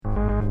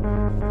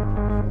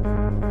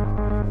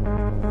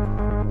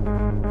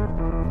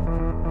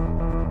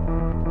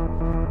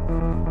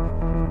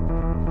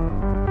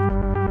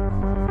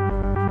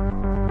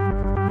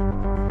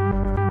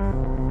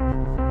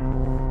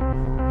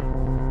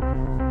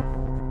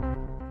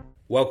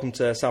Welcome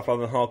to South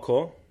London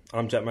Hardcore.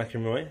 I'm Jack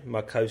McEnroy.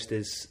 My co-host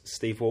is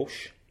Steve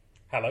Walsh.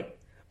 Hello.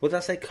 What did I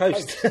say?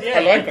 Coast? Yeah. I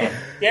like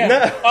that. Yeah.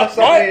 No,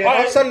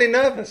 I'm suddenly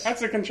nervous.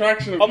 That's a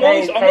contraction of I'm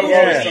always-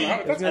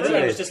 Yeah. That's Isn't it?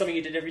 brilliant. It's just something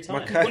you did every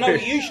time. co- Well, no,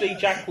 usually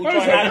Jack will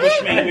try and ambush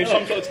me with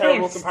some sort of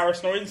terrible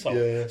comparison or insult.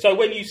 Yeah. So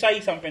when you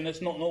say something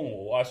that's not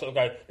normal, I sort of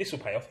go, this will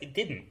pay off. It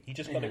didn't. You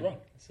just got it wrong.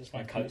 This is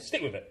my coast.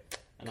 Stick with it.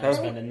 And I'll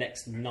spend the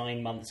next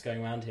 9 months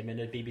going around him in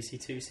a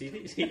BBC Two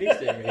TV series.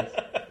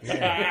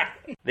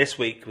 This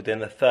week we're doing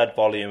the third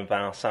volume of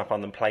our South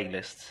London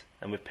playlists,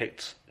 and we've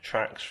picked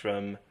tracks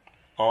from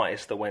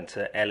artists that went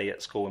to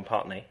Elliott School in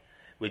Putney.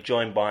 We're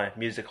joined by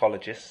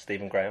musicologist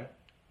Stephen Graham,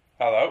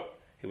 Hello.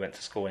 who went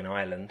to school in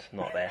Ireland,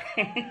 not there.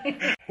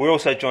 We're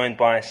also joined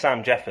by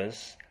Sam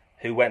Jeffers,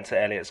 who went to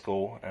Elliott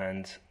School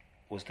and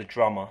was the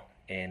drummer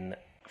in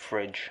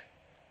Fridge.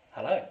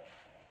 Hello.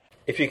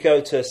 If you go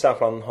to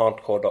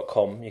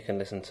southlondonhardcore.com, you can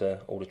listen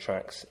to all the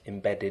tracks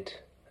embedded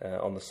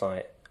on the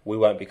site. We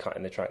won't be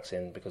cutting the tracks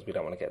in because we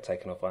don't want to get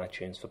taken off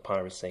iTunes for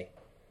piracy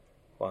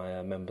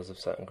by members of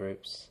certain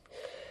groups.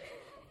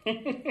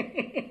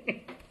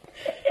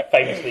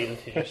 Famously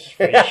litigious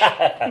Fridge.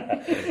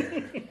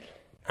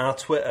 Our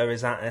Twitter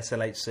is at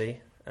SLHC.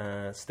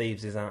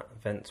 Steve's is at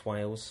Vents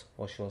Wales.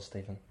 What's yours,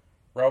 Stephen?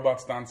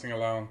 Robots dancing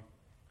alone.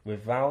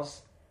 With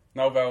vowels?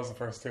 No vowels the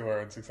first two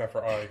words except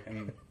for I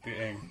in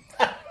the ing.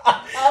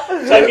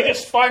 So if you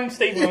just find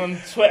Stephen on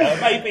Twitter,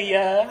 maybe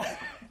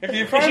If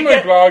you find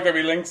my blog, there'll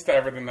be links to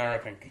everything there, I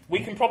think. we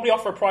can probably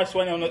offer a prize to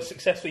anyone that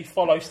successfully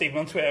follows Stephen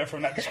on Twitter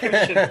from that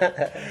description.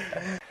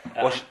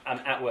 I'm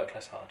at Work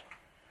Less Hard.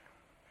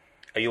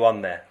 Are you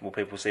on there? Will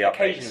people see updates?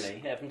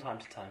 Occasionally, yeah, from time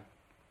to time.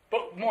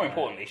 But more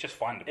importantly, it's just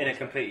findable. In a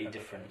completely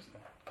different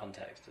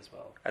context as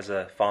well. As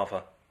a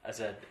father. As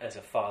a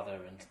father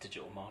and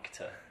digital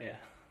marketer, yeah.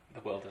 The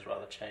world has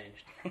rather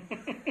changed.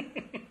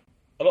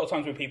 A lot of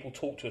times when people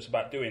talk to us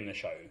about doing the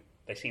show,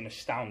 they seem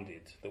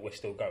astounded that we're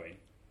still going.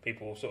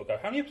 People will sort of go,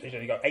 how many episodes?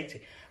 And you go,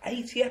 80.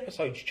 80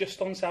 episodes just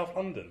on South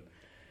London.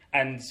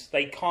 And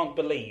they can't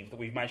believe that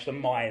we've managed to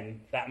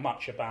mine that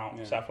much about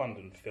South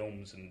London,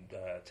 films and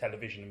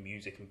television and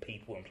music and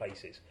people and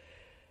places.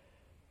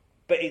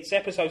 But it's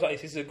episodes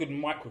like this is a good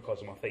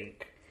microcosm, I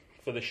think,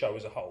 for the show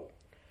as a whole,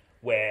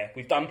 where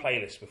we've done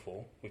playlists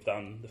before. We've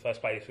done the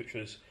first playlist, which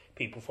was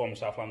people from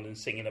South London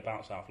singing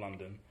about South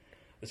London.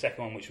 The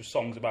second one, which was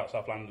songs about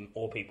South London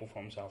or people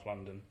from South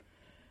London.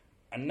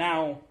 And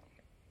now,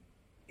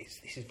 this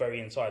is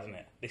very inside, isn't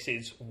it? This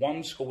is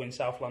one school in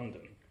South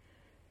London.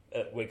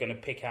 We're going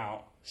to pick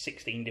out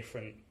 16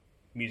 different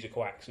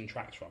musical acts and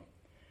tracks from.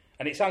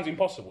 And it sounds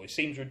impossible. It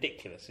seems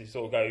ridiculous. It's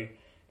sort of go,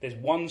 there's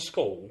one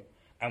school,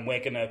 and we're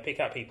going to pick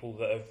out people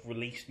that have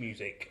released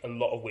music, a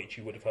lot of which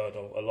you would have heard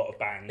of, a lot of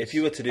bands. If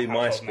you were to do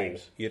my household school,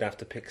 names. you'd have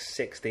to pick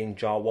 16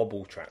 Jar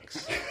Wobble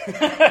tracks.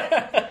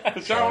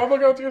 Does John Wobble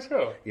go to your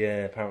school?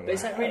 Yeah, apparently. But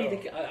is that really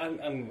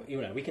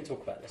we can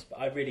talk about this, but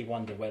I really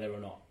wonder whether or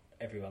not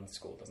everyone's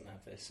school doesn't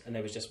have this. And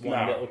there was just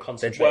one little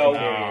concentrated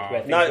period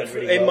where things went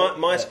really in well.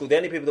 my school, the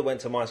only people that went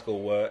to my school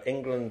were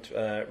England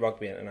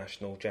Rugby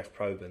International, Jeff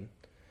Probyn.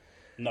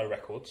 No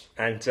records.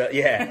 And Jar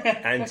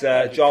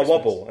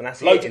Wobble, and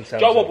that's Loads it in of,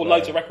 terms Jar Wobble, of,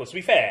 loads of records. To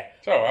be fair,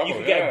 Jar Wobble, you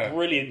could get yeah. a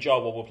brilliant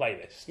Jar Wobble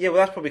playlist. Yeah, well,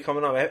 that's probably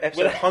coming up.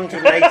 Episode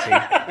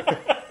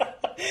 180.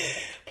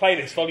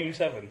 Playlist, Volume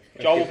 7.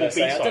 Jar Wobble I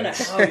don't know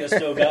B-sides. how you're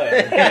still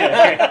going.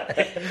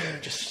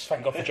 Just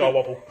thank God for Jar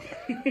Wobble.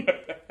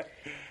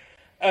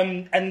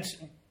 And...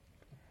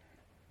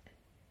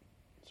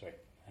 Sorry.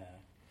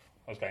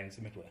 I was going into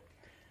the middle there.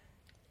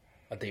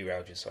 I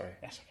derailed you, sorry.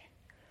 That's okay.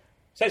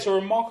 So it's a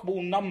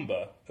remarkable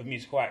number of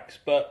musical acts,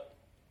 but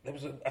there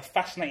was a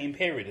fascinating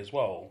period as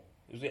well.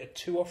 Was it a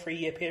 2 or 3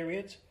 year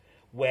period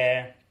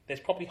where there's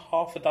probably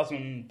half a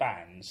dozen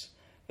bands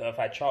that have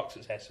had chart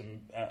success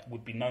and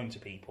would be known to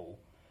people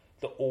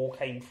that all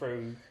came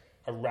through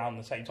around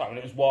the same time, and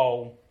it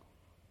was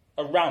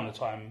around the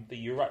time that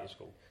you were at the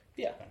school.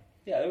 Yeah.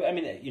 I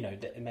mean,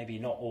 maybe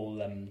not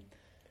all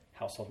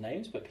household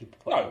names, but people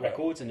put out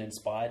records and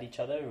inspired each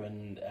other,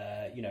 and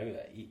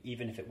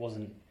even if it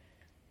wasn't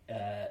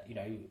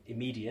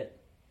immediate,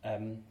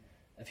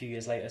 a few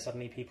years later,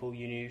 suddenly people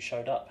you knew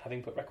showed up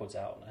having put records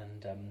out,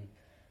 and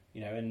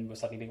were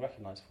suddenly being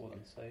recognised for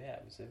them. So yeah,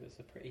 it was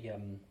a pretty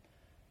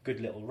good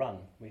little run.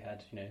 We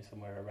had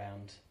somewhere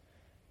around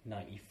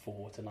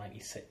 94 to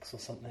 96 or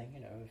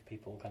something, of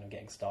people kind of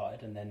getting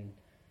started, and then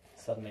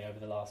suddenly over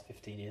the last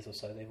 15 years or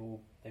so,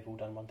 they've all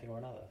done one thing or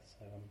another.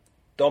 So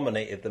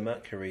Dominated the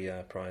Mercury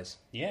Prize.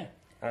 Yeah.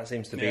 That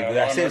seems to be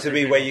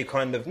Mercury where you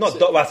kind of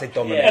I say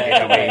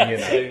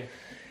dominated.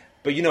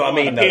 But you know what I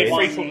mean, though. Appear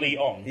frequently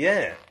on.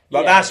 Yeah.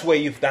 Like that's where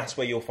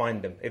you'll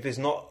find them. If it's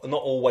not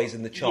always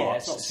in the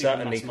charts, it's not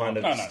certainly super kind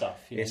of mass stuff.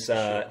 it's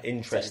sure.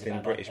 interest Certainly in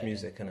band British like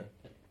music, isn't it?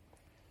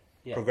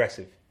 Yeah.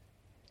 Progressive.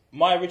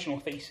 My original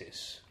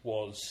thesis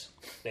was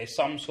there's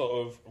some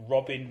sort of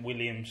Robin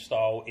Williams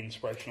style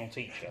inspirational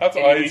teacher. That's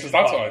what I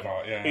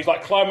thought, yeah. Who's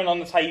like climbing on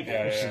the tables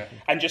Yeah.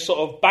 and just sort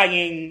of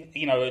banging,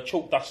 a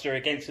chalk duster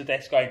against the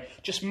desk going,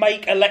 just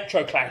make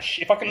Electroclash.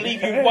 If I can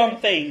leave you one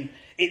thing,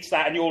 it's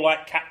that, and you're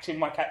like captain,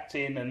 my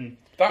captain, and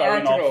That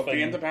going article, off the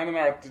and- Independent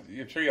article,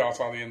 you sure you all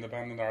saw the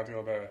Independent article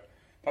about it.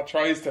 That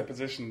tries to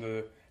position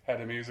the head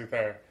of music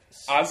there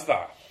as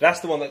that.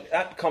 That's the one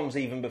that comes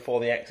even before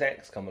the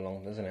XX come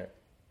along, doesn't it?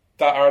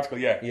 That article,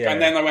 yeah. Yeah.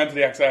 And then I went to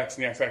the XX,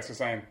 and the XX was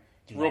saying,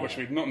 it's rubbish,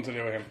 we've nothing to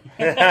do with him.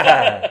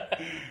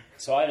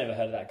 So I never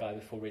heard of that guy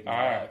before reading the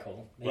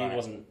article. He right.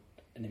 wasn't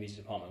in the music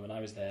department when I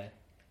was there,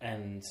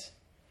 and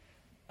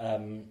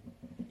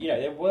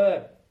there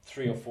were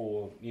 3 or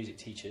 4 music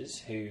teachers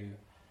who,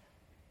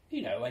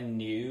 I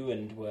knew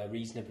and were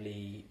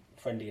reasonably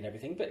friendly and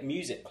everything, but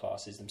music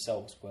classes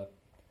themselves were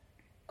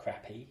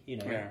crappy.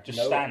 just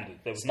standard.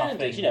 There was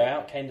standard. nothing.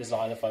 Out came the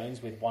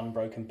xylophones with one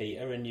broken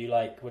beater, and you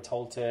were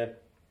told to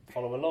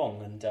follow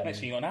along. And Next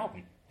thing you got an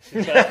album.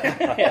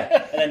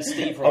 yeah, and then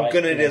Steve Wright. I'm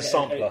gonna need a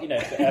sampler.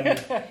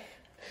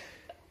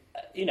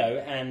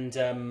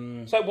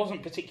 So it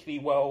wasn't particularly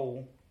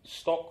well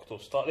stocked or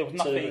started. There was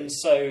nothing.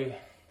 So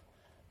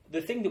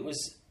the thing that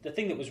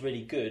was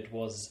really good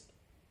was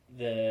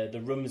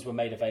the rooms were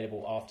made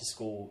available after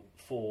school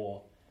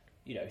for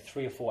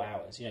 3 or 4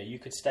 hours. You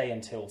could stay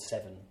until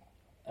 7.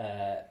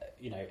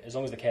 As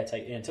long as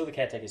until the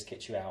caretakers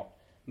kicked you out,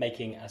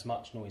 making as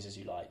much noise as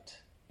you liked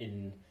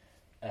in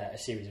a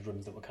series of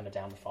rooms that were kind of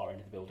down the far end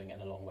of the building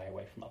and a long way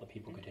away from other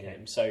people could hear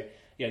them. So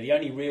the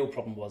only real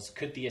problem was,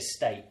 could the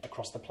estate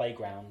across the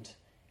playground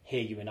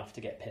hear you enough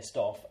to get pissed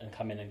off and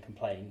come in and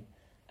complain?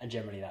 And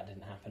generally that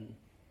didn't happen.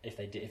 If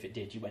it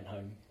did, you went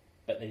home,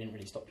 but they didn't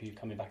really stop you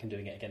coming back and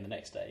doing it again the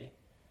next day.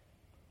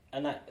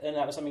 And that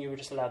was something you were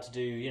just allowed to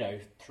do,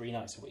 3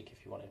 nights a week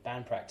if you wanted.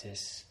 Band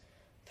practice,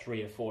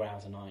 3 or 4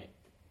 hours a night,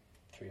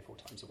 3 or 4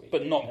 times a week.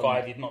 But not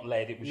guided, not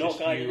led. It was not just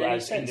guided you in any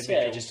as sense,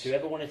 individuals. just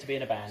whoever wanted to be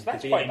in a band. So that's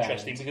could be quite in a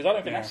interesting band. because I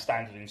don't think that's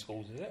standard in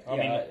schools, is it? I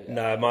mean,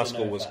 No, my don't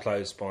school know was if that-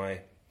 closed by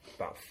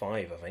about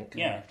 5, I think.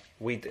 yeah.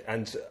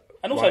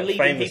 And Also like, leaving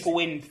famous- people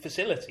in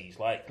facilities,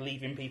 like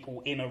leaving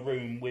people in a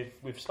room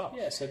with stuff.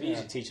 Yeah, so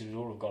music teachers would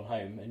all have gone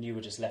home, and you were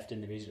just left in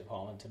the music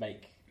department to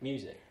make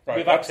music. Right,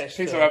 With that's access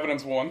piece to- of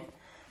evidence 1.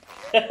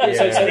 So Need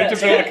to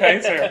build a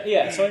case here.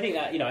 Yeah, so I think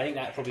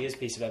that probably is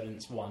piece of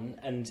evidence 1,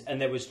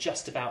 and there was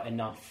just about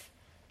enough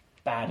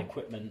bad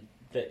equipment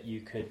that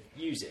you could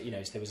use it.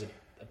 So there was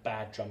a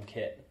bad drum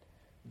kit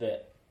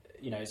that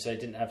so it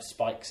didn't have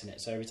spikes in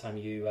it. So every time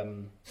you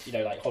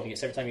like holding it,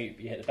 so every time you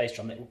hit the bass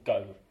drum, it would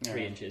go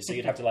 3 inches. So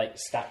you'd have to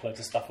stack loads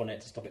of stuff on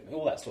it to stop it,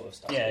 all that sort of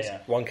stuff. Yeah, It's yeah.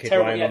 One kid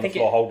terrible. lying Yeah, on the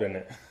floor holding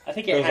it. I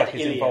think it Feels had like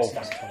he's Ilya involved.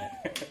 stamped on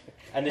it.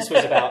 And this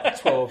was about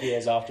 12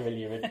 years after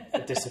Ilya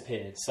had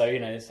disappeared. So,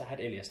 it had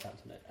Ilya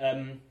stamped on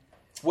it.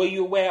 Were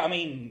you aware? I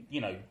mean,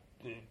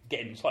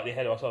 getting slightly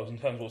ahead of ourselves in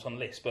terms of what's on the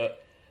list,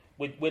 but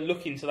we're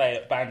looking today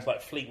at bands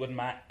like Fleetwood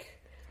Mac,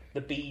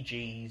 the Bee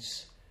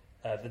Gees,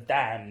 the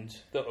Damned,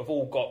 that have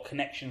all got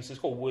connections to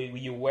school. Were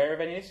you aware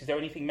of any of this? Is there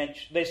anything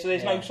mentioned? There's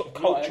no sort of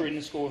culture in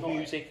the school of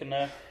music and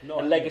a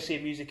legacy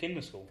of music in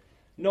the school.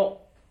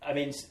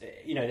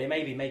 They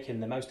may be making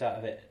the most out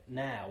of it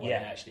now. Yeah.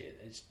 Actually,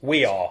 it's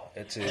We are.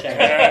 It's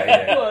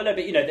yeah. Well, no,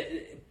 but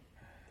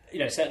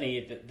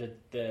certainly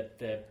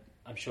the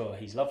I'm sure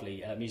he's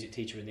lovely. Music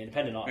teacher in the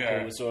Independent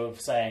article was sort of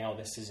saying, "Oh,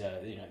 this is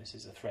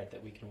a thread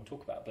that we can all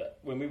talk about." But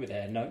when we were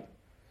there, no.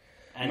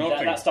 And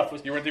that stuff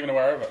was. You weren't even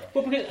aware of it.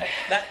 Well, because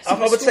I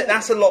would say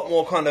that's a lot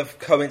more kind of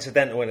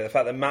coincidental in it. The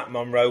fact that Matt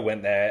Monro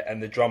went there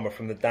and the drummer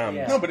from the Damned.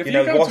 Yeah. No, but if you you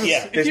know, go what's- to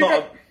yeah. there's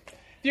not.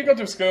 you go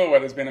to a school where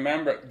there's been a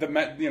member,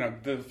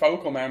 the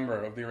focal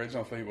member of the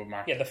original Fleetwood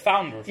Mac. Yeah, the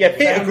founder of Yeah, Fleetwood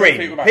Peter Mac. Green.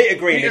 Fleetwood Mac. Peter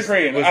Green Peter is-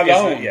 Green was-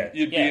 alone, yeah.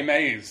 you'd be Yeah.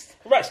 amazed.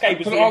 Ratscape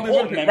was But an all these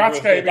important other- member of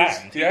the Ratscape is-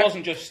 band. yeah. It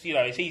wasn't just,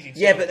 it's easy to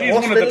Yeah, say. but He's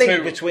what's one the of the link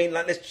two. between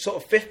there's sort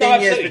of 15 No,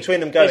 years absolutely. between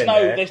them going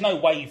there? There's no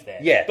wave there.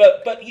 Yeah.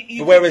 But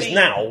you Whereas could be-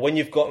 now, when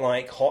you've got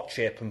like Hot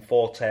Chip and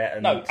Fortet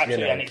and No,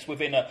 absolutely, and know, it's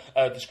within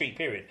a discrete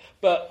period.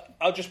 But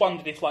I just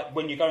wondered if,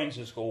 when you're going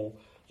to school,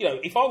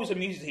 if I was a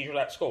music teacher at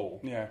that school,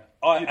 Yeah.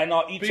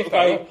 you'd beef sort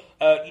that of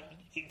go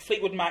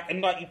Fleetwood Mac,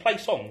 and you play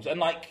songs, and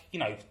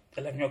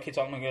 11-year-old kids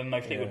aren't going to know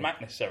Fleetwood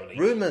Mac necessarily.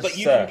 rumours, but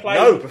you sir. can play.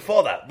 No,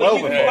 before that. But Well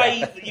you before can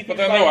that. play. You But can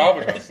they'll play. know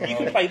Albatross. You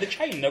can play the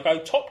Chain. They'll go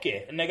Top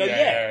Gear, and they go,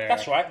 Yeah.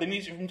 that's right, the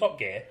music from Top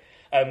Gear,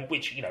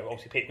 which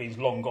obviously Peter Green's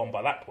long gone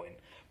by that point.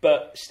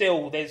 But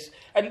still, there's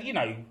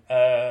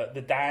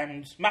the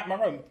Damned, Matt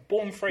Monro,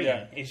 Born Free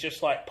is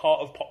just part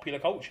of popular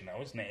culture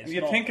now, isn't it? It's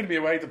You'd not- think it'd be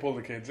a way to pull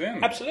the kids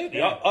in. Absolutely.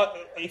 Yeah.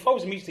 If I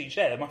was a music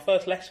teacher there, my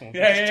first lesson was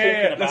Yeah, just yeah,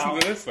 yeah. talking Listen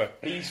about to this, though.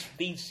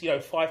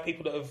 these 5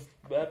 people that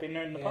have been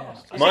there in the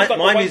past. It My seems like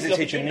a wasted music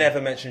teacher opportunity.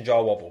 never mentioned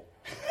Jar Wobble.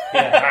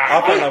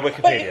 I've got no But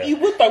Wikipedia. you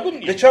would though,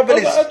 wouldn't you? The trouble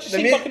is, it just the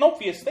seems mu- like an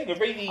obvious thing. A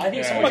really, I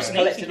think someone almost just an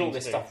easy collected thing all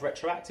this to do. stuff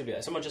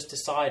retroactively. Someone just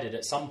decided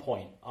at some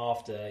point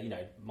after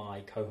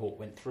my cohort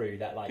went through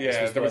that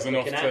this there was worth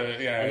enough looking to- at.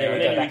 yeah, and yeah. they would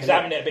And go then you back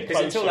examine it a bit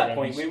because until closer that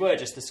point and- we were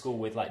just the school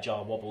with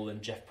Jar Wobble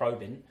and Jeff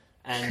Probin,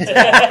 And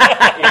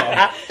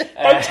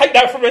Don't take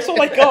that from us. All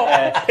I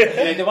got.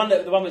 the one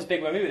that was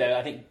big when we were there,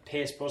 I think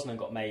Pierce Brosnan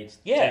got made.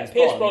 Yeah, James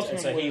Pierce Bond, Brosnan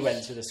and so he was-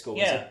 went to the school.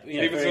 Yeah. so,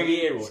 He was for a in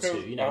year or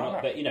school. two. Ah.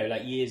 But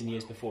like years and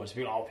years before. So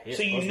people, Pierce.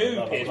 So you Brosnan, knew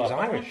blah, blah, Pierce blah, was blah.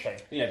 Irish.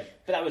 Okay.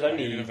 But that was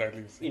only, He was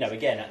Irish.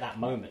 again at that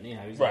moment,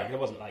 it was Right. like, there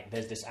wasn't like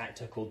there's this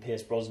actor called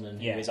Pierce Brosnan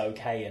who Yeah. is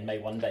okay and may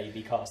one day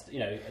be cast,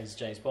 as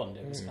James Bond.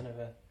 It was kind of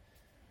a.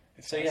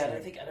 So yeah, I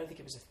don't think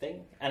it was a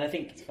thing, and I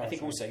think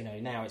also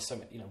now it's so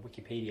much,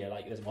 Wikipedia,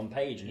 like there's one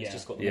page and Yeah. it's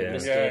just got the Yeah.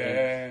 listed.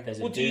 Yeah. And there's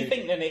a Well, do you dude-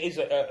 think then it is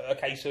a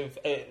case of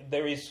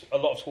there is a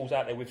lot of schools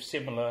out there with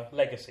similar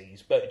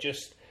legacies, but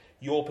just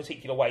your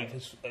particular wave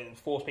has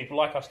forced people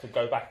like us to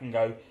go back and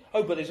go,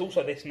 oh, but there's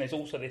also this and there's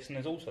also this and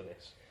there's also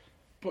this.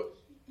 But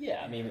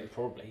Yeah, I mean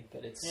probably,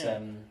 but it's Yeah.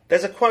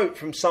 There's a quote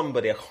from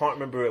somebody, I can't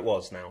remember who it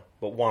was now,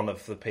 but one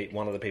of the people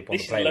on This the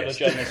is the level of playlist.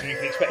 journalism you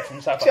can expect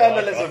from South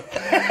Journalism.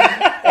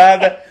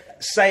 Africa.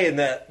 Saying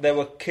that there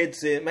were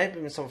kids, maybe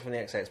even someone from the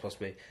XX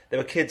possibly, there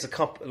were kids,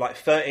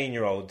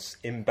 13-year-olds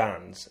in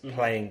bands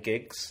playing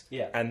gigs.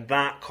 Yeah. And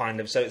that kind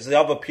of, so it's the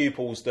other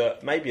pupils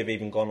that maybe have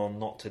even gone on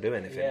not to do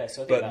anything. Yeah,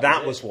 so I think but that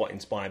that was was what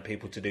inspired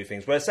people to do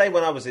things. Whereas say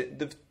when I was at,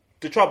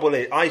 the trouble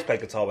is, I used to play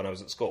guitar when I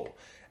was at school.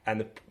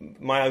 And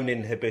my own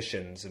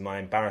inhibitions and my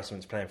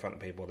embarrassments playing in front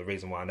of people are the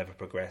reason why I never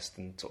progressed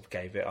and sort of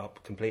gave it up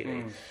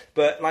completely.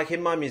 But like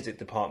in my music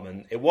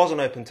department, it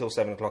wasn't open until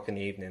 7 o'clock in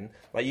the evening.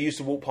 Like you used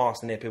to walk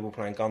past and hear people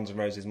playing Guns N'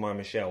 Roses, My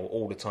Michelle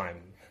all the time.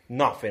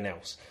 Nothing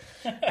else.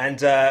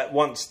 And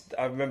once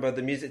I remember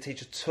the music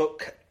teacher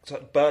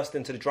burst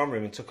into the drum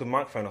room and took a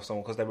microphone off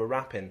someone because they were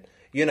rapping.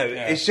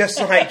 It's just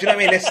like, do you know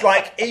what I mean? It's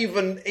like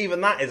even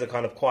that is a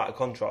kind of quite a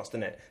contrast,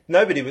 isn't it?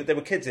 There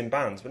were kids in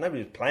bands, but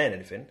nobody was playing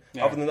anything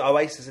other than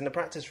Oasis in the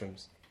practice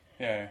rooms.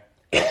 yeah.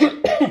 I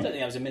don't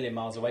think I was a million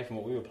miles away from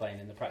what we were playing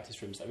in the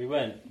practice rooms. Like we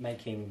weren't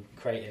making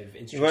creative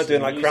instruments. You weren't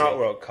doing like music.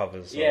 krautrock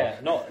covers. Yeah,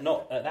 not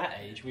at that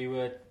age. We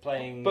were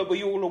playing. But were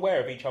you all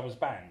aware of each other's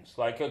bands?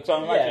 Like, 'cause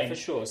I imagine, for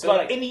sure. So So,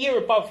 like, in the year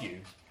above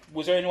you,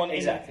 was there anyone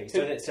Exactly. who So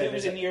was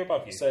there's in the year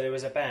above you? So there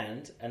was a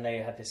band, and they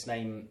had this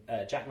name,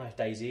 Jackknife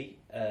Daisy.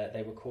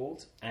 They were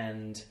called,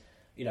 and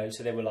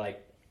so they were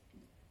like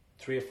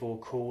 3 or 4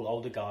 cool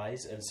older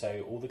guys, and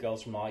so all the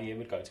girls from our year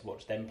would go to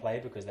watch them play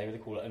because they were the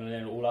cool, and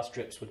then all us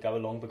drips would go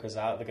along because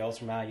the girls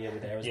from our year were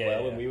there as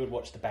well, and we would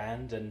watch the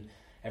band, and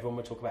everyone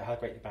would talk about how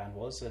great the band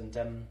was, and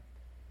then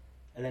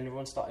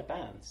everyone started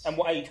bands. And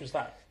what age was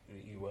that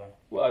you were?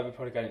 Well,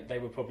 they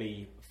were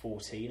probably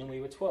 14 and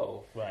we were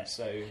 12. Right.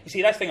 So You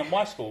see, that's the thing. At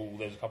my school,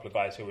 there was a couple of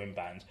guys who were in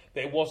bands,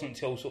 but it wasn't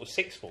until sort of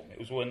sixth form. It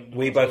was when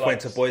We both went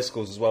to boys'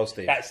 schools as well,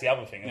 Steve. That's the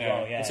other thing as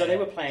well. Yeah. and so they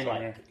were playing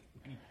Sorry. like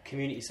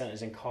community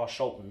centres in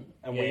Carshalton,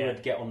 and we Yeah.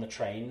 would get on the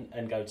train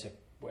and go to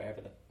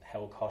wherever the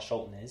hell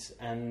Carshalton is,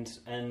 and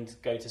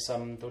go to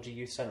some dodgy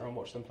youth centre and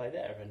watch them play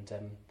there.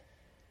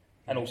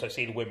 And also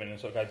see the women and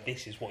sort of go,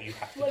 this is what you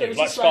have to Well, do. it was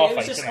Like just like- it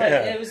was Scarface, just isn't like-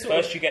 it? it was sort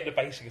First of- you get the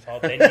bass guitar,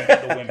 then you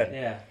get the women.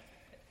 Yeah.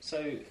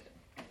 So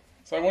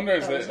So I wonder,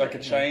 is That it was like it, a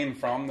isn't it? chain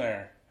from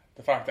there?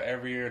 The fact that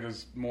every year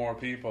there's more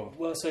people.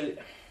 well, so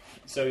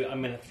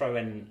I'm going to throw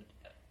in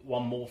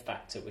one more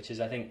factor, which is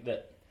I think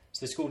that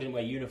the school didn't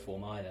wear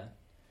uniform either,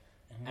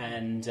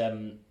 and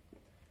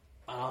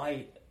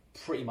I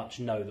pretty much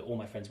know that all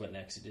my friends went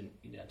there because you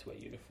didn't have to wear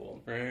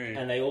uniform. Really?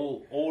 And they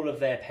all of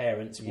their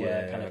parents were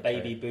Yeah, kind of okay.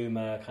 baby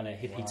boomer, kind of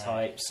hippie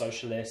type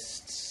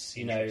socialists,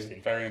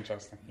 Interesting. Very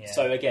interesting. Yeah.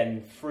 So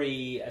again,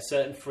 a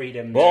certain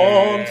freedom.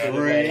 Born to the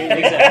free. way-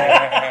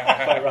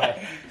 Exactly. Quite right.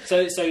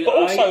 So But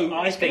also,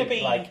 I it's gonna think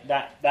be- like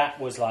that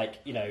was like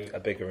A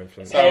bigger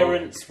influence.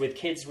 parents with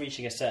kids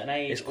reaching a certain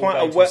age. It's all quite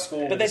going a to school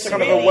but with there's the a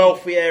kind same of a really-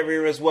 wealthy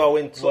area as well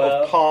in sort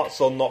Well- of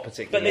parts or not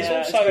particularly. But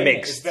there's it's also- very-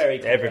 mixed. It's very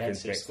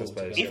Everything's comprehensive mixed, I school, to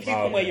suppose. be If honest. you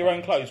can Oh, wear yeah. your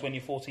own clothes when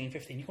you're 14,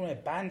 15, you can wear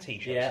band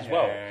t-shirts Yeah. as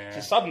well. Yeah. So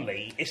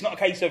suddenly, it's not a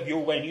case of you're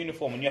wearing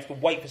uniform and you have to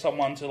wait for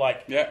someone to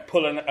Yeah.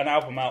 pull an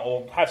album out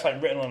or have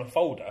something written on a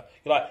folder.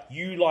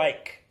 You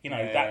like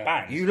that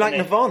band. You like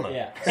And then- Nirvana?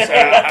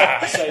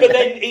 Yeah. So, But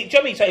then, do you know what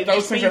I mean? So it those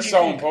just things means are you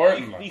so can-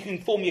 important, like. You can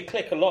form your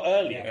clique a lot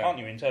earlier, Yeah. can't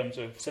you? In terms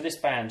of So this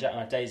band,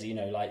 Jackknife Daisy,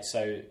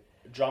 so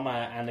drummer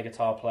and the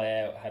guitar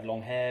player had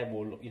long hair,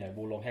 wore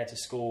long hair to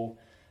school.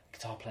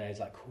 Guitar player's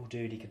like cool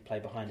dude, he could play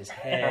behind his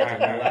head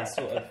and all that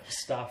sort of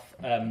stuff.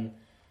 And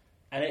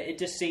it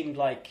just seemed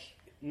like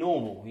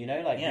normal,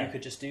 Yeah. you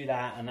could just do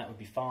that and that would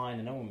be fine,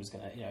 and no one was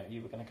gonna,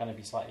 you were gonna kind of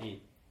be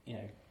slightly,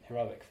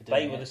 heroic for doing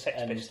they it. were the Sex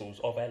And- Pistols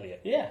of Elliot.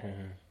 Yeah,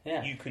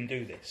 yeah. You can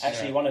do this.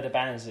 Actually, one of the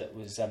bands that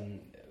was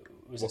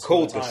We're at school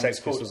called at the time Sex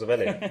was called- Pistols of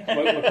Elliot.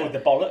 we're called the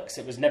Bollocks.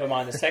 It was never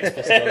mind the Sex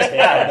Pistols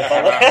here, and the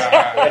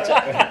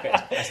Bollocks,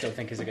 which I still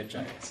think is a good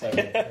joke. So,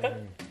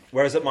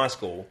 Whereas at my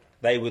school,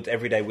 they would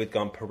every day we'd go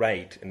on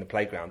parade in the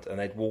playground, and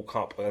they'd walk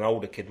up. An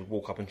older kid would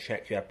walk up and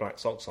check you had black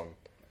socks on.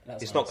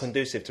 that's It's nice. not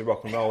conducive to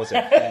rock and roll, is it?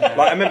 Like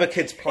I remember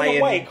kids In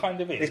playing. a way, it kind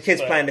of is. These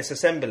kids but- playing this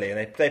assembly,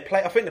 and they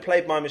play. I think they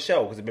played My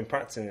Michelle because they've been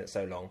practicing it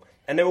so long.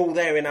 And they're all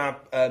there in our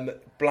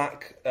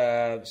black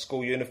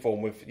school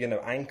uniform with,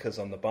 anchors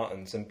on the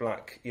buttons and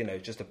black,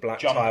 just a black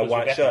tie, Jumpers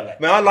white with shirt. FLX. I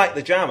mean, I liked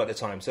the Jam at the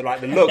time, so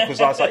the look was,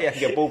 I was like, yeah, I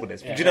can get bored with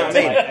this. Yeah, Do you know what I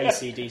mean? Like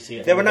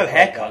AC/DC. There were no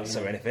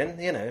haircuts or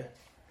anything,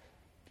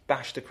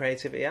 Bash the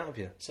creativity out of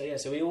you. So yeah,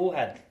 so we all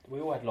had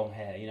long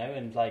hair,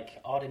 and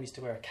Arden used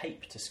to wear a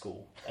cape to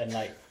school, and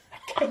a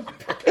cape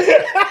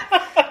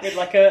with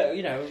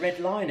a red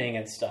lining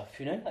and stuff,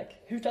 who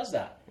does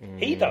that?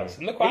 He does.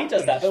 And look what He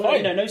does that, happens. but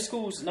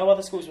It's fine. no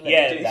other schools would let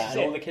Yeah, you do this that, is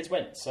and it. all the kids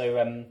went.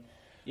 So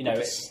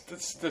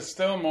There's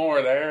still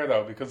more there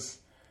though, because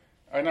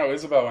I know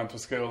Isabel went to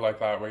school like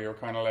that where you're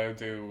kind of allowed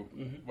to do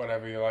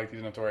whatever you like. You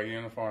didn't have to wear a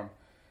uniform,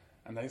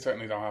 and they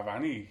certainly don't have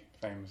any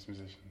famous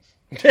musicians.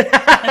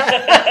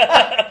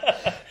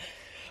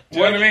 Do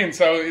you know what I mean?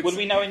 So it's, Would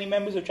we know any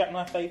members of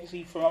Jackknife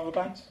Daisy from other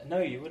bands? no,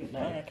 you wouldn't. No,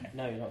 Oh, okay.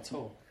 no, not at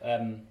all.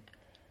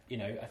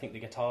 I think the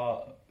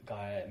guitar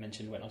guy I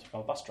mentioned went on to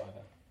become a bus driver.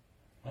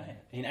 Right.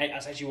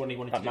 That's actually what he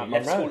wanted to At do. Matt He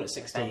left Monro. school at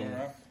 16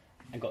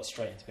 and got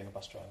straight into being a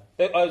bus driver.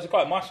 There was a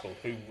guy at my school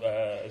who,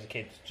 as a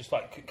kid, just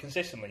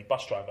consistently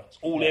bus driver. That's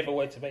all he ever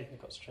wanted to be. He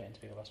got straight into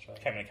being a bus driver.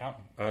 Became an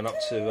accountant. Earn up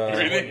to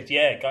Really?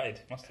 Yeah,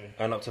 gutted. Must have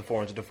been. earn up to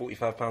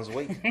 £445 a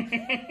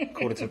week,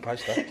 according to the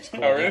poster.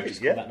 Oh, really?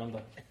 Just call that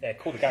number. Yeah,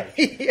 call the garage.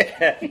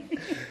 Yeah.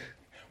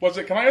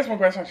 Can I ask one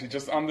question actually,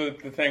 just on the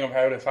thing of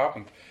how this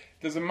happened?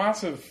 There's a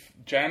massive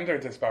gender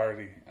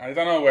disparity. I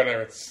don't know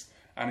whether it's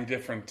any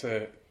different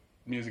to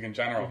music in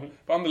general,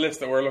 but on the list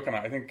that we're looking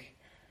at, I think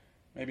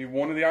maybe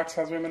one of the acts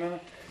has women in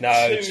it.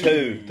 No, Two.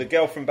 two. The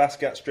girl from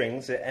Basquiat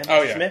Strings, Emma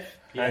Oh, yeah. Smith,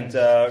 Yeah. and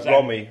Zan.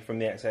 Romy from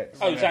the XX.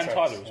 Oh, Zan Yeah.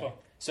 Tyler as well.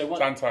 So what?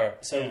 Santire.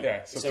 So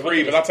So what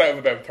three, it but is- that's out of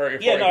about 30 or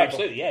 40 Yeah, no, people.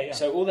 absolutely. Yeah.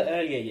 So all the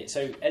earlier years.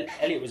 So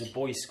Elliot was a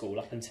boys' school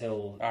up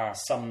until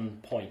some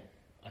point.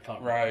 I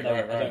can't. Right, no,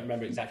 right, I right. don't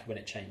remember exactly when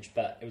it changed,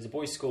 but it was a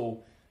boys'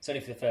 school.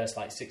 Certainly for the first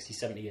 60,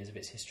 70 years of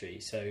its history.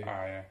 So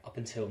Yeah. up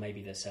until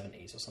maybe the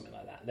 70s or something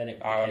like that. Then it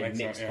That became makes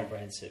mixed, sense, yeah.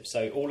 comprehensive.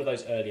 So all of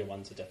those earlier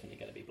ones are definitely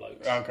going to be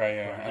blokes. Okay,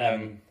 yeah. Right. And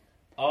then,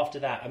 After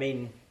that, I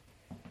mean,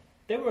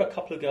 there were a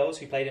couple of girls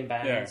who played in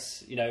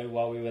bands,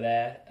 while we were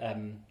there.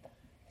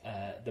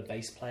 The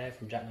bass player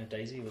from Jackknife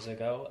Daisy was a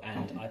girl,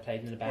 and I played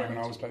in the band. women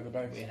always play the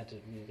bass. We had to,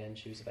 again,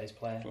 she was the bass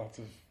player. Lots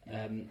of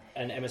And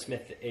Emma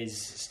Smith is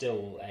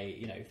still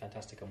a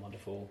fantastic and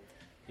wonderful.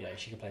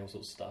 She can play all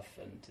sorts of stuff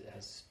and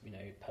has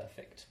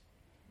perfect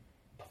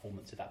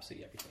performance of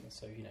absolutely everything.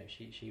 So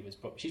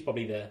she's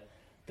probably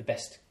the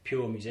best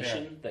pure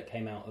musician that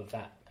came out of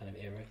that kind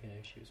of era.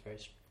 She was very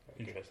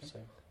Interesting. So.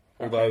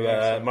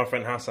 Although my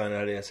friend Hassan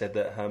earlier said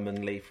that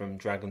Herman Lee from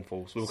Dragon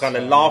Force. We were kind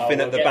of laughing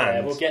at the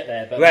band. We'll get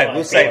there. But Well,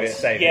 we'll save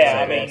it. Yeah,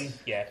 I save it. mean,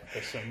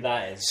 there's some.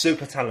 that is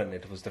Super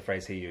talented was the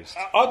phrase he used.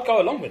 I'd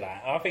go along with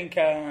that. I think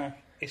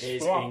it's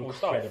is remarkable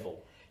stuff.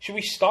 incredible. Should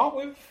we start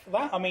with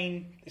that? I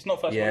mean, it's not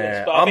first on the Yeah,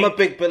 list, but I'm I a think,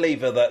 big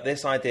believer that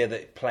this idea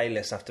that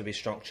playlists have to be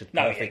structured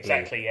No, perfectly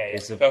exactly, yeah.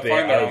 is a They'll bit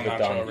find their own overdone.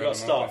 natural You've got to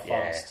start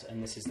Yeah. fast,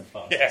 and this is the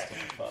fastest Yeah. of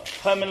the fast.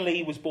 Herman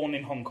Lee was born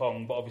in Hong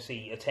Kong, but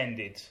obviously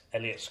attended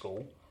Elliott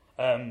School.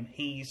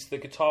 He's the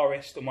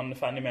guitarist and one of the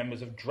founding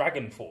members of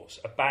Dragon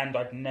Force, a band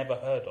I'd never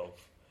heard of.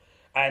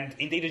 And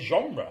indeed a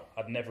genre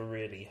I'd never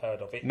really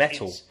heard of.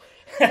 Metal.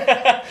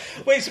 Well,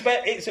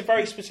 it's a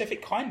very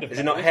specific kind of Is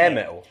it metal, not isn't hair it?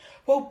 metal?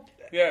 Well,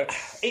 yeah.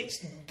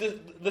 it's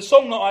the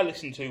song that I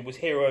listened to was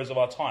Heroes of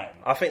Our Time.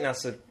 I think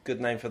that's a good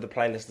name for the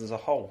playlist as a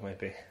whole,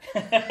 maybe.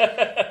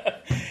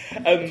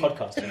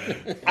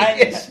 Podcasting.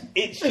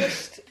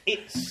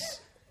 And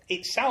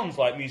it sounds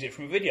like music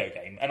from a video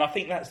game, and I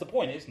think that's the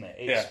point, isn't it?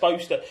 It's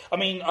supposed to. I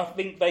mean, I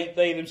think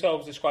they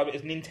themselves describe it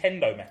as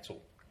Nintendo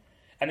metal,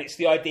 and it's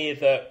the idea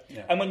that.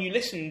 Yeah. And when you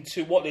listen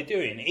to what they're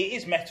doing, it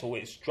is metal.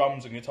 It's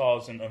drums and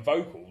guitars and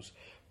vocals,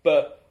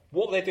 but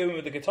what they're doing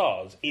with the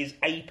guitars is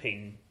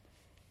aping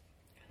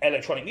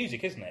electronic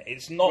music, isn't it?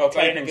 It's not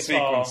playing a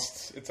guitar.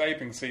 It's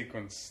aping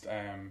sequenced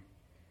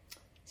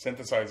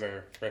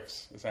synthesizer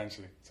riffs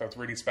essentially. So it's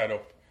really sped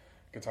up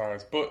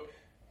guitars. But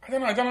I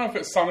don't know if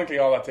it's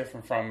sonically all that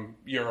different from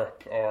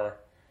Europe or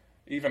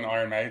even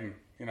Iron Maiden.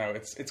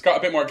 It's got a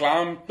bit more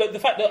glam. But the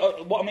fact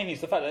that what I mean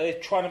is the fact that they're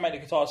trying to make the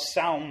guitars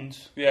sound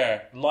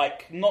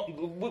like not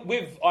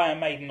with Iron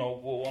Maiden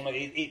or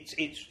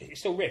it's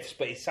still riffs,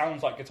 but it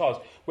sounds like guitars.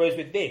 Whereas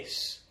with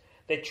this,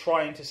 they're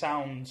trying to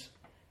sound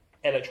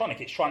electronic.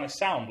 It's trying to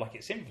sound like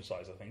it's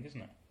synthesized, I think,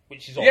 isn't it?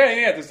 Which is odd.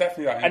 Yeah. There's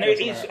definitely that. And it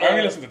influence is, there. I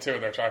only listened to 2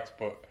 of their tracks,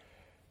 but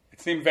it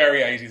seemed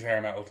very 80s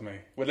hair metal to me,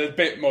 with a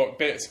bit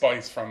of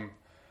spice from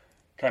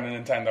kind of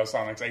Nintendo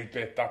Sonics,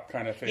 8-bit, that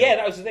kind of feel. Yeah,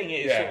 that was the thing.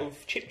 It's Yeah. sort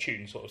of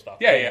chiptune sort of stuff.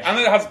 Yeah, and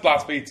it has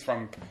blast beats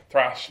from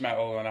thrash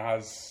metal, and it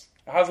has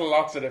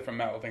lots of different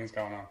metal things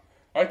going on.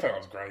 I thought it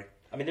was great.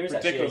 I mean, there is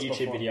Ridiculous actually a YouTube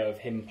performance. video of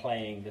him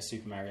playing the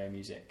Super Mario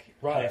music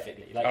Right.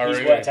 perfectly. Like Oh, he's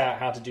really? worked out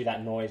how to do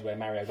that noise where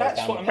Mario goes That's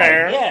down what the I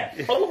mean. pipe. Yeah.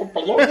 That stuff,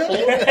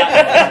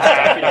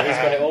 you know, he's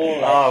got it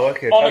all like, Oh,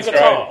 wicked. On a That's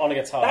guitar. great. on a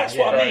guitar. That's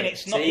yeah. what I mean.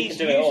 It's So not. he He's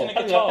can do it all. using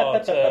a guitar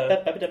to.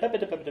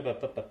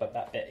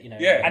 That bit, you know.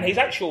 Yeah. And his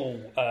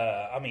actual,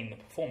 I mean, the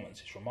performance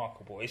is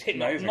remarkable. It's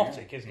Amazing,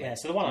 hypnotic, isn't it? Yeah,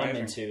 so the one I'm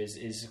Amazing. into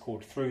is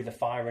called Through the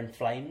Fire and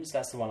Flames.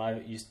 That's the one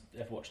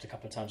I've watched a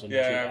couple of times on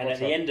Yeah, YouTube. I've And watched at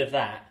the that. end of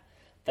that,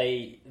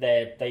 they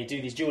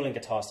do these dueling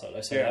guitar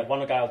solos. So Yeah. like,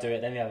 one guy will do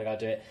it, then the other guy will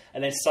do it,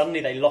 and then suddenly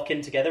they lock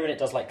in together, and it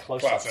does like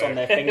close-ups Classic. on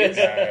their fingers,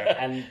 Yeah.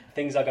 and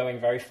things are going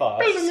very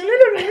fast,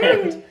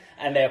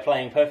 and they are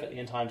playing perfectly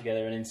in time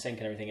together and in sync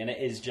and everything, and it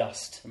is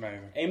just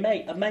Amazing.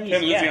 amazing. Thin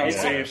Lizzy Yeah, on it's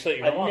stage.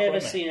 absolutely I've remarkable. never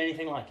isn't it? seen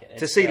anything like it.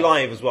 To It's, see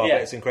live as well, yeah.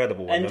 it's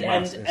incredible. in and the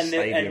massive and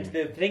stadium.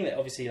 the thing that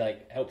obviously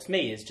like helps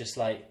me is just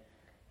like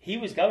he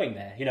was going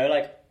there, you know,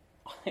 like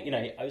you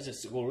know, I was at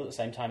school at the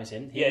same time as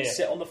him. He would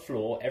sit on the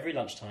floor every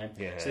lunchtime.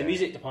 Yeah. So the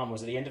music department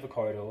was at the end of a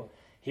corridor.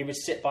 He would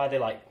sit by the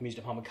like music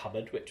department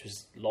cupboard, which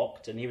was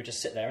locked, and he would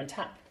just sit there and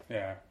tap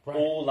Yeah.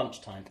 all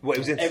lunchtime. Well, it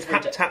was in Every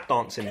day. tap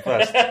dancing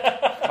first.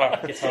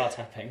 Guitar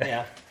tapping,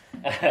 yeah.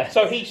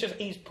 So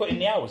he's putting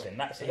the hours in.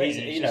 That's the thing. He's,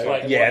 It's you just know,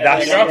 like, Yeah, whatever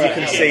that's number you of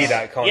can hours. see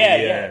that, can't Yeah,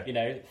 you?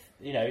 yeah.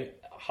 You know,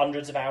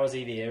 hundreds of hours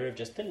either year of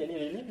just.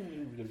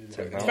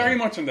 It's very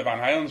much in the Van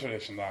Halen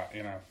tradition, that,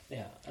 you know.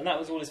 Yeah, and that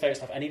was all his favourite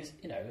stuff. And he was,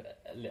 you know,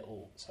 a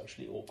little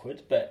socially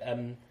awkward, but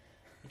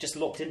just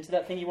locked into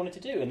that thing he wanted to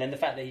do. And then the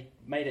fact that he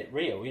made it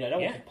real, you know, no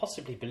one Yeah. could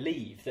possibly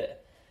believe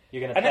that you're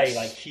going to And play that's-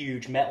 like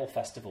huge metal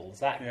festivals.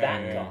 That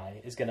Yeah. guy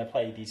is going to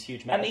play these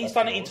huge metal And he's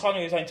festivals. done it entirely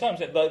on his own terms.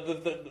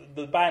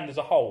 The band as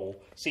a whole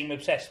seem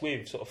obsessed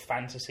with sort of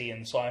fantasy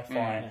and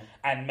sci-fi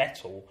and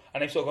metal,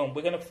 and they've sort of gone,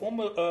 we're going to form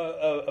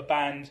a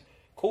band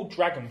called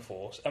Dragon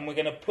Force, and we're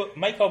going to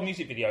make our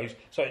music videos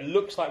so it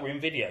looks like we're in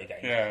video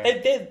games. Yeah.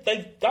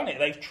 They've done it.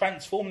 They've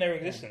transformed their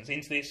existence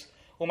into this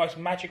almost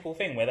magical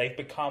thing where they've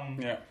become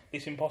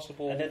this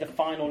impossible... And they're the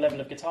final level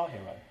of Guitar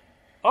Hero.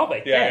 Are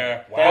they?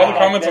 Yeah. Wow. All the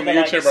comments on the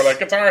They're YouTube like- are like,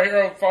 Guitar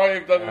Hero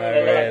 5, blah, blah, blah.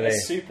 They're like Really? the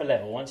super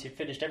level. Once you've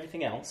finished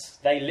everything else,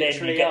 they you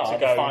literally get are to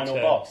the go final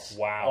to- boss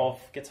Wow.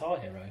 of Guitar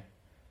Hero.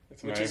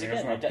 It's Which is amazing,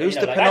 again, isn't it? Who's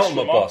you know, the like,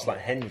 penultimate that's boss? Like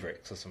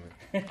Hendrix or something?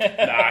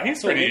 Nah, he's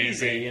It's all pretty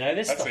easy, easy. you know.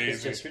 This That's stuff is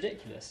easy. just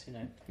ridiculous, you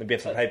know. There'd be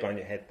some paper on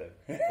your head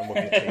though. I'm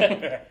with you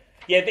too.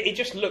 Yeah, it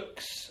just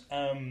looks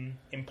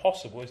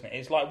impossible, isn't it?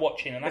 It's like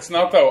watching an It's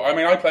athlete. not, though. I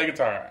mean, I play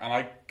guitar, and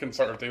I can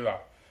sort of do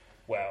that.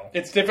 Well,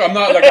 It's different. I'm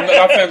not, like,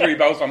 that sounds really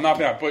boastful. I'm not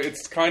doing that, but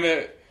it's kind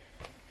of...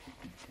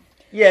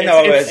 Yeah,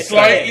 no, It it's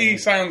slightly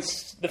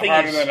sounds the thing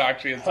harder is, than it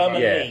actually is.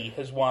 Herman Yeah. Lee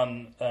has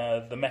won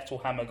the Metal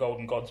Hammer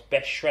Golden Gods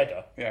Best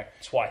Shredder Yeah.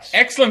 twice.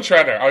 Excellent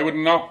shredder. I would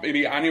not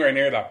be anywhere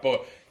near that,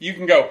 but you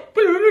can go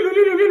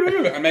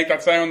and make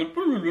that sound,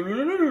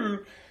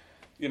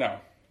 you know.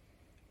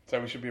 So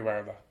we should be aware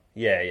of that.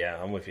 yeah,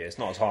 I'm with you. It's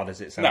not as hard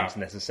as it sounds No, not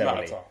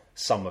necessarily. at all.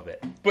 Some of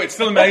it. But it's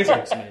still amazing.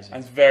 It's amazing.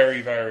 And it's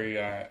very, very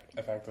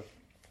effective.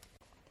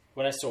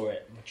 When I saw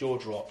it, my jaw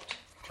dropped.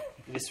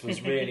 This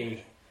was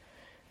really,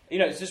 you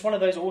know, it's just one of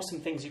those awesome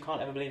things you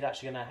can't ever believe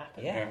actually going to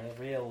happen. Yeah. You know,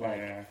 a real, like,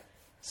 Yeah.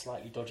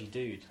 slightly dodgy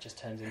dude just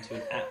turns into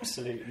an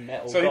absolute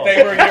metal So god.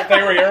 they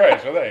were your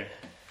age, were they?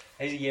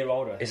 He's a year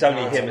older. It's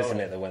only He's him, older. isn't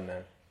it, that went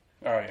there?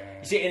 Oh, yeah.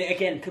 You see, and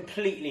again,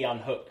 completely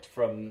unhooked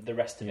from the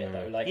rest of it,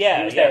 though. Like, Yeah,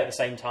 he was yeah. there at the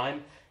same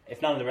time.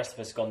 If none of the rest of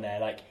us had gone there,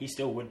 like, he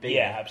still would be.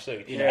 Yeah,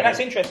 absolutely. You know, and that's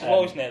interesting, as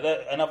well, isn't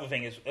it? Another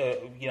thing is,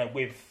 you know,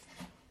 with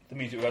the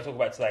music we're going to talk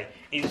about today,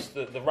 is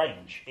the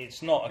range.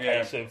 It's not a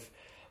case of,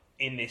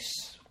 in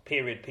this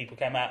period, people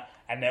came out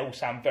and they all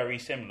sound very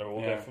similar,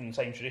 or they're from the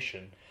same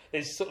tradition.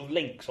 There's sort of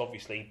links,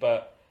 obviously,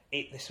 but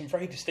there's some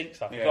very distinct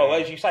stuff. Yeah. Well,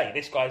 as you say,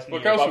 this guy's... Well,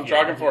 it goes from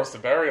Dragon Force to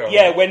Burial.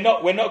 Yeah, we're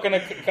not going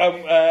to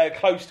come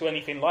close to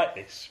anything like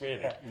this,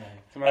 really. No.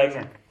 It's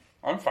amazing.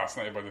 I'm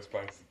fascinated by this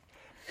place.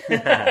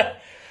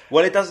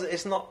 Well, it does.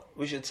 It's not.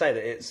 We should say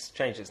that it's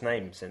changed its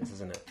name since,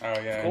 isn't it? Oh,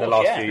 yeah. In the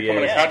last yeah. few Become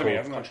an years, academy,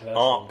 it's hasn't it? called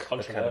Controversial. ARC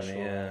Controversial.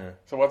 Academy. Yeah.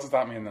 So what does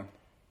that mean then?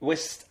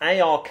 With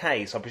ARK,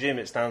 so I presume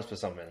it stands for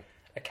something.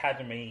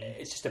 Academy.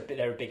 It's just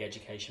they're a big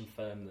education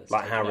firm. That's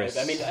Like taken over. Harris.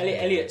 I mean,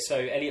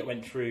 Elliot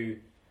went through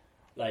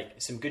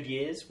like some good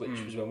years, which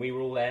was when we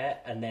were all there,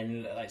 and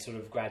then like sort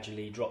of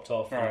gradually dropped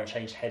off Right. and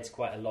changed heads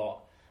quite a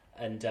lot.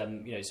 And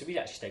you know, so we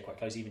actually stayed quite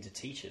close, even to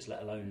teachers,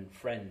 let alone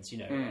friends. You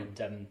know,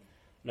 and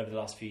over the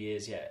last few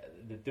years,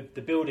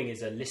 the building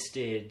is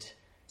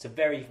it's a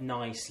very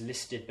nice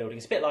listed building.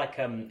 It's a bit like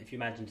if you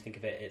imagine to think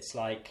of it, it's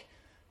like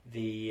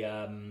the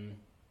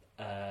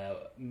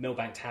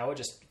Millbank Tower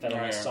just fell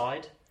on its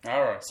side.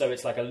 All right. So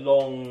it's like a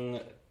long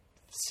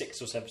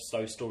 6 or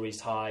 7 stories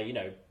high, you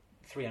know,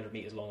 300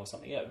 metres long or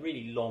something, you know,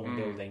 really long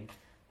building,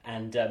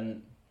 and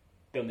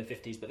built in the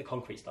 50s, but the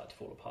concrete started to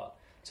fall apart.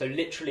 So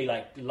literally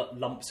like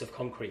lumps of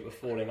concrete were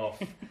falling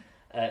off.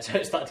 So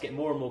it started to get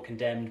more and more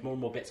condemned, more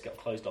and more bits got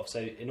closed off. So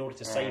in order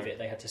to save it,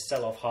 they had to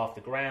sell off half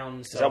the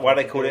grounds. Is that why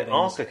they called it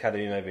ARK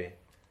Academy, maybe?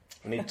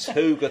 We need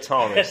 2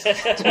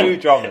 guitarists, 2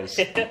 drummers.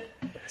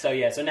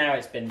 So now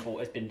it's been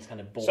bought. It's been kind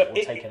of bought So or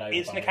taken over.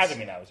 it's an by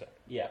academy now, is it?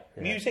 Yeah.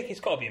 Music, it's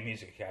got to be a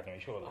music academy,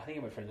 surely. I think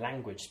it went for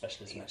language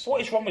specialism. Actually.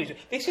 What is wrong with this?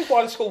 This is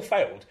why the school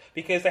failed,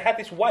 because they had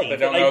this wave They that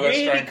don't they know their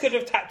really strengths. could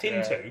have tapped Yeah.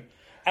 into,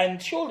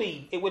 and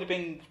surely it would have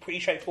been pretty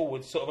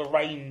straightforward to sort of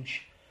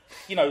arrange,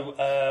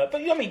 but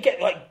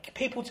get like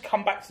people to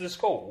come back to the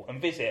school and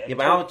visit and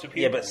talk to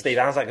pupils. but Steve,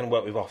 how's that going to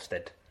work with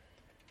Ofsted?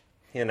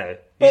 You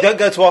don't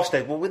go to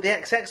Ofsted. Well, with the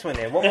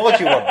XX in, what more do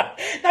you want?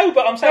 No,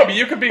 but I'm saying, but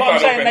you could be but I'm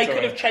fed up saying they into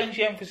could it. have changed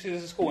the emphasis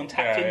of the school and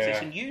tapped Yeah, into yeah.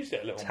 this and used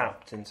it a little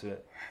Tapped into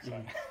it.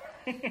 more.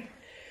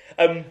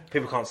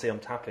 People can't see I'm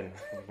tapping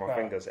with my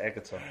fingers.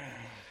 Egerton.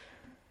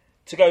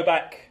 To go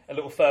back a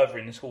little further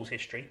in the school's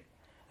history,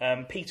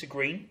 Peter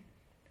Green,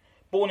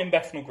 born in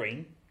Bethnal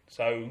Green,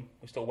 so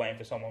we're still waiting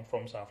for someone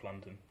from South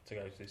London to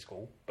go to this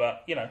school,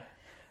 but,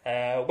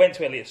 went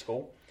to Elliott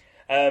School.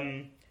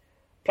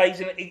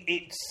 Plays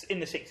it's in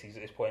the 60s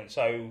at this point,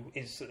 so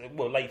it's,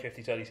 late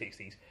 50s, early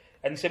 60s.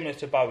 And similar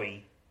to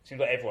Bowie,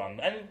 seems like everyone,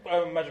 and I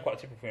imagine quite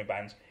typical in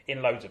bands,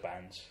 in loads of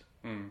bands.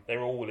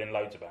 They're all in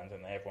loads of bands,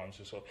 and everyone's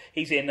just sort of...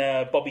 He's in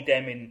Bobby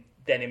Denim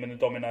and the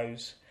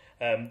Dominoes,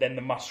 then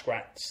the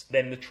Muskrats,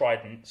 then the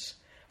Tridents.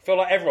 I feel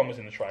like everyone was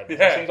in the Tridents.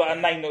 Yeah. It seems like a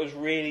name that was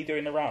really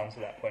doing the rounds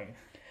at that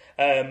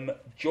point.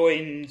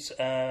 Joins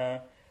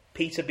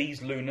Peter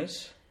B's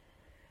Lunas,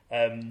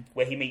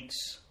 where he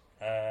meets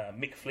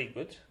Mick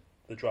Fleetwood,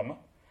 the drummer.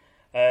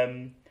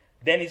 Then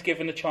he's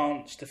given a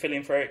chance to fill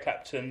in for Eric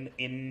Clapton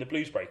in the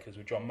Blues Breakers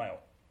with John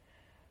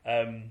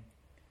Mayall.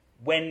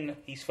 When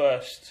he's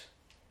first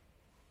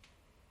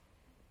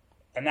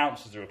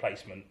announced as a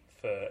replacement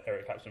for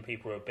Eric Clapton,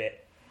 people were a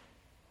bit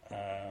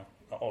at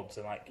odds.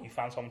 And like, you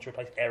found someone to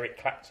replace Eric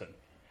Clapton.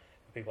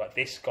 People were like,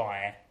 this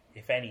guy,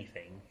 if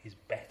anything, is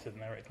better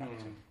than Eric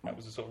Clapton. That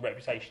was the sort of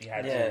reputation he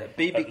had. Yeah, at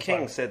B.B. the King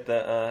time. said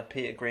that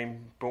Peter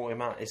Green brought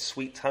him out. His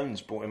Sweet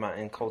Tones brought him out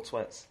in Cold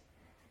Sweats.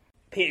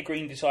 Peter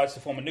Green decides to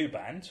form a new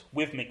band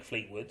with Mick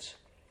Fleetwood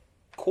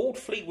called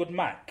Fleetwood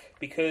Mac,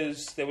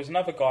 because there was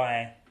another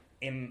guy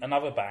in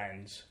another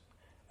band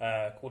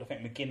called, I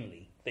think,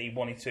 McGinley, that he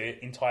wanted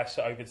to entice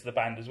over to the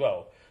band as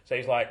well. So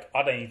he's like,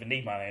 I don't even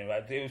need my name.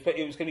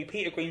 It was going to be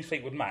Peter Green's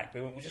Fleetwood Mac,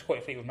 but we'll just call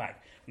it Fleetwood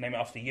Mac. Name it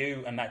after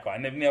you and that guy.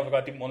 And then the other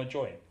guy didn't want to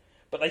join.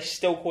 But they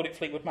still called it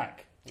Fleetwood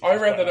Mac. I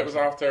read that it was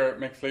after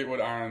Mick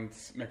Fleetwood and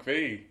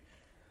McVie.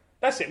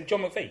 That's it,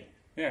 John McVie.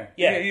 Yeah.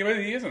 Yeah.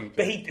 He isn't.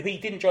 But he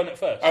didn't join at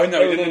first. Oh,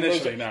 no, he didn't There was-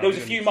 initially, no, There was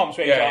he a few didn't. months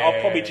where he was Yeah, like, yeah, I'll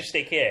yeah, probably yeah. just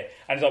stick here.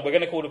 And he's like, we're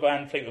going to call the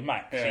band Fleetwood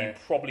Mac, so Yeah. you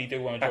probably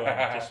do want to join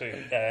just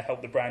to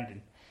help the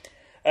branding.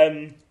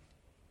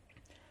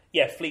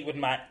 Fleetwood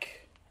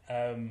Mac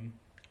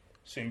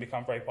soon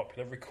become very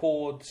popular.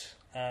 Records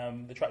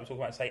the track we're talking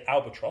about, say,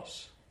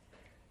 Albatross,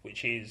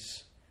 which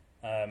is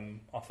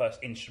our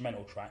first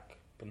instrumental track,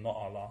 but not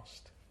our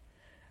last.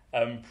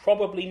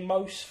 Probably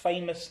most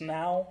famous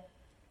now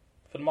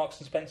for the Marks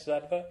and Spencer's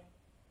advert.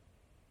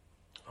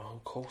 Oh,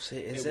 of course it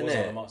It is, was isn't on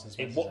the it? Marks and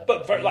Spencer's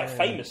But advert. very,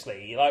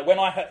 famously, like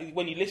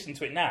when you listen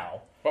to it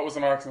now, What was the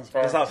Marks and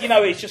Spencer's? Is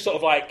that- it's just sort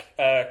of like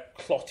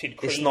clotted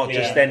cream. It's not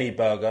just Yeah. any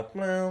burger.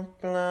 Blow,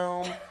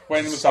 blow.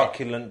 When was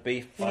Succulent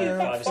beef. Five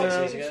or six blow.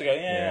 years 6 ago.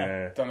 ago. Yeah.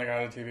 Yeah. Don't think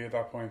I had a TV at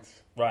that point.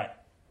 Right.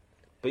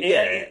 But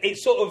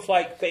It's sort of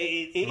like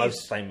it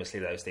most is. famously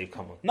though, Steve,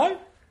 come on. No,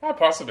 Oh,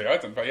 possibly. I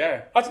don't, but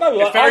yeah. I don't know.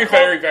 It's Like, very, I can't,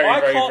 very, very, I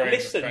very, can't very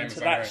listen famous to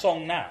that anyway.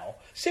 song now.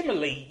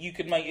 Similarly, you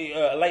could make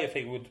a later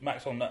Fleetwood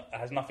Mac song that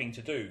has nothing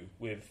to do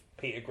with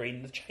Peter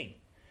Green. The Chain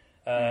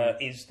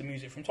is the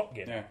music from Top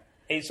Gear. Yeah.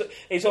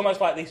 It's almost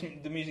like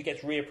the music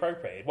gets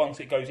reappropriated once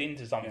it goes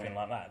into something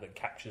like that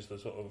captures the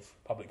sort of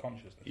public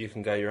consciousness. You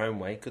can go your own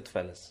way, good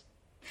fellas.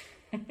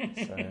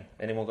 So,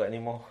 anyone got any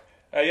more?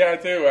 Yeah,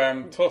 I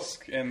do.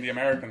 Tusk in The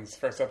Americans,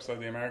 first episode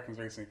of The Americans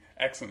recently.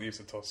 Excellent use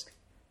of Tusk.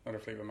 Another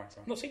Fleetwood Mac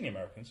song. I've not seen the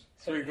Americans.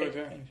 It's really good,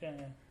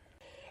 yeah.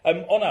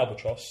 On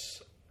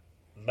Albatross,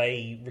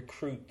 they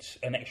recruit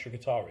an extra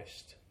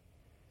guitarist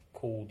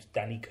called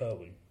Danny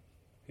Kerwin,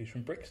 who's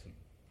from Brixton.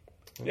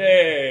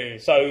 Yay!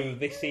 So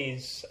this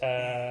is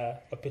a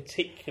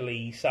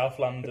particularly South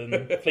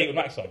London Fleetwood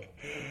Mac song,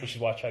 which is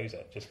why I chose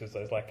it, just because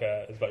there's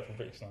there's bloke from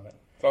Brixton on it.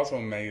 It's also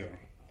amazing.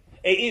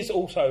 It is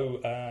also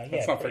not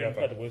pretty forget that.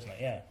 incredible, isn't it?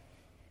 Yeah.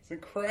 It's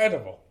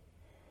incredible.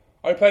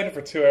 I played it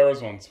for 2 hours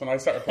once when I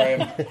started playing.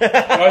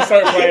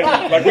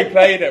 Like we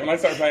played it when I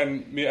started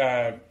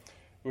playing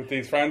with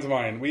these friends of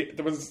mine.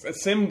 There was a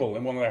cymbal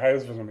in one of their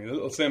houses for me, a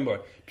little cymbal,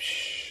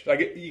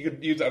 like you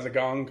could use it as a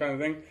gong kind of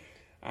thing.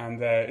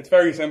 And it's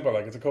very simple,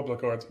 like it's a couple of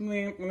chords.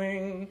 Bling,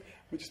 bling.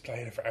 We just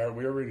played it for hours.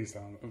 We were really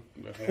stoned.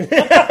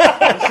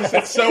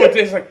 It's so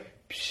it's like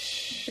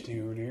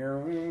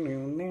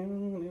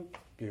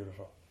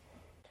beautiful.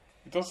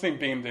 It does seem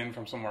beamed in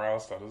from somewhere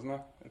else, though, doesn't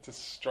it? It's a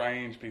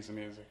strange piece of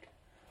music.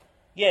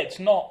 Yeah, it's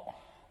not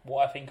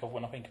what I think of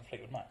when I think of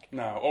Fleetwood Mac.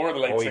 No, or the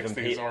late Or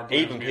 60s, or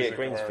blues even music, Peter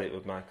Green's or...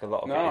 Fleetwood Mac. A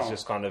lot of No. it is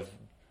just kind of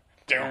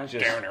Down,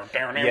 Just- down,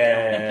 down, down,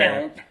 Yeah.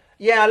 down.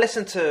 Yeah, I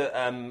listened to.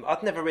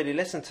 I'd never really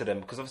listened to them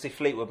because obviously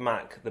Fleetwood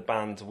Mac, the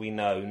band we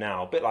know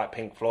now, a bit like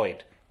Pink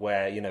Floyd,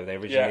 where they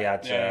originally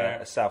had Yeah.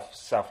 a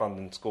South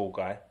London school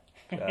guy,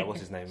 what's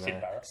his name? Sid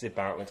Barrett. Sid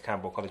Barrett went to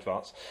Campbell College of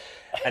Arts,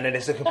 and then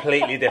it's a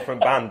completely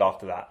different band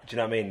after that. Do you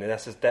know what I mean? And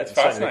that's certainly the case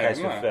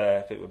fascinating,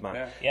 with Fleetwood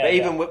Mac. Yeah. But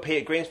even with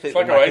Peter Green's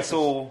Fleetwood like Mac, Oasis. it's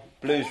all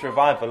blues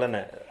revival, isn't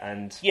it?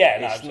 And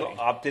absolutely.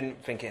 I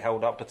didn't think it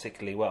held up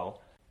particularly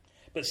well.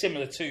 But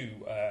similar to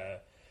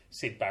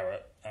Sid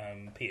Barrett,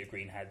 Peter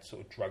Green had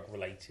sort of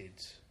drug-related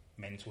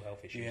mental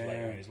health issues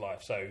later in his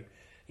life, so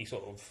he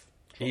sort of...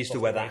 He used to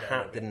wear that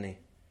hat, didn't he?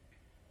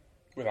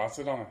 With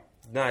acid on it.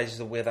 No, he used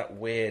to wear that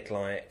weird,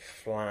 like,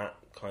 flat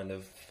kind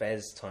of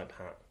fez type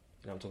hat.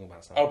 You know what I'm talking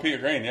about, Sam? Oh, Peter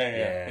Green,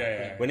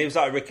 yeah. When he was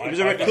like he was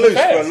a I- recluse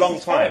Fez, for a long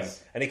it's time,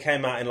 Fez. and he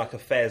came out in like a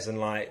fez and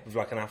like with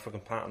like an African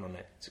pattern on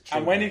it. It's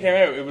And when he came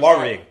out, it was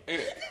Worrying. It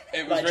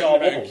was Like written Jar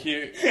about Wobble.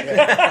 cute.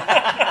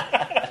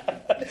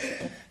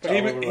 But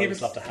He he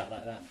was loved a hat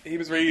like that. he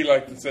was really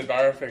like the Sid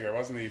Barrett figure,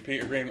 wasn't he?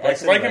 Peter Green. Very I came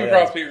similar,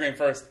 across yeah. Peter Green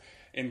first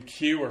in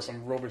Q or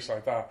some rubbish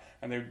like that,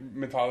 and they're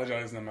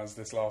mythologizing him as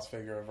this lost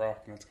figure of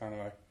rock, and it's kind of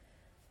like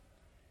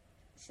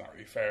it's not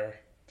really fair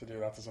to do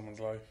that to someone's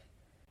life.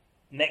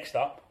 Next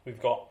up,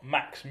 we've got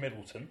Max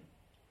Middleton,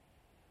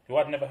 who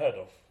I'd never heard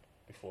of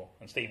before,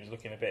 and Steve is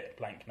looking a bit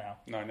blank now.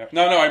 No,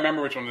 I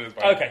remember which one it is.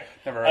 But Okay.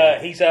 never heard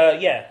of it. He's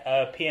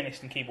a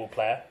pianist and keyboard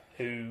player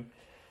who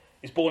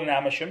is born in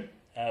Amersham,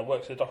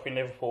 works at a dock in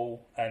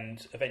Liverpool,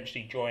 and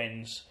eventually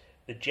joins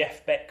the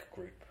Jeff Beck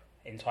group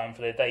in time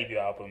for their debut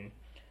album,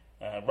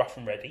 Rough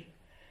and Ready.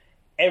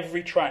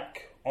 Every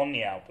track on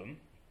the album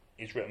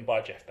is written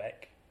by Jeff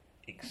Beck,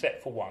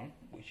 except for one,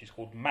 which is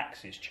called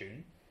Max's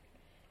Tune.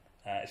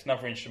 It's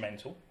another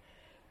instrumental.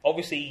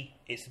 Obviously,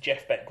 it's the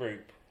Jeff Beck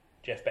group.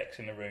 Jeff Beck's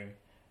in the room,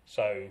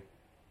 so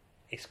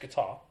it's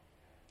guitar.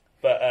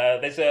 But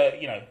there's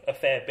a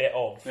fair bit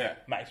of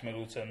Max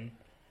Middleton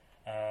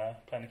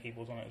playing the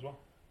keyboards on it as well.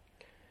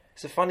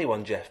 It's a funny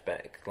one, Jeff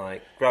Beck.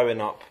 Like growing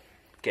up,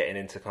 getting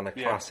into kind of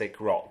classic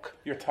rock.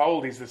 You're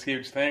told he's this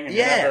huge thing, and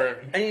you never...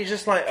 and you're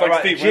just like, It's all like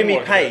right, Steve Jimmy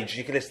Winwood, Page.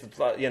 You can list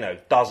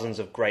dozens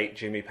of great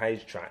Jimmy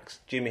Page tracks.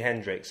 Jimi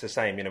Hendrix, the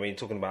same. When you're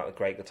talking about the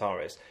great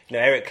guitarist,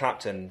 Eric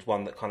Clapton,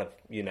 one that kind of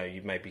you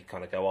maybe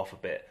kind of go off a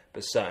bit,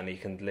 but certainly you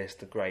can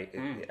list the great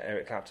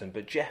Eric Clapton.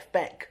 But Jeff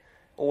Beck,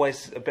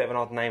 always a bit of an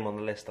odd name on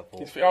the list, I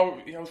thought.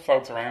 He always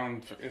floats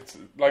around. It's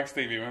like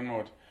Stevie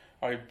Winwood.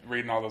 I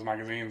reading all those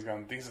magazines,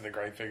 going, "These are the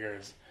great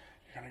figures."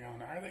 You're kind of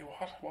going, "Are they?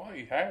 What?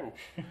 Why? How?"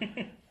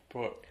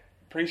 But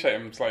appreciate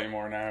him slightly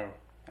more now.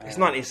 It's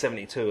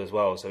 1972 as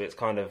well, so it's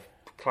kind of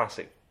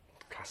classic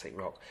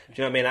rock.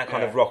 Do you know what I mean? That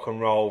kind of rock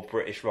and roll,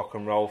 British rock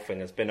and roll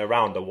thing has been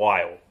around a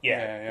while.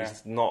 Yeah.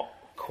 He's not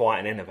quite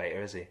an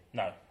innovator, is he?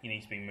 No, you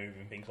need to be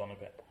moving things on a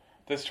bit.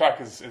 This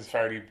track is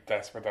fairly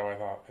desperate, though. I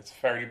thought it's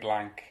fairly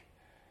blank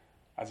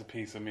as a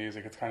piece of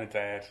music. It's kind of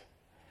dead.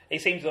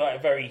 It seems like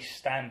a very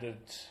standard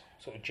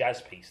sort of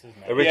jazz piece,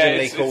 doesn't it?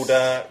 Originally it's- called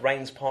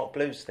Rains Park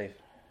Blues, Steve.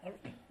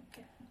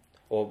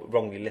 Or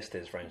wrongly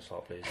listed as Rains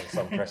Park Blues in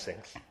some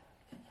pressings.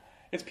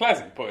 It's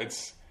pleasant, but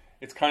it's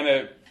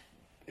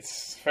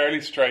fairly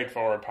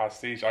straightforward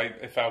pastiche.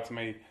 It felt to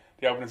me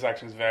the opening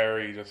section is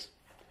very just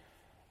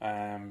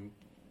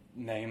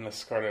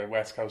nameless kind of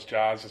West Coast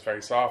jazz, just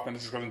very soft, and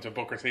this just goes into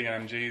Booker T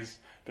and MG's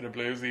bit of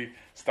bluesy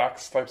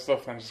Stax type stuff,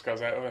 and then just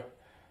goes out of it.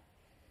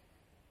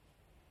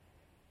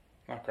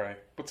 Not great,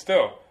 but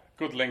still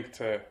good link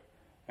to.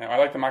 I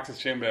like the Max's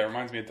Tune bit. It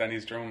reminds me of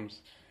Denny's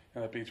drums,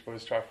 that Beach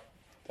Boys track.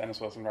 Dennis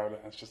Wilson wrote it,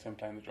 and it's just him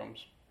playing the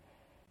drums.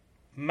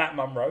 Matt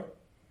Munro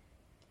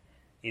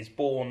is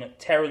born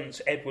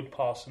Terence Edward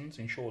Parsons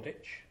in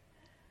Shoreditch,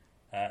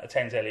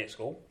 attends Elliott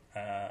School,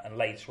 and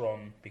later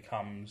on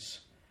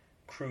becomes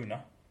crooner,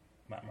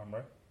 Matt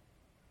Munro.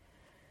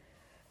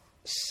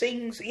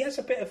 Sings, he has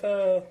a bit of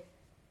a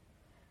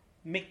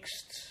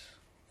mixed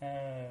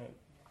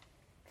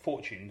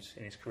fortunes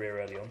in his career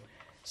early on.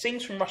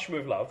 Sings from Russia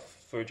with Love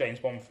for a James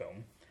Bond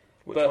film.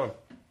 Which But- one?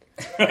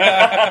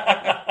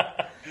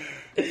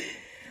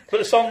 But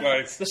the song,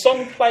 Nice. the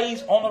song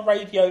plays on a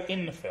radio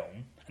in the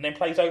film, and then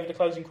plays over the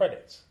closing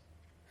credits.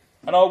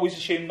 And I always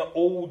assumed that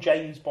all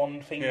James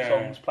Bond theme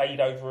songs played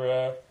over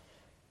a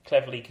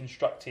cleverly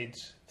constructed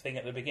thing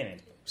at the beginning.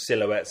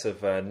 Silhouettes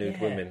of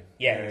nude women.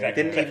 Yeah,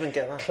 exactly. Didn't even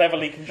get that.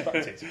 Cleverly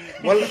constructed.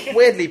 Well,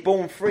 weirdly,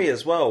 Born Free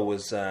as well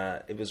was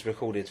it was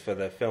recorded for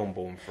the film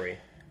Born Free,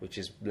 which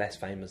is less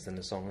famous than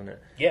the song, isn't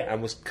it? Yeah.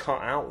 And was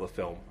cut out of the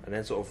film, and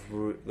then sort of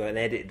an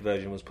edited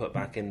version was put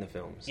back in the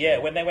film. So. Yeah,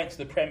 when they went to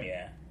the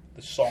premiere,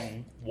 the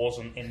song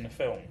wasn't in the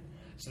film.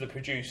 So the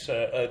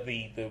producer,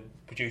 the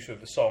producer of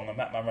the song, and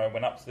Matt Munro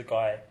went up to the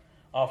guy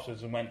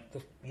afterwards and went,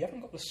 "You haven't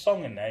got the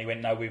song in there." He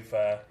went, "No,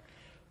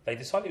 they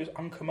decided it was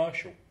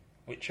uncommercial,"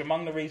 which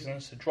among the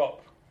reasons to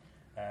drop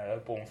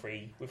Born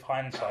Free, with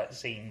hindsight,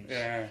 seems.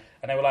 Yeah.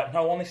 And they were like,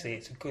 "No, honestly,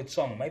 it's a good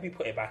song. Maybe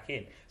put it back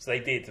in." So they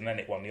did, and then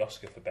it won the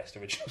Oscar for Best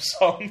Original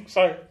Song.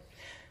 So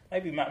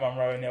maybe Matt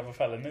Munro and the other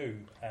fella knew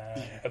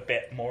a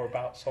bit more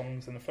about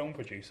songs than the film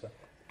producer.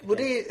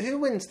 Who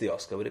wins the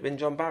Oscar? Would it have been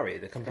John Barry,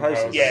 the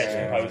composer? Yeah, it's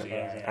composer,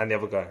 yeah. And the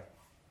other guy,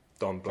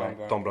 Don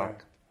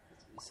Black.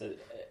 So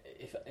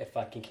if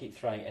I can keep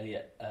throwing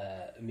Elliot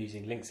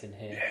amusing links in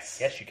here. Yes.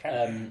 Yes, you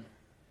can.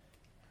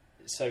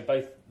 so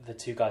both the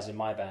two guys in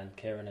my band,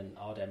 Kieran and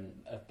Ardem,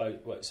 have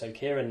both worked. So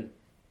Kieran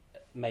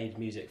made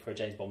music for a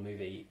James Bond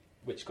movie,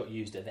 which got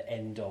used at the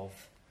end of,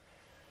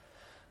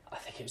 I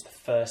think it was the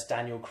first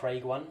Daniel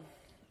Craig one.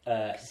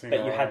 But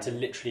you had to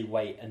literally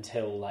wait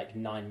until like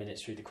 9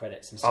 minutes through the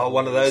credits. And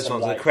one of those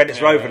ones. Like, the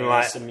credits were over and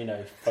like some,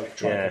 folk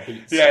trumpet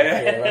beats.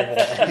 Yeah.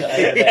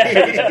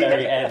 Over the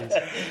very end.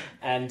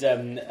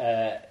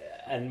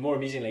 And more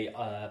amusingly,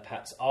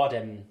 perhaps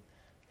Ardem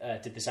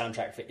did the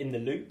soundtrack for In the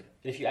Loop.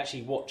 And if you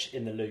actually watch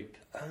In the Loop,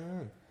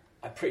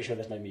 I'm pretty sure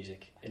there's no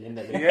music in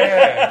the Loop.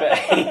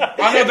 Yeah.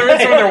 I know there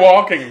is when they're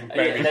walking,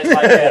 maybe.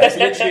 There's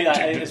literally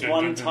there's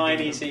one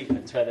tiny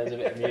sequence where there's a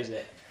bit of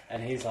music.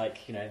 And he's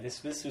like,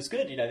 this was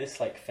good. This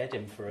fed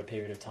him for a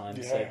period of time.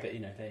 Yeah. So, but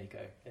there you go.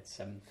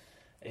 It's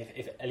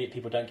if Elliot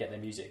people don't get their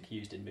music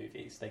used in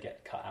movies, they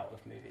get cut out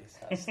of movies.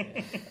 That's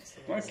the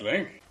Nice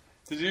link.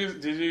 Did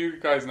you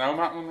guys know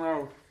Matt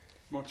Monro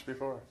much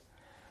before?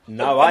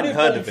 No, I hadn't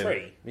heard of him.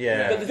 Free.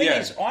 Yeah. But the thing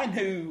is, I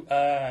knew.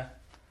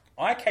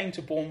 I came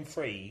to Born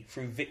Free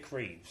through Vic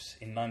Reeves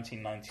in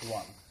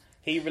 1991.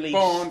 He released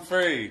Born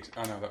Free.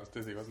 Oh no, that was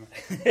Dizzy, wasn't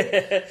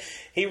it?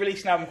 He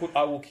released an album called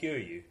I Will Cure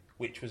You,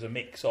 which was a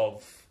mix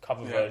of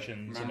cover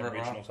versions and remember it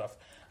original well. stuff.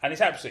 And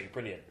it's absolutely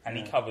brilliant. And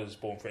he covers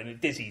Born Free. And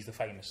Dizzy's the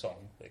famous song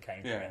that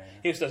came from it.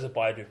 He also does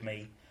Abide With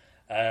Me.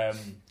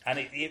 And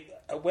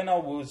when I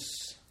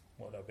was,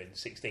 what would I have been,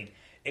 16,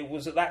 it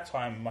was at that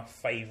time my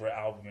favourite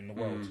album in the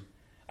world.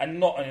 And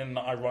not in an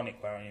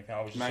ironic way or anything.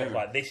 I was just sort of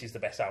like, this is the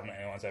best album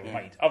anyone's ever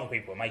made. Other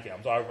people are making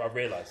albums. I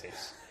realise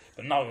this.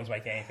 But no one's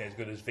making anything as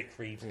good as Vic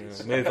Reeves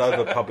did. Move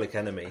over Public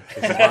Enemy.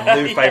 This is my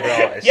new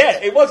favourite artist. Yeah,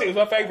 it was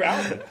my favourite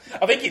album.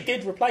 I think it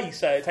did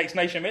replace It Takes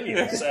Nation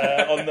Millions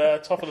on the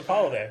top of the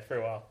pile there for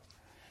a while.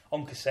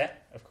 On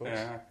cassette, of course.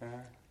 Yeah.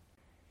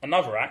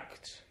 Another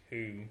act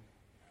who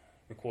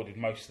recorded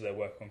most of their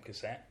work on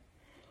cassette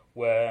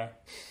were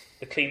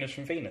the Cleaners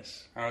from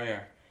Venus. Oh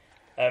yeah.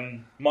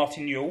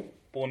 Martin Newell,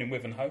 born in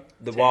Wivenhoe.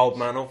 The Wild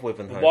Man of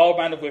Wivenhoe. The Wild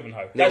Man of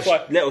Wivenhoe. That's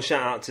why. Little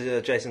shout out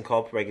to Jason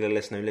Cobb, regular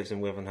listener who lives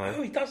in Wivenhoe.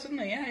 Oh, he does, doesn't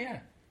he? Yeah.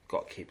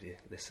 Got to keep the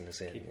listeners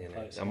in.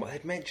 close.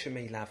 They'd mention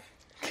me, love.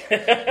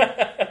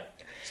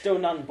 Still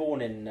none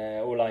born in,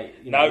 or really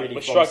we're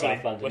from struggling.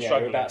 South London. We're We're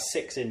struggling. about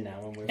 6 in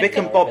now. And Vic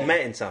and Bob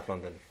met in South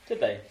London. Did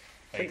they?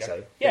 I think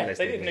so. Yeah, Didn't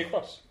they did New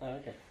Cross. Oh,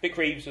 okay. Vic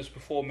Reeves was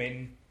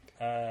performing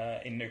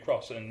in New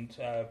Cross, and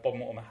Bob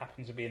Mortimer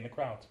happened to be in the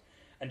crowd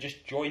and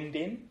just joined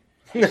in.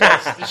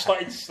 Just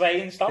started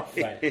saying stuff.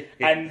 Right.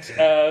 And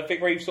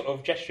Vic Reeves sort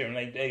of gestured, and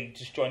they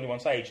just joined him on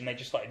stage, and they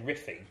just started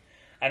riffing.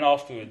 And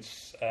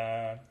afterwards,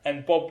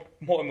 and Bob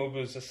Mortimer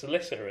was a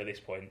solicitor at this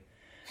point.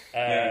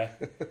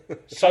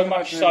 So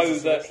much so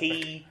that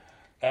he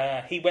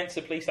went to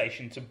the police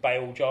station to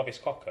bail Jarvis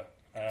Cocker.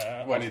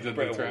 When he did the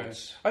Brit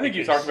Awards. I think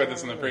you talked about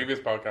this in the previous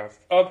podcast.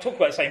 I talk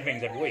about the same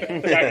things every week.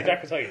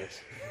 Jack will tell you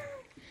this.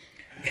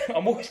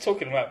 I'm always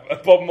talking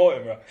about Bob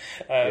Mortimer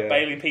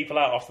bailing people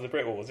out after the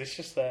Brit Awards. It's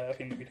just a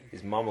thing that we do.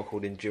 His mama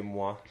called him Jim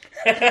Moore.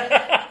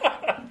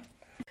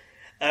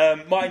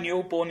 Martin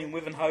Newell, born in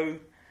Wivenhoe,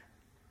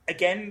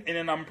 again in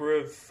a number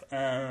of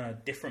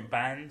different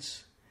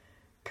bands.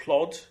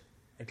 Plod,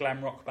 a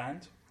glam rock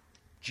band.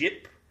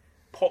 Jip,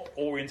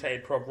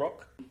 pop-orientated prog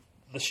rock.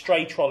 The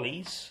Stray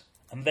Trolleys,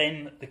 and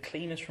then the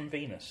Cleaners from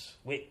Venus,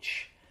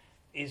 which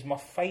is my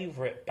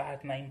favourite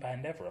bad name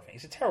band ever. I think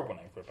it's a terrible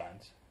name for a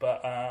band,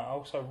 but I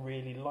also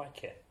really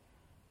like it.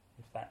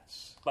 If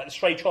that's like the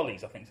Stray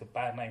Trolleys, I think it's a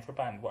bad name for a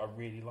band, but I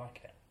really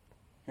like it.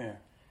 Yeah.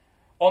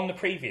 On the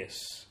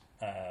previous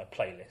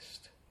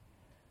playlist,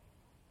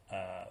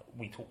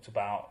 we talked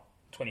about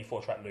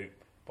 24-track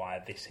loop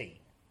by This Heat,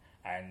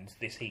 and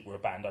This Heat were a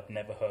band I'd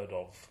never heard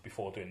of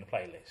before doing the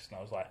playlist, and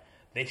I was like,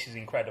 this is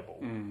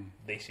incredible.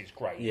 This is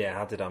great. Yeah,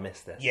 how did I miss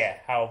this? Yeah,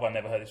 how have I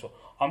never heard this one?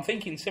 I'm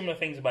thinking similar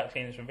things about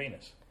Cleaners from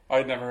Venus.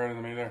 I'd never heard of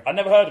them either. I'd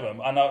never heard of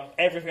them, and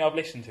everything I've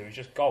listened to is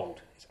just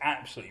gold. It's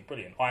absolutely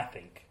brilliant, I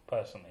think,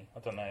 personally. I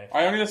don't know if...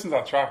 I only listened to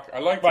that track. I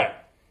liked it,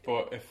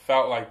 but it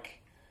felt like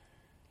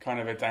kind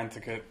of a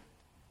Danticate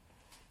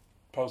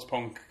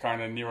post-punk,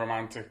 kind of new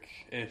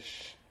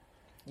romantic-ish.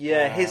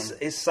 Yeah,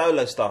 his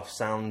solo stuff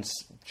sounds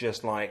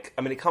just like...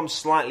 I mean, it comes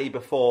slightly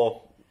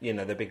before,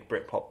 the big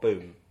Britpop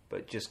boom,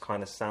 but just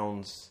kind of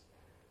sounds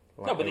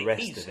like the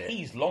rest of it.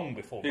 He's long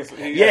before. He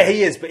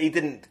is, but he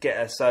didn't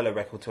get a solo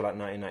record till like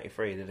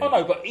 1993, did he? Oh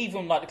no, but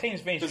even like the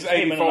Cleaners from Venus, This is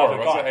him and 84, another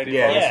was guy. it? 84?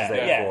 Yeah, this is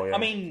 84, yeah. I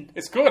mean,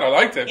 it's good. I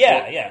liked it.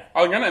 Yeah, but yeah.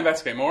 I'm going to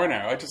investigate more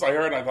now. I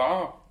heard and I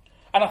thought,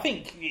 and I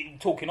think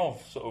talking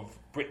of sort of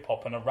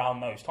Britpop and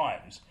around those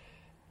times,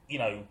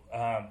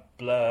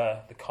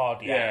 Blur, the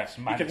Cardiacs,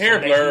 you Manson, can hear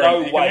Blur. There's no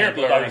you can way hear that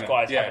Blur those in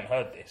guys it. haven't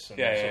heard this. And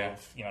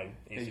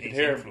his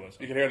influence.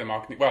 You can hear the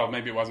Mockney. Well,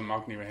 maybe it wasn't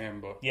Mockney with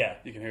him, but Yeah.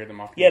 you can hear the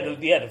Mockney.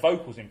 Yeah, the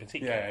vocals in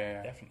particular.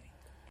 Yeah. Definitely.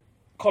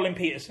 Colin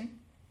Peterson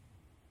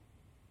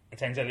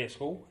attends Elliott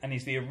School and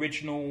is the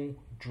original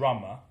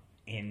drummer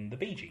in the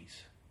Bee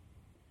Gees.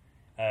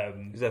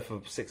 He was there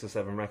for 6 or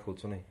 7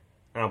 records, wasn't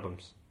he?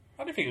 Albums.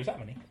 I don't think it was that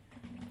many.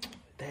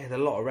 They had a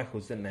lot of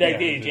records, didn't they?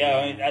 They did.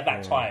 I mean, at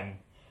that time,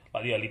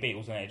 like the early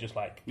Beatles, and it just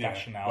like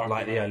dashing out.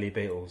 Like the early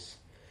Beatles.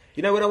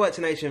 You know, when I worked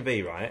in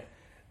HMV, right,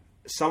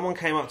 someone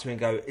came up to me and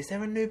go, is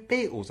there a new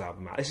Beatles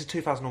album out? This is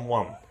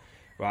 2001.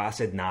 Right, I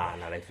said, nah,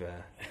 they've...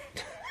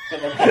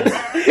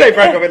 they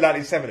broke up in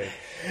 1970.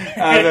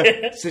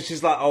 So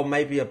she's like, oh,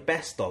 maybe a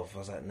best of. I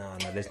was like, no,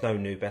 there's no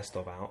new best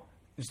of out.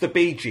 It was the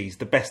Bee Gees,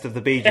 the best of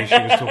the Bee Gees she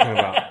was talking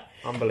about.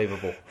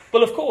 Unbelievable.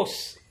 Well, of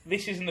course,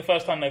 this isn't the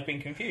first time they've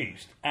been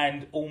confused,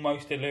 and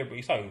almost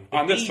deliberately so.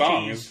 And this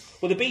song is...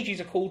 Well, the Bee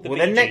Gees are called the Bee Gees.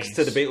 Well, they're next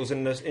to the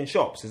Beatles in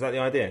shops. Is that the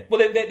idea? Well,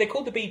 they're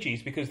called the Bee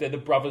Gees because they're the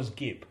brothers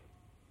Gibb,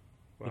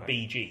 the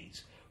Bee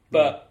Gees.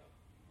 But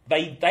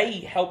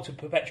they helped to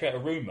perpetuate a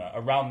rumour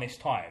around this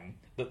time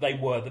that they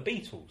were the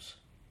Beatles.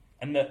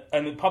 And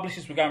the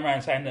publishers were going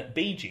around saying that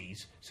Bee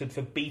Gees stood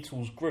for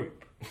Beatles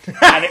Group.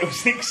 And it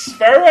was an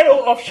experimental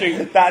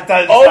offshoot That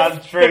does of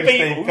sound true, the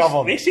Steve. Beatles. Come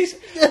on.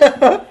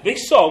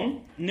 This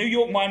song, New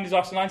York Mine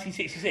Disaster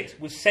 1966,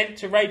 was sent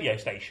to radio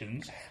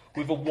stations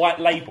with a white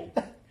label.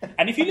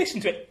 And if you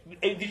listen to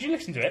it, did you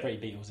listen to it? Pretty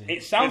Beatlesy.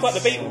 It sounds like the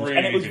Beatles, really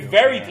and it was Beatles,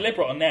 very yeah.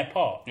 deliberate on their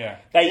part. Yeah.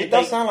 It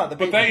does sound like the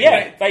But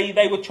Beatles.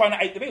 They were trying to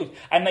ape the Beatles,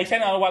 and they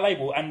sent out a white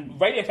label, and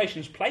radio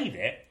stations played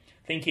it,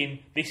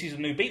 thinking this is a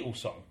new Beatles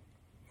song.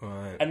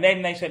 Right. And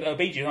then they said,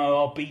 Bee Gees,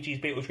 Bee Gees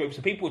Beatles group.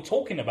 So people were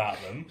talking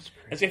about them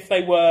as if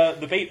they were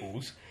the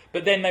Beatles,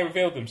 but then they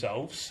revealed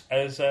themselves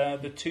as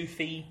the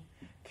Toothy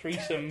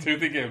threesome.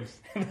 Toothy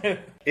Gibbs.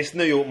 It's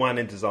New York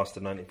Mining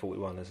Disaster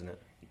 1941, isn't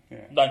it?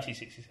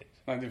 1966.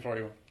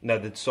 1941. No,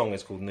 the song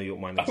is called New York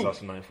Mining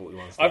Disaster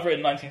 1941. I've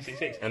written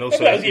 1966. And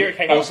also, that was the year it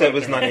came out. also it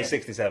was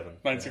 1967.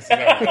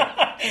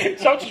 1967.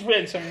 So I've just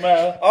written some...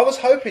 I was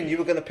hoping you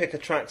were going to pick a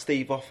track,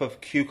 Steve, off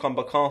of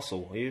Cucumber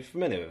Castle. Are you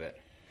familiar with it?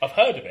 I've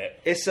heard of it.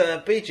 It's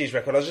a Bee Gees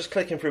record. I was just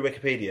clicking through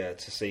Wikipedia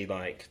to see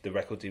like the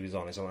record he was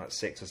on. It's on like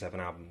 6 or 7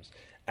 albums.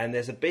 And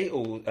there's a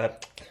Beatles.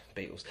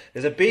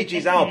 There's a Bee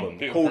Gees album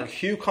Beatles called group.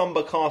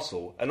 Cucumber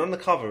Castle, and on the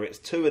cover it's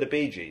 2 of the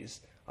Bee Gees.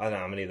 I don't know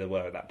how many there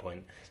were at that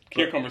point.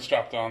 Cucumber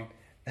strapped on.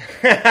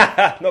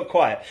 Not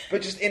quite,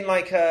 but just in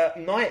like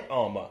knight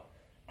armour,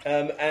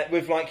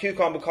 with like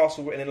Cucumber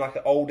Castle written in like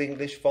an old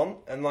English font,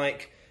 and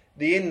like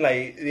the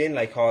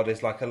inlay card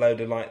is like a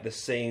load of like the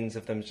scenes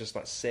of them just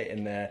like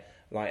sitting there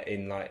like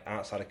in like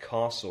outside a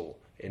castle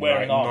in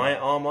Wearing like armour. knight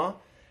armour.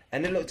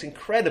 And it looked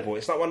incredible.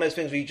 It's like one of those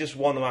things where you just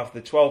want to have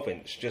the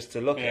 12-inch just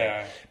to look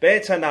at. But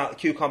it turned out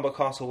Cucumber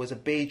Castle was a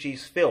Bee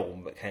Gees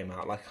film that came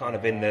out, like kind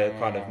of in the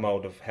kind of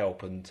mould of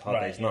Help and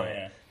Hard Day's Night.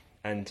 Yeah.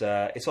 And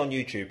it's on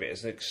YouTube.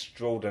 It's an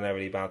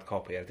extraordinarily bad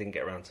copy. I didn't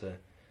get around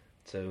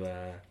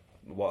to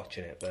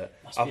watching it, but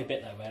Must be a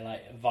bit though where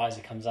like a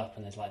visor comes up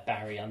and there's like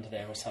Barry under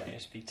there or something. It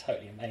must be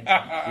totally amazing.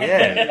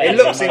 yeah, it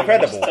looks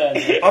incredible.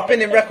 Turns- I've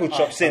been in record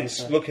shops Oh, since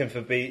fancy. looking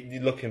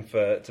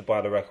to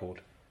buy the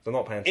record. I'm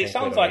not paying. It 10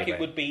 sounds quid on like eBay. it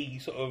would be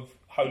sort of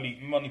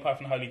Monty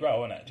Python Holy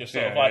Grail, isn't it? Just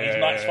sort Yeah, of like yeah,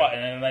 these knights yeah.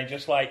 fighting, and they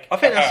just like I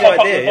think that's the pop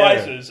up idea, the yeah.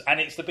 visors, and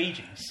it's the Bee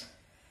Gees.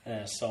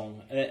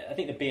 Song. I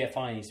think the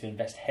BFI needs to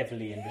invest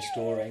heavily in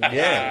restoring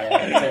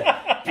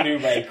Yeah. to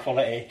Blu-ray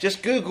quality.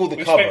 Just Google the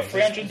We cover.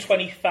 spent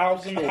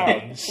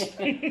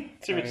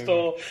 £320,000 to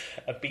restore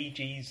a Bee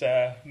Gees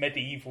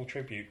medieval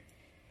tribute.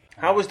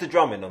 How was the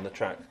drumming on the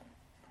track?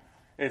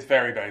 It's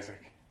very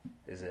basic.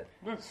 Is it?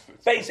 But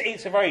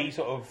it's a very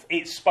sort of...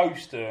 It's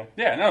supposed to...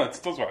 Yeah, no, it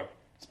does well.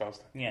 It's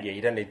supposed to. Yeah. Yeah,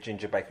 you don't need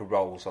Ginger Baker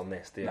rolls on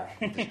this, do you? No.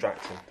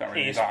 Distracting. Don't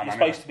really It's need that anyway.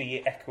 supposed to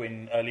be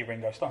echoing early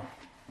Ringo Starr.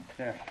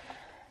 Yeah.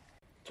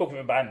 Talking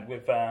of a band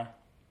with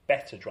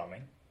better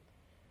drumming,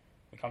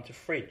 we come to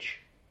Fridge.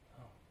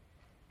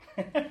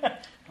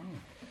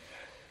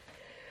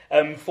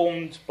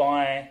 Formed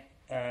by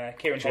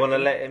Kieran Do you want to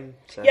Hedlund. let him?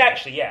 Say Yeah,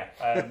 actually, yeah.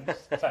 Sam, do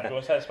you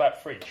want to tell us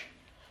about Fridge?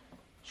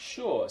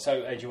 Sure.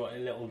 So do you want a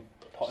little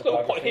pot Just a little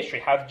pot of biography? history.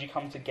 How did you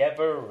come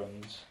together?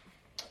 And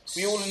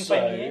were you all in the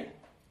same year?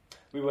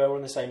 We were all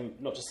in the same,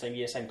 not just same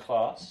year, same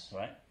class.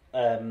 Right.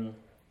 Well,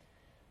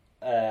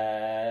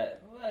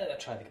 I'm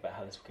trying to think about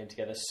how this all came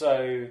together.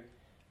 So,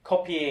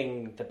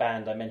 copying the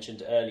band I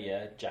mentioned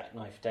earlier,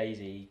 Jackknife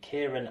Daisy,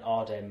 Kieran,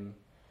 Ardem,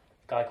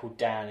 a guy called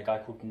Dan, a guy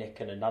called Nick,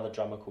 and another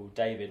drummer called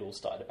David all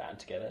started a band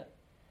together.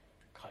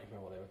 Can't even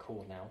remember what they were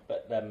called now,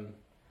 but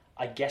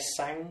I guest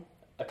sang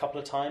a couple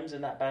of times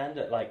in that band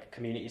at like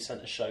community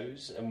centre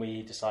shows, and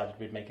we decided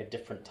we'd make a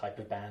different type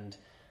of band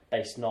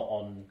based not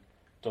on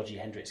dodgy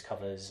Hendrix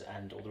covers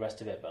and all the rest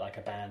of it, but like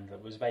a band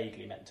that was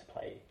vaguely meant to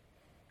play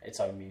its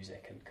own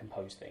music and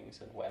compose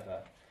things and whatever.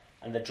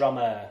 And the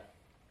drummer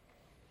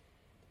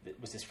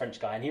was this French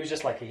guy, and he was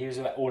just like, he was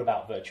all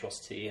about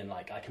virtuosity and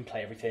like I can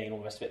play everything and all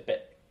the rest of it,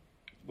 but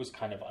was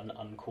kind of an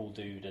uncool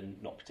dude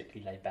and not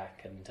particularly laid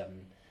back, and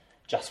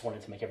just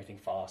wanted to make everything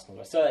fast and all the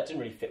rest. So that didn't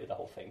really fit with the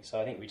whole thing. So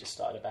I think we just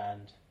started a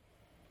band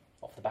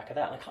off the back of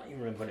that. And I can't even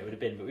remember when it would have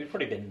been, but we'd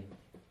probably been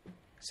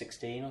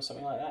 16 or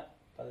something like that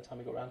by the time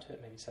we got around to it,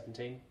 maybe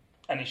 17.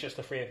 And it's just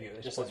the three of you at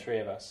this Just point. the three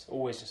of us,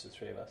 always just the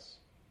three of us.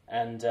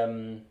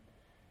 And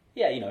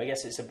yeah, you know, I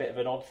guess it's a bit of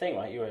an odd thing,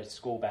 right? You're a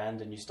school band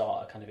and you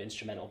start a kind of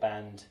instrumental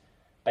band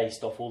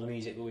based off all the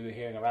music that we were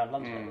hearing around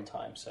London at the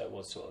time. So it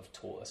was sort of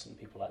Tortoise and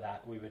people like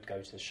that. We would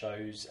go to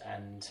shows,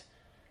 and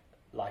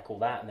like all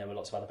that, and there were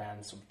lots of other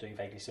bands sort of doing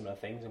vaguely similar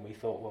things, and we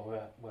thought,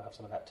 well, we'll have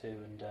some of that too,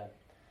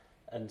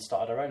 and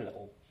started our own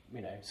little,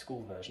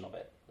 school version of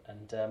it.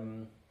 And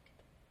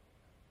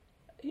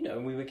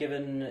and we were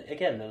given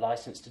again the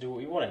license to do what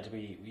we wanted.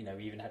 We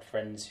even had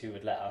friends who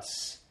would let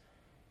us,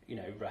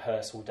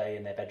 rehearse all day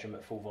in their bedroom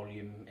at full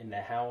volume in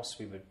their house.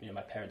 We would,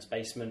 my parents'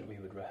 basement. We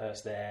would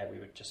rehearse there. We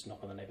would just knock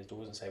on the neighbours'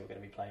 doors and say we're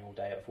going to be playing all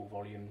day at full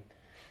volume.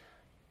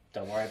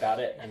 Don't worry about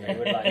it. And they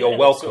would like, you're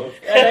welcome.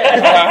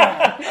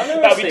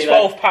 That'll be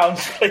 £12,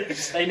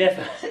 please. They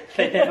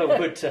never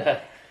would.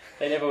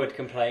 They never would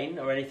complain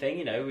or anything.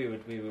 We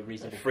were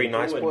reasonable. Three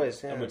nice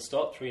boys, and would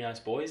stop. Three nice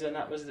boys, and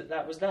that was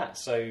that.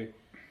 So,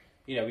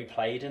 we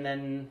played, and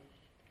then,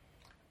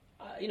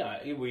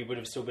 we would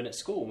have still been at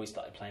school, and we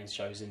started playing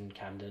shows in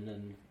Camden,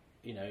 and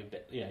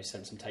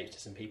sent some tapes to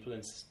some people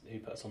who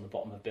put us on the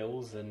bottom of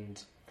bills,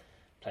 and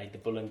played the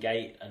Bull and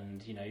Gate,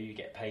 and you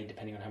get paid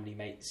depending on how many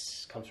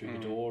mates come through the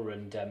door,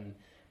 and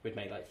we'd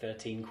make like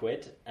 13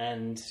 quid,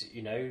 and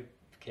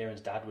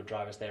Kieran's dad would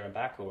drive us there and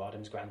back, or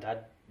Adam's granddad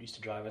used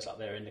to drive us up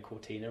there in the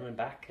Cortina and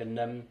back, and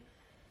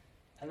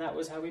that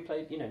was how we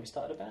played. We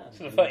started a band.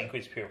 So the 13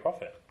 quid's pure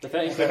profit. The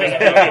 13 quid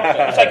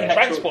was taking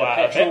transport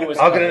out of it.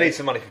 I'm going to need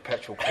some money for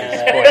petrol,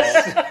 please, boys.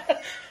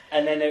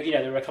 And then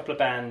there were a couple of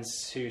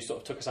bands who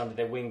sort of took us under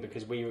their wing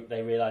because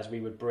they realised we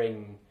would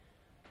bring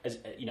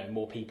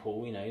more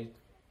people,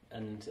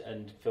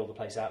 and fill the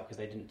place out because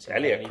they didn't have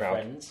any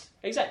friends.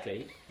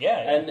 Exactly.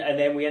 Yeah. And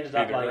then we ended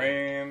up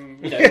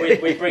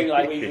we'd bring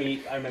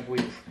I remember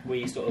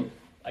we sort of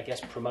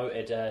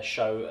promoted a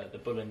show at the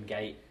Bull and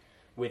Gate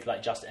with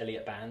like just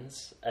Elliott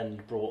bands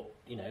and brought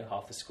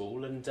half the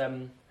school, and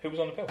who was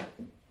on the bill?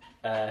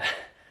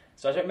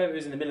 So I don't remember who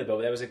was in the middle of the bill,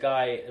 but there was a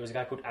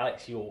guy called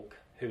Alex York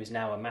who is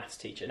now a maths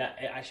teacher, and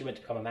actually went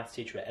to become a maths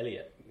teacher at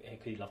Elliott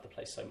because he loved the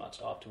place so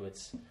much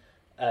afterwards.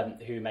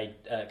 Who made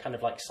kind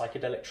of like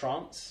psychedelic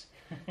trance.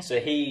 So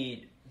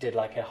he did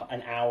like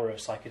an hour of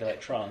psychedelic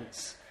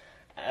trance.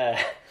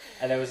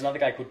 And there was another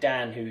guy called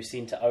Dan who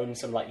seemed to own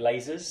some like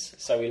lasers.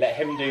 So we let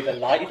him do the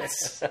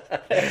lights.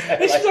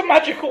 This is a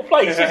magical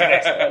place, isn't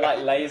it? Like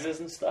lasers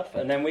and stuff.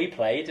 And then we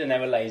played and there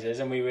were lasers,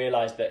 and we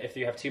realised that if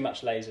you have too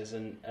much lasers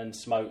and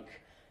smoke,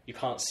 you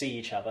can't see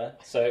each other.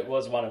 So it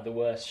was one of the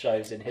worst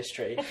shows in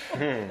history.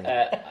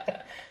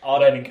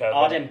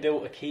 Arden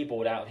built a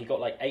keyboard out. He got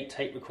like 8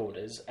 tape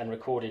recorders and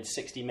recorded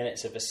 60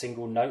 minutes of a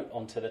single note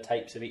onto the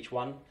tapes of each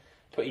one,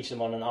 put each of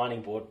them on an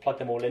ironing board, plugged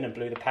them all in and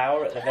blew the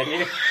power at the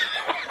venue.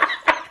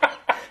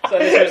 So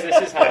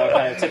this is how a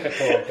kind of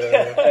typical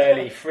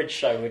early Fridge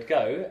show would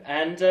go.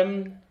 And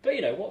but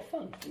what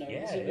fun.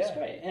 It was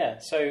great. Yeah.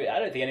 So I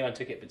don't think anyone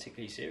took it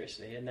particularly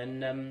seriously. And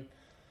then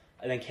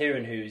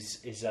Kieran, is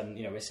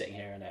we're sitting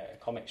here in a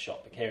comic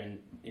shop, but Kieran,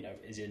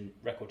 is in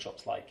record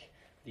shops like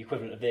the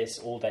equivalent of this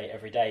all day,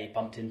 every day,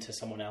 bumped into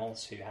someone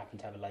else who happened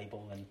to have a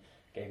label and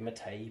gave him a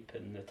tape,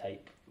 and the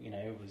tape,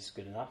 was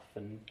good enough,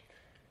 and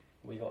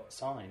we got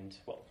signed.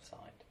 Well,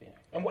 signed,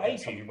 And what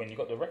age were you when you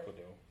got the record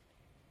deal?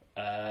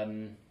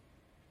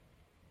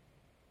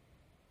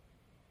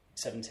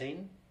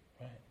 17.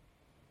 Right.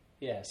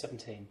 Yeah,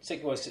 17.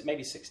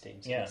 Maybe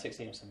 16. Yeah.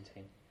 16 or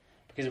 17.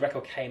 Because the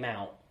record came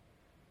out,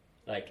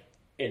 like,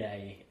 in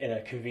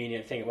a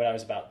convenient thing when I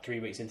was about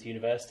 3 weeks into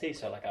university.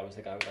 So like I was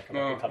the guy with like a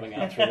record coming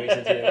out 3 weeks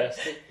into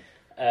university.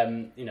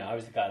 I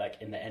was the guy like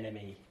in the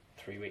NME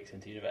 3 weeks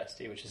into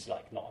university, which is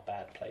like not a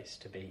bad place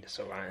to be. That's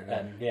all right.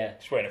 Yeah,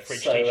 just wearing a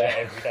Fridge t-shirt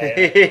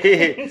every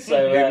day.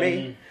 So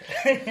me.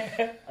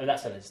 And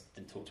that's why I just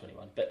didn't talk to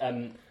anyone. But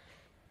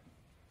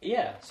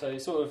yeah, so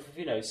sort of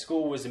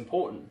school was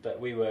important, but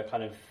we were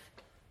kind of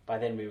by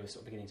then we were sort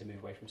of beginning to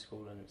move away from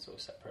school and sort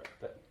of separate.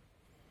 But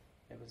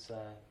it was.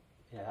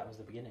 That was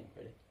the beginning,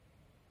 really.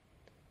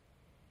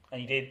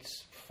 And you did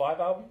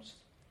 5 albums?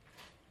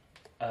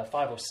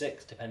 5 or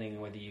 6, depending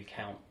on whether you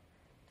count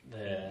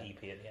the EP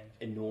at the end.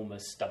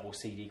 Enormous double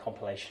CD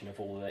compilation of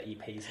all the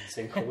EPs and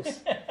singles.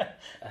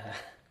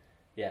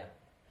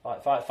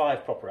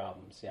 Five proper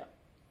albums. Yeah.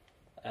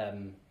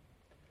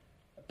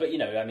 But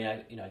again,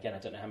 I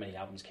don't know how many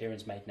albums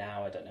Kieran's made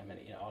now. I don't know how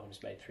many.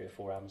 Adam's made 3 or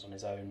 4 albums on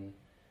his own.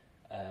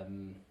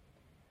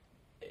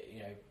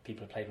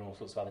 People have played on all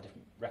sorts of other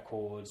different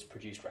records,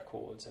 produced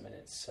records. I mean,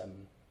 it's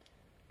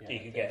you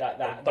could get that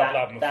double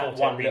album that of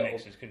 4 one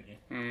remixes, couldn't you?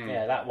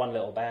 Yeah, that one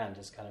little band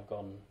has kind of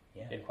gone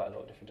in quite a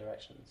lot of different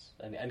directions,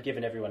 and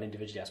given everyone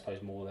individually, I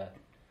suppose, more the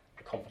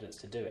confidence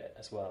to do it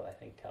as well. I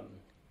think I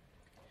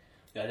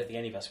don't think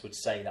any of us would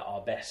say that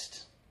our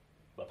best,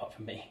 well, apart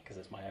from me because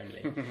it's my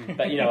only,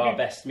 but our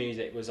best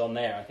music was on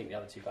there. I think the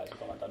other 2 guys have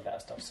gone and done better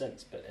stuff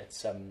since, but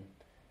it's.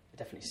 It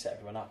definitely set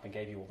everyone up and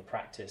gave you all the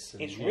practice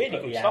and it's really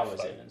put good the stuff,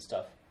 hours though. in and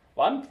stuff.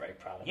 Well, I'm very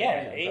proud of it.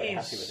 Yeah, I'm it very is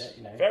happy with it.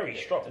 very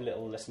strong. A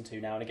little listen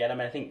to now and again. I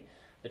mean, I think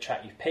the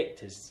track you've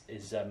picked is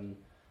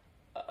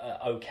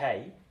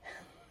okay.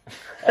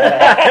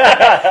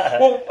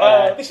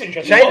 This is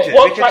interesting. Change it.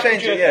 What We track can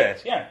change would you it. have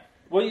picked? Yeah.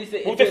 Well,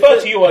 We'll defer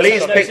to you.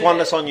 Please pick one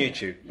that's on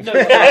YouTube. No, so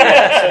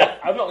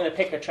I'm not going to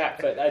pick a track,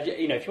 but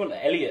if you want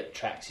the Elliott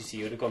tracks,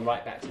 you would have gone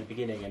right back to the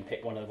beginning and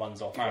picked one of the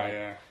ones off.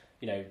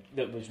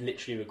 That was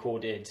literally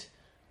recorded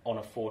on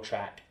a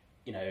 4-track,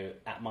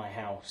 at my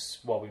house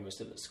while we were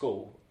still at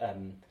school.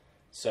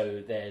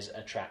 So there's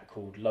a track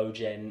called Low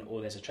Gen,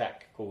 or there's a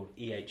track called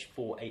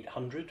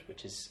EH4800,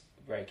 which is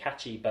very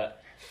catchy,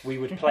 but we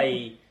would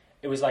play,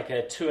 it was like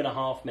a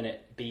 2.5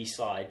 minute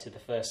B-side to the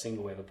first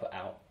single we ever put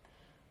out,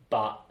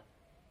 but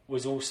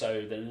was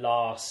also the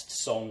last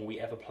song we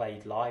ever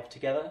played live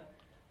together,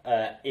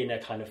 in a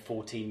kind of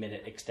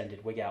 14-minute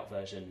extended wig out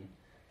version,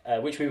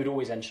 which we would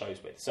always end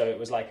shows with. So it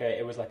was like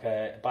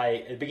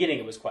by the beginning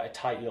it was quite a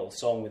tight little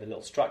song with a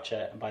little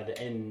structure, and by the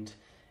end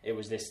it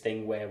was this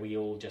thing where we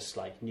all just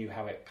like knew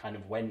how it kind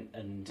of went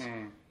and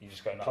You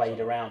just go nuts played on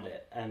it. around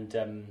it, and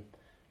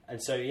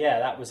so yeah,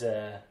 that was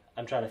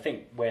I'm trying to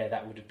think where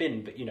that would have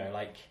been, but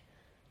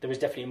there was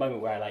definitely a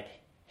moment where I like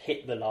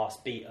hit the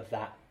last beat of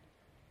that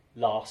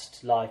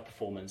last live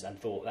performance and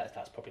thought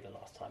that's probably the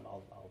last time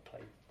I'll play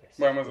this.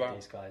 When was with that?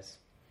 These guys.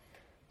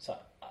 So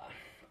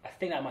I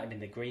think that might have been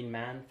the Green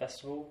Man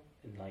Festival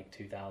in like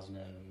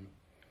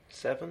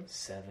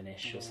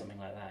 2007-ish or something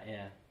like that.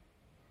 Yeah.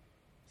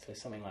 So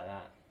something like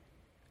that.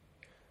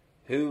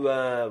 Who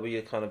were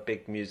your kind of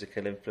big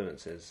musical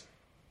influences,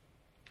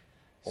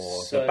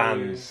 or So- the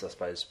bands, I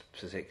suppose,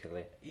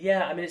 particularly?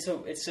 Yeah, I mean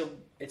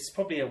it's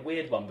probably a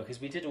weird one because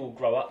we did all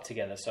grow up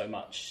together so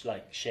much,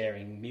 like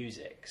sharing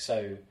music.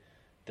 So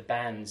the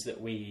bands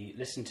that we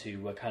listened to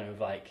were kind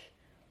of like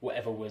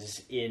whatever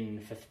was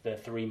in for the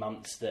 3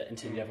 months that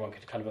until everyone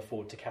could kind of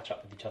afford to catch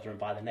up with each other and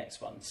buy the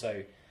next one. So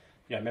I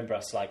remember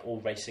us like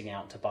all racing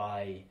out to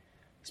buy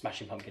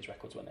Smashing Pumpkins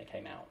records when they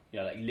came out.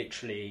 Like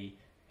literally,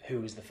 who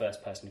was the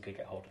first person who could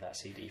get hold of that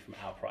CD from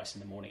our price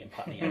in the morning in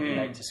Putney and be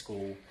late to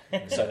school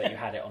so that you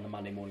had it on the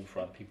Monday morning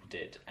before other people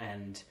did.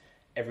 And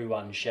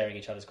everyone sharing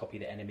each other's copy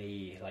of The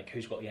Enemy, like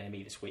who's got The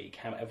Enemy this week?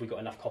 Have we got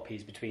enough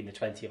copies between the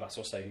 20 of us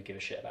or so who give a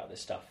shit about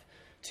this stuff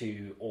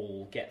to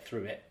all get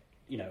through it,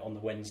 on the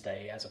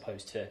Wednesday, as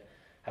opposed to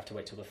have to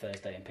wait till the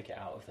Thursday and pick it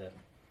out of the,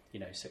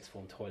 sixth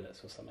form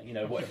toilets or something,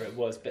 whatever it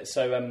was. But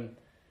so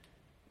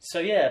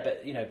yeah,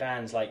 but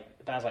bands like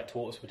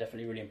Tortoise were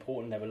definitely really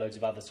important. There were loads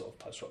of other sort of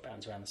post rock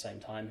bands around the same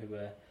time who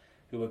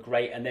were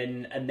great. And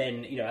then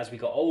as we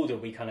got older,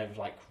 we kind of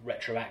like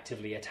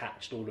retroactively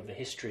attached all of the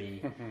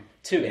history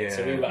to it. Yeah.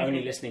 So we were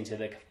only listening to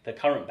the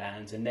current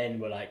bands, and then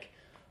we're like,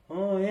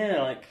 oh yeah,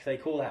 like they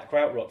call that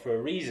krautrock for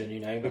a reason,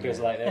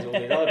 because like there's all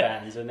these other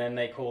bands, and then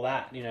they call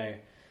that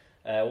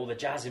all the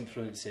jazz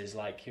influences.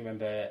 Like you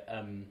remember,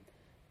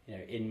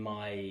 in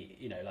my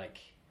like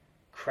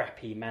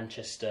crappy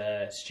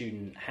Manchester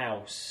student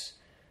house,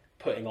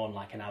 putting on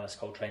like an Alice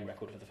Coltrane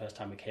record for the first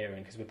time with Kieran,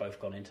 because we've both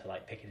gone into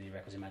like Piccadilly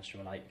Records in Manchester,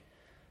 and we're like,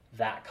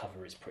 that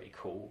cover is pretty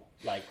cool.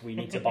 Like we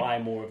need to buy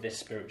more of this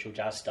spiritual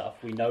jazz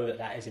stuff. We know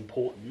that is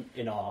important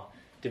in our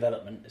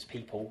development as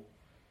people.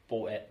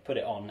 Bought it, put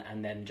it on,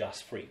 and then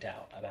just freaked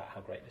out about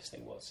how great this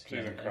thing was. She's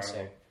incredible. And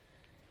so,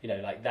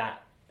 like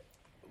that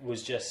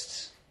was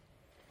just,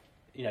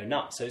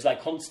 nuts. So it's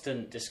like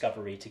constant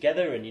discovery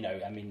together, and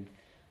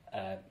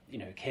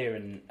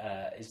Kieran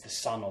is the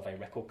son of a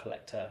record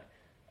collector,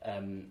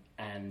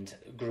 and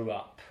grew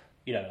up.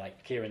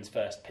 Like Kieran's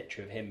first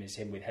picture of him is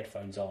him with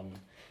headphones on,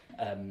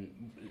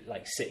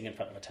 like sitting in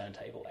front of a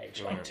turntable,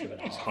 aged like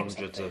 2.5.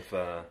 Hundreds of.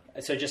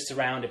 So just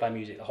surrounded by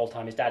music the whole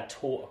time. His dad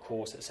taught a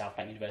course at South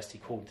Bank University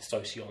called The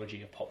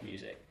Sociology of Pop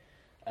Music,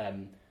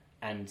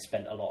 and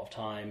spent a lot of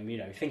time,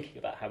 thinking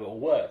about how it all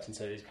works. And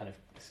so there's kind of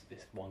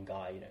this one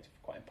guy, is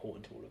quite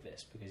important to all of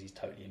this because he's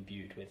totally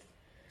imbued with,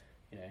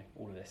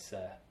 all of this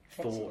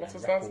thought what's and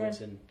his dad's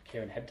records. name? And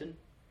Kieran Hebden,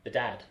 the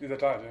dad, He's a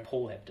dad, yeah.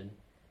 Paul Hebden.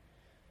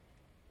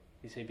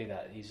 He's a big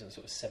that. He's a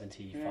sort of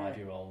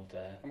 75-year-old.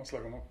 I must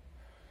look him up.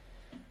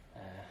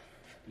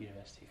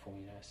 Former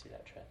university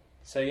lecturer.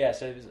 So yeah,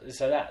 so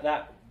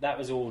that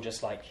was all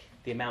just like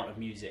the amount of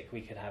music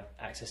we could have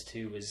access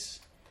to was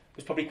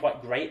probably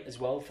quite great as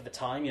well for the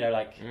time.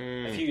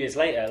 A few years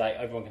later, like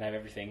everyone can have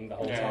everything the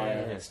whole time,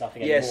 and it's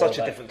nothing anymore. Yeah, such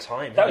a but different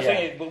time. That was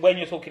Yeah. the thing, when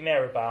you're talking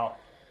there about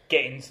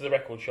getting to the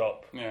record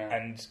shop Yeah.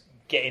 and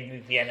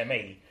getting The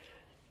Enemy,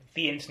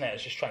 the internet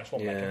has just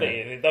transformed that Yeah.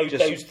 completely.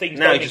 Those things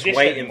now don't just exist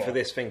waiting anymore. for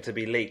this thing to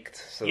be leaked.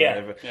 So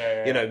Yeah.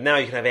 that now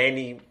you can have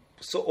any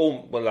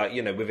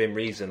within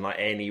reason, like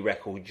any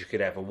record you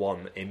could ever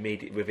want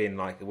within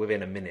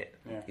a minute.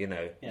 Yeah.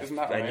 Yeah. Isn't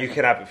that And you amazing?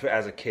 could have it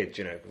as a kid,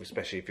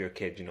 especially if you're a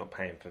kid, you're not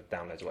paying for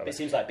downloads or whatever. It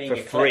seems like being for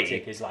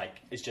eclectic free.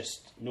 is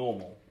just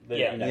normal.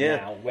 Yeah.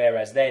 Now,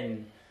 whereas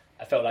then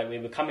I felt like we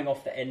were coming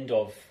off the end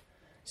of.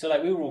 So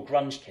like we were all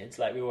grunge kids,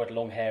 like we all had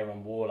long hair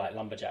and wore like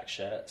lumberjack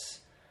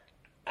shirts,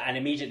 and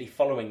immediately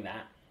following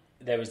that,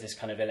 there was this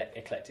kind of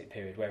eclectic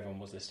period where everyone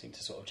was listening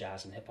to sort of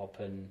jazz and hip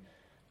hop and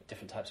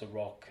different types of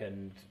rock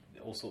and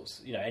all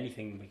sorts,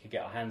 anything we could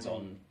get our hands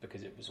on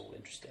because it was all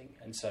interesting.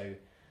 And so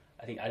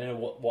I don't know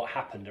what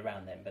happened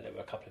around then, but there were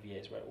a couple of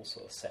years where it all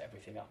sort of set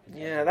everything up.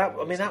 Yeah,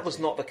 that was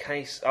not the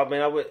case. I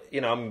mean,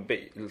 I'm a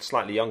bit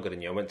slightly younger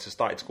than you. I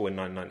started school in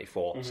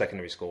 1994,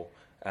 secondary school,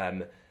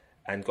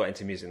 and got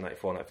into music in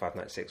 94, 95,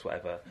 96,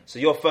 whatever. So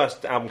your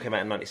first album came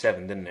out in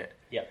 97, didn't it?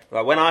 Yeah.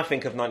 Like when I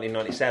think of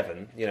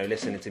 1997, you know,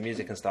 listening to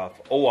music and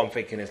stuff, all I'm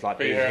thinking is like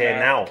being here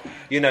now.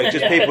 You know,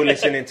 just people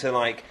listening to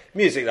like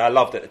music that I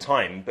loved at the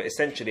time, but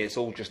essentially it's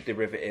all just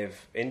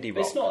derivative indie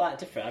rock. It's not that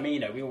different. I mean, you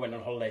know, we all went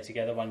on holiday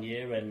together one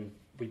year, and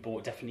we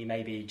bought definitely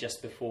maybe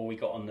just before we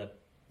got on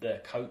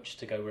the coach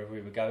to go wherever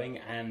we were going,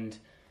 and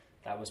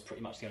that was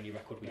pretty much the only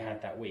record we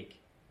had that week.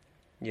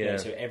 Yeah. You know,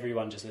 so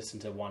everyone just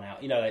listened to one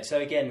out. You know, like, so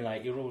again,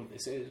 like it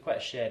was quite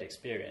a shared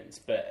experience,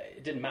 but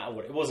it didn't matter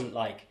what. It wasn't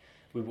like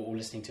we were all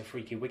listening to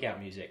Freaky Wig Out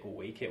music all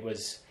week. It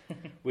was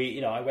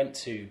you know, I went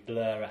to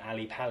Blur at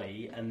Ali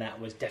Pali, and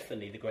that was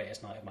definitely the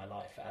greatest night of my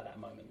life at that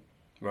moment.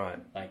 Right.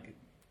 Like,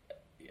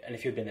 and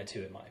if you'd been there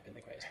too, it might have been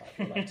the greatest night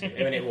of your life too.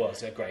 I mean, it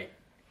was a great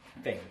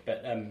thing,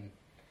 but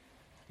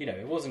you know,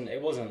 it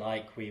wasn't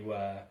like we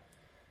were,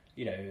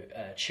 you know,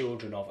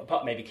 children of,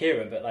 apart maybe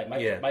Kieran, but like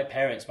my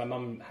parents, my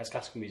mum has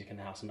classical music in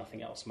the house and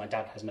nothing else. My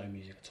dad has no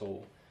music at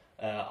all.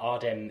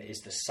 Ardem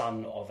is the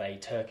son of a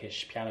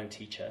Turkish piano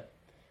teacher,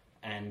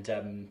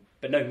 and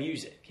but no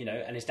music, you know.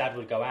 And his dad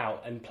would go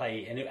out and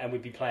play, and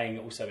we'd be playing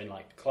also in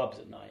like clubs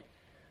at night.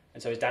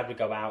 And so his dad would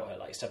go out at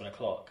like 7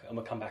 o'clock, and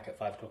would come back at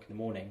 5 o'clock in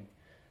the morning,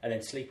 and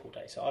then sleep all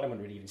day. So Ardem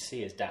wouldn't really even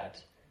see his dad.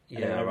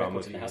 And there were no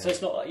records in the house. So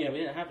it's not like, you know, we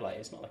didn't have like,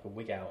 it's not like a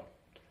wig out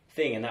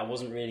thing, and that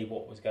wasn't really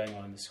what was going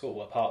on in the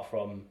school, apart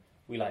from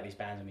we like these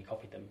bands and we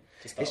copied them.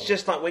 It's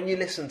just like when you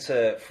listen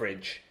to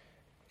Fridge,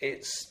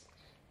 it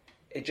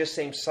just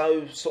seems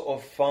so sort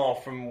of far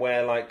from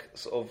where like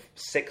sort of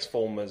sixth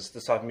formers,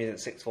 the type of music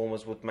sixth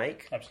formers would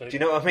make. Absolutely.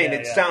 Do you know what I mean? Yeah,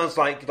 it sounds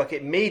like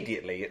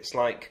immediately it's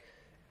like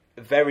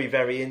very,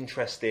 very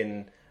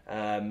interesting.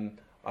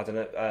 I don't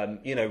know,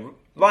 you know,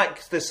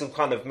 like there's some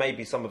kind of,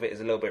 maybe some of it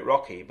is a little bit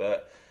rocky,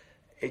 but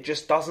it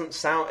just doesn't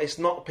sound. It's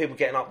not people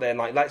getting up there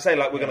like say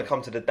like we're going to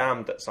come to the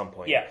Damned at some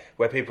point,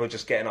 where people are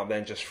just getting up there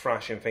and just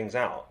thrashing things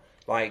out.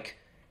 Like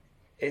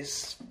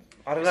it's,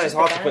 I don't know. It's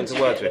hard to put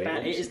into words. Really,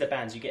 it is the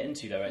bands you get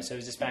into though, right? So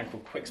there's this band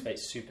called Quickspace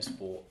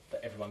Supersport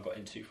that everyone got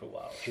into for a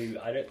while, who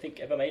I don't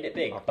think ever made it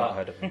big. I've not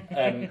heard of them.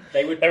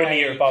 They're in the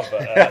year above.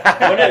 But,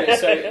 well, no.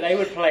 So they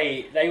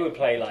would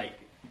play like,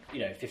 you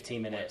know,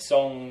 15-minute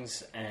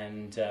songs,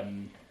 and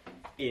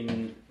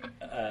in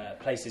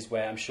places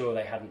where I'm sure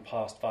they hadn't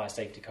passed fire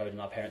safety code, and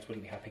our parents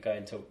wouldn't be happy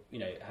going to, you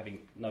know,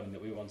 knowing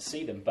that we wanted to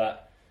see them.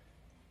 But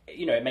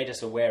you know, it made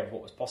us aware of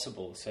what was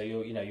possible. So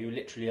you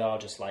literally are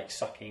just like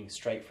sucking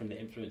straight from the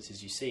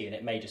influences you see, and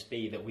it may just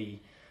be that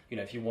we, you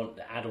know, if you want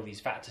to add all these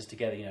factors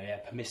together, you know,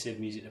 permissive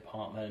music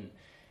department,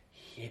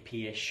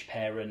 hippie-ish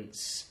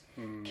parents,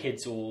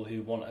 kids all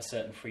who want a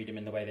certain freedom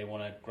in the way they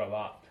want to grow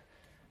up.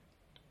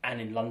 And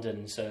in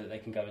London, so that they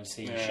can go and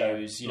see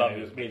shows, you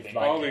know, with like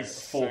a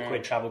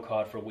 £4 travel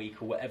card for a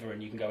week or whatever,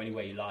 and you can go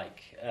anywhere you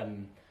like.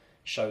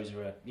 Shows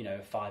are a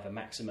 £5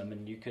 maximum,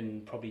 and you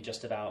can probably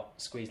just about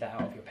squeeze that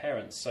out of your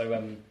parents. So,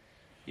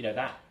 you know,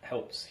 that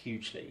helps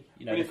hugely.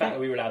 You know, the fact that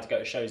we were allowed to go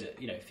to shows at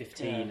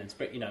 15, and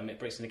you know, I'm at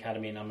Brixton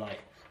Academy, and I'm like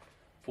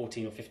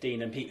 14 or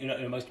 15, and people, you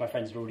know, most of my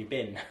friends had already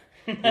been,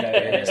 you know,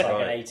 and it's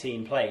like an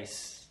 18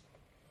 place.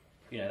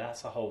 You know,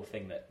 that's a whole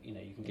thing that, you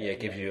know, you can get. Yeah, it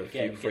gives you a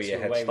few 3 year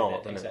head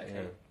start, doesn't it?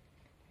 Yeah.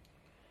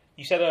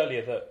 You said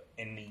earlier that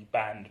in the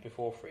band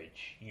before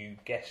Fridge, you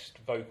guest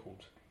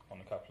vocaled on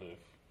a couple of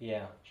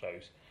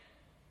shows.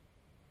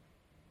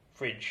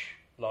 Fridge,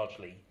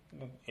 largely,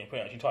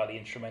 pretty much entirely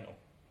instrumental.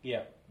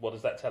 Yeah. What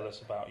does that tell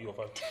us about your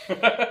vocal?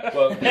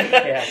 Well,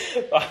 yeah.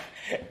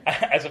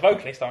 As a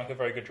vocalist, I'm like a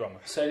very good drummer.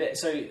 So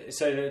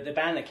the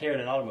band that Kieran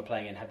and Ardem were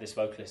playing in had this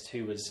vocalist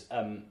who was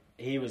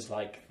he was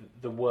like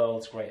the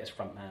world's greatest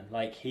frontman.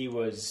 Like, he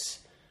was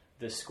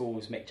the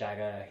school's Mick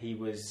Jagger. He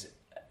was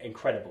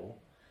incredible,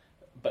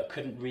 but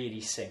couldn't really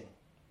sing.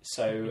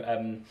 So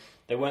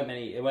there weren't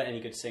any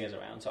good singers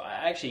around. So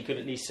I actually could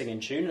at least sing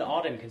in tune. And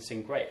Ardem can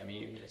sing great. I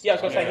mean, I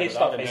was going to say his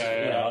stuff.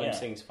 Ardem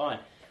sings fine.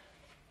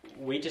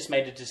 We just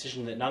made a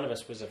decision that none of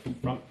us was a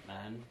front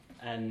man,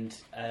 and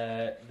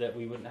that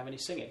we wouldn't have any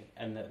singing,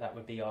 and that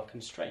would be our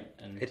constraint.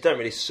 And it don't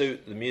really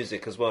suit the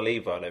music as well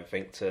either, I don't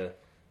think, to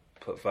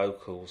put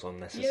vocals on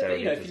necessarily. Yeah, but,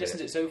 you know, if you listen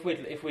to it, so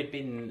if we'd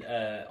been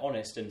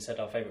honest and said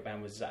our favourite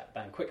band was that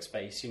band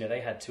Quickspace, you know, they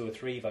had 2 or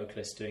 3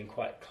 vocalists doing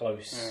quite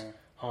close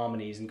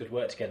harmonies and good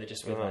work together,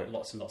 just with like,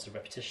 lots and lots of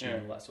repetition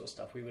and all that sort of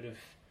stuff. We would have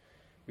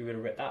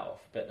ripped that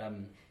off, but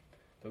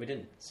we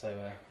didn't.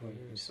 So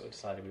we sort of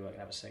decided we weren't going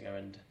to have a singer,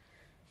 and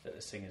that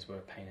the singers were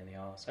a pain in the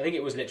arse. I think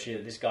it was literally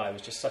that this guy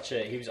was just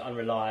he was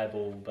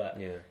unreliable, but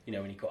you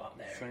know, when he got up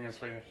there,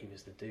 he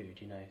was the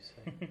dude, you know.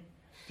 So. Do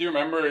you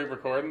remember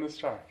recording this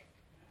track?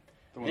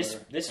 This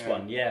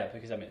one,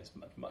 because I mean it's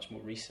much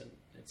more recent.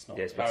 It's not.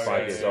 Yeah, it's about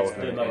 5 years old. It's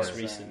the most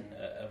recent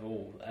of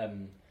all.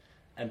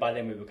 And by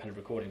then we were kind of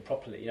recording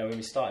properly. You know, when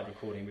we started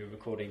recording, we were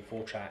recording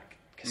 4-track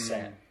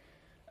cassette,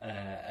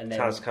 and then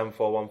Tascam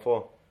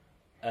 414.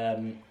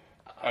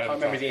 I can't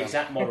remember the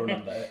exact model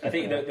number. I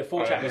think the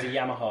 4-track was a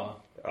Yamaha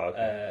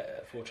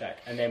 4-track,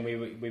 and then we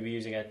were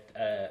using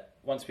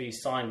once we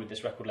signed with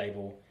this record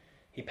label,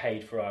 he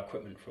paid for our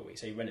equipment for a week,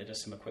 so he rented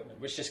us some equipment,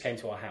 which just came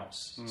to our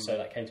house. So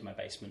that came to my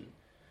basement.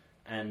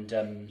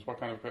 And What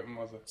kind of equipment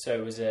was it? so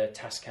it was a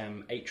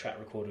Tascam 8-track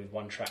recorder with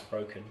 1 track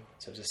broken.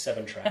 So it was a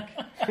 7-track.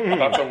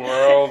 That's a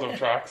world of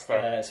tracks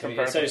there. So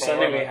compared to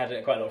suddenly we four,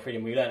 had quite a lot of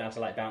freedom. We learned how to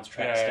like bounce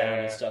tracks Yeah, down yeah,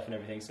 and yeah. stuff and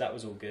everything. So that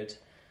was all good.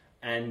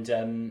 And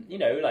you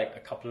know, like a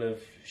couple of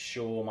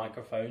Shure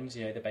microphones,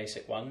 you know, the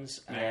basic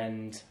ones. Yeah.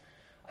 And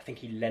I think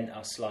he lent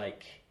us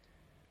like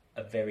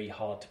a very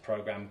hard to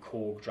program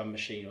Korg drum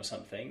machine or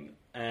something.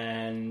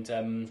 And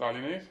That's all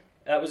you need?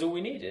 that was all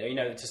we needed. You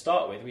know, to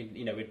start with,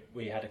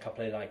 we had a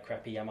couple of like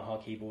crappy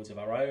Yamaha keyboards of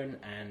our own,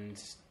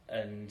 and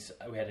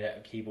we had a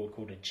keyboard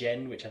called a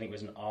Gen, which I think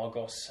was an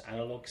Argos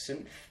analog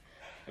synth.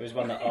 It was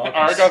one that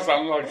Argos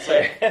analog.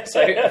 So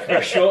for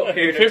a short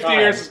period of 50 time,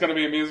 years is going to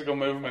be a musical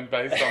movement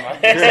based on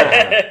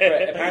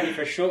that. apparently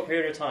for a short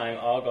period of time,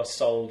 Argos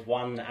sold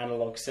one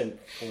analog synth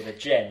called a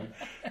Gen,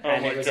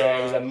 and my it was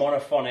God. a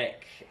monophonic.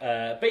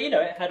 But you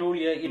know, it had all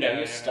your Yeah, your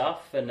yeah.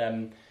 stuff,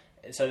 and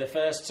so the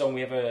first song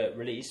we ever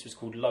released was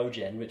called Low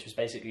Gen, which was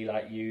basically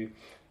like you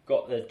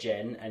got the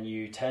Gen and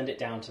you turned it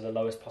down to the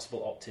lowest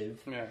possible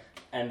octave, Yeah.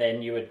 and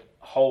then you would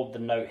hold the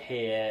note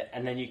here,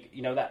 and then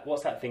you know that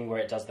what's that thing where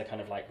it does the kind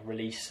of like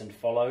release and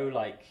follow,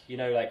 like you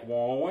know, like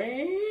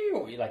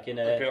like in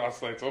a It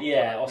oscillates up.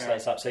 yeah,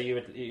 oscillates up. So you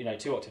would, you know,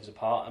 2 octaves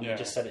apart, and Yeah. we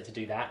just set it to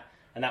do that.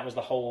 And that was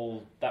the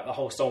whole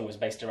song was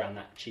based around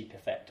that cheap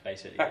effect,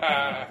 basically, the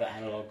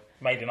analog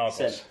Made in Argos.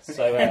 synth.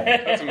 So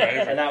That's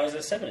amazing. and that was a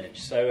 7-inch.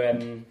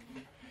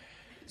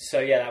 So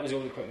yeah, that was all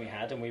the equipment we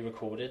had, and we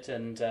recorded.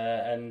 And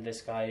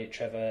this guy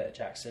Trevor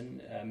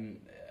Jackson,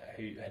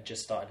 who had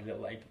just started a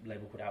little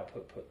label called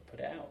Output, put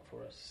it out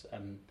for us,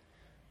 and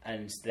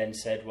then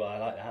said, "Well, I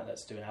like that.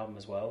 Let's do an album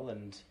as well."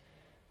 And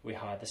we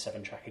hired the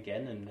 7-track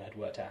again, and had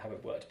worked out how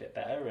it worked a bit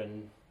better.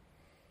 And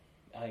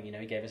you know,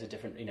 he gave us a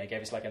different, you know,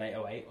 gave us like an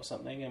 808 or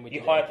something, and we You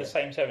did hired it the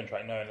same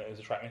 7-track knowing that there was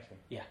a track missing.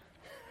 Yeah.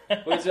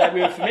 Well, it's like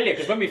we were familiar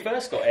because when we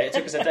first got it, it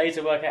took us a day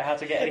to work out how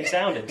to get any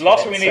sound into The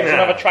last it. thing we need is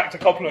another track to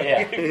complement.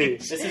 Yeah,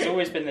 this has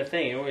always been the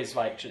thing. Always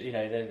like, you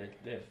know,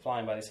 they're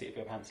flying by the seat of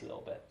your pants a little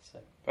bit. So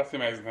That's the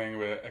amazing thing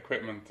with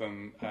equipment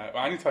and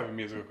well, any type of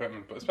musical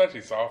equipment, but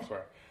especially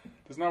software.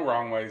 There's no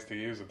wrong ways to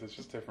use it. There's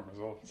just different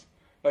results.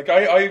 Like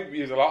I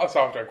use a lot of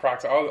software,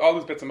 cracks, all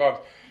those bits and bobs.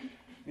 And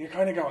you're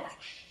kind of going, oh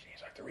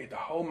shit, I have to read the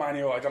whole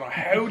manual. I don't know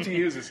how to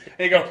use this. And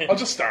you go, I'll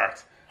just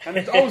start, and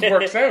it always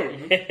works out.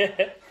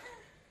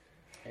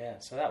 yeah,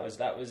 so that was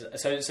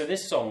so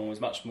this song was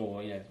much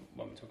more, you know,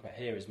 what we're talking about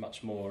here is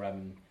much more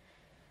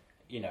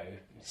you know,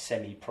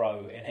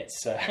 semi-pro in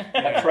its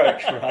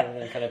approach rather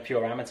than kind of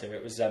pure amateur.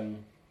 It was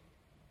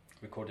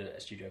recorded at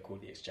a studio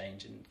called The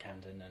Exchange in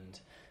Camden, and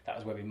that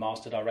was where we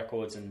mastered our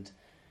records. And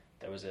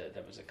there was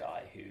a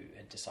guy who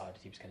had decided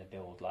he was going to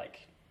build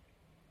like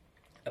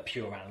a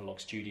pure analog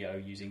studio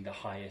using the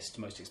highest,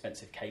 most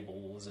expensive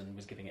cables, and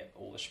was giving it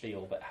all the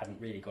spiel, but hadn't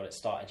really got it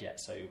started yet.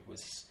 So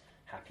was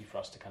happy for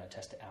us to kind of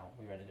test it out.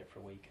 We rented it for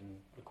a week and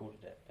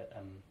recorded it, but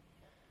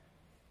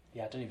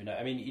yeah, I don't even know.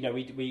 I mean, you know,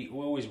 we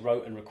always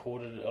wrote and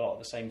recorded it a lot at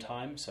the same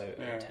time, so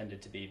Yeah. it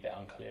tended to be a bit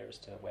unclear as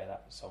to where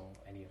that song,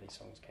 any of these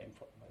songs came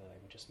from, whether they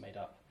were just made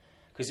up.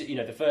 Because, you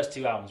know, the first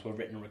 2 albums were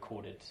written and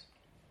recorded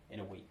in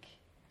a week.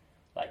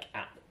 Like,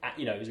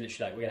 you know, it was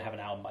literally like, we're going to have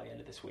an album by the end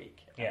of this week,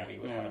 and Yeah. we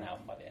would have an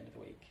album by the end of the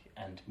week,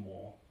 and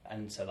more.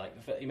 And so, like,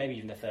 maybe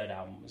even the third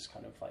album was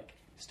kind of, like,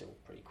 still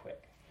pretty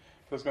quick.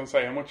 I was going to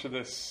say, how much of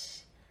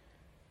this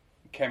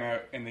came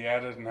out in the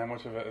edit and how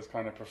much of it is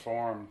kind of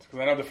performed? Because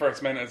I know the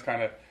first minute is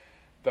kind of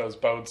those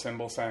bowed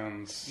cymbal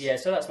sounds. Yeah,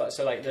 so that's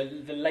like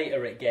the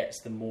later it gets,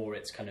 the more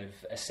it's kind of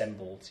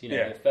assembled. You know,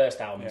 Yeah. the first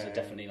albums Yeah, are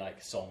definitely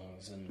like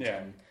songs and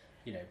Yeah.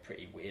 you know,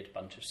 pretty weird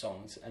bunch of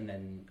songs. And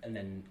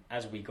then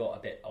as we got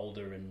a bit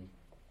older and,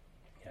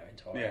 you know,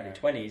 into our Yeah. early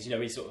 20s, you know,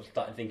 we sort of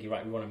started thinking,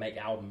 right, we want to make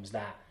albums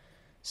that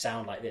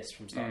sound like this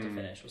from start to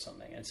finish or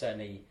something. And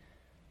certainly,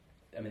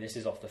 I mean, this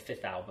is off the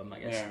 5th album, I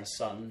guess, Yeah. The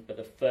Sun, but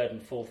the 3rd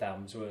and 4th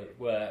albums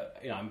were,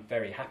 you know, I'm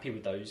very happy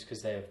with those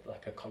because they're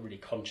like a really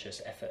conscious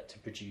effort to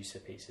produce a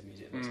piece of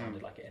music that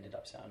sounded like it ended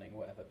up sounding,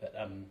 whatever. But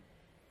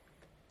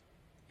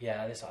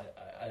yeah, this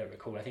I don't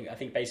recall. I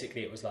think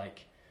basically it was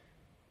like,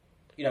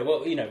 you know,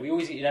 well, you know, we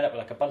always end up with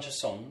like a bunch of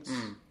songs,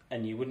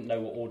 and you wouldn't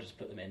know what order to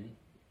put them in,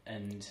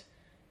 and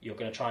you're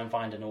going to try and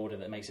find an order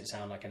that makes it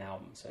sound like an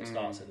album. So it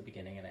starts at the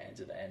beginning and it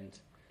ends at the end.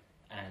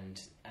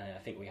 And I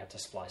think we had to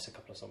splice a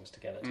couple of songs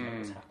together to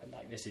make this happen.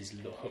 Like, this is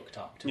hooked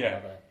up to Yeah.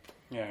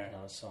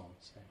 another song.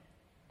 So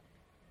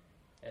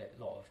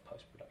a lot of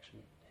post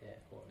production here,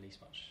 or at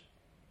least much,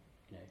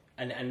 you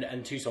know.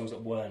 And 2 songs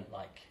that weren't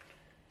like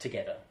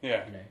together.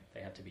 Yeah. You know,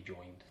 they had to be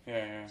joined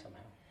Yeah. somehow.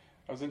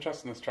 I was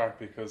interested in this track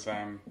because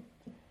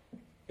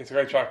it's a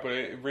great track, but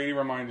it really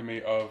reminded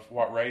me of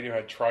what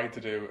Radiohead tried to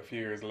do a few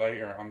years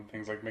later on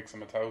things like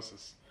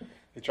Mixomatosis.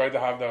 They tried to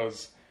have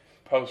those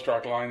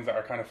post-rock lines that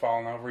are kind of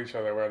falling over each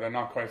other, where they're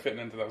not quite fitting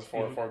into those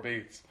 4/4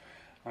 beats.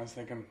 I was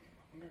thinking,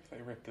 I wonder if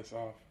they ripped this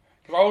off.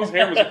 Because all I was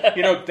hearing was,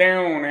 you know,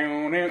 down,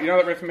 you know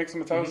that riff from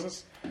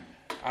Mixomatosis? And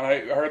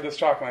I heard this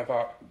track and I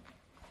thought,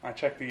 I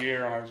checked the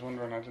year and I was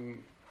wondering, I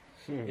didn't...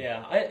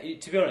 Yeah,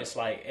 to be honest,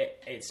 like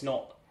it's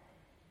not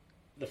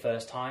the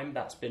first time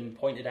that's been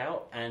pointed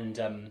out,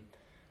 and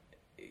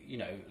you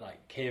know,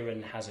 like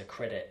Kieran has a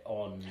credit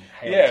on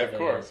Hail Yeah, to of the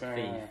course. Thief,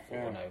 Yeah.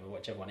 or no,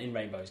 whichever one. In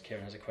Rainbows,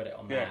 Kieran has a credit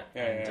on Yeah, that.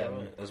 yeah,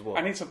 and, yeah. As what?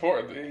 And he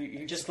supported.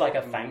 He just like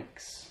a supported-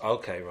 thanks.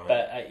 Okay, right.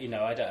 But you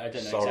know, I don't know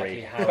Sorry.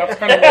 exactly how. That's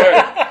kind of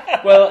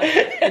weird. Well,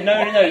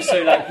 no.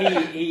 So like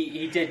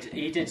he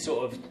did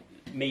sort of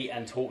meet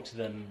and talk to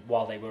them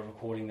while they were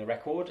recording the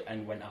record,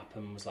 and went up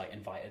and was like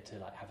invited to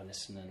like have a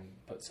listen and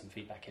put some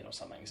feedback in or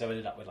something. So I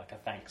ended up with like a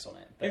thanks on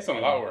it. But, He's done a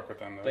lot of work with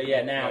them. Though. But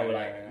yeah, now Yeah,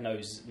 like yeah.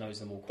 knows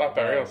them all quite That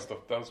burial well. stuff,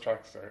 those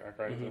tracks are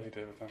great Mhm. that he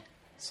did with them.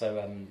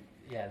 So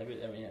yeah, there,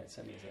 I mean, yeah, it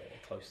certainly is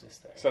a closeness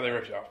there. So they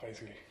ripped you off,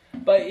 basically.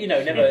 But you know,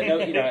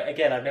 you know,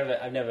 again, I've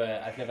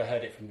never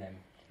heard it from them.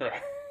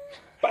 Right.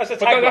 But as a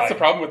But tagline, that's the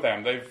problem with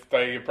them.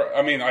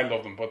 I mean, I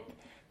love them, but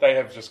they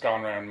have just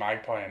gone around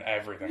magpieing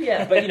everything.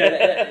 Yeah, but you know,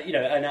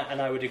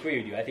 and I would agree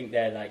with you. I think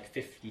they're like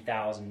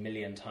 50,000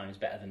 million times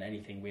better than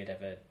anything we'd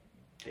ever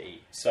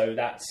be. So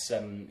that's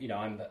you know,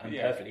 I'm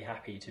Yeah. perfectly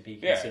happy to be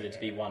Yeah, considered to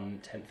be yeah.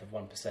 1/10 of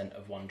 1%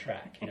 of one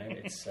track. You know,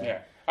 it's Yeah.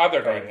 They're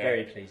very great, yeah.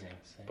 very pleasing.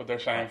 So. But they're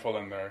shameful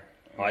in their.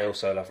 I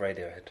also love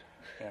Radiohead.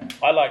 Yeah.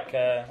 I like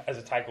as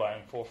a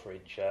tagline for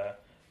Fridge.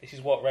 This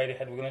is what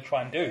Radiohead we're going to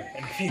try and do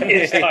in a few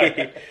years' time.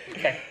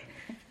 Okay.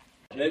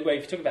 Well,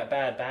 if you talk about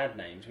bad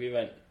names, we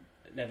weren't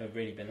never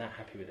really been that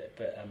happy with it.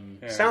 But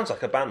Yeah. Sounds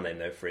like a band name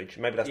though, Fridge.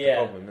 Maybe that's the yeah,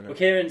 problem, isn't well, it?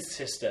 Kieran's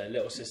sister,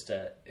 little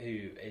sister,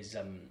 who is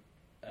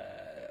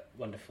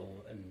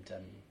wonderful and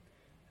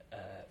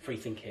free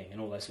thinking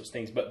and all those sorts of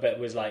things, but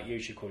was like, you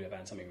should call your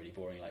band something really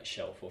boring like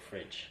Shelf or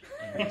Fridge.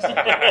 And so,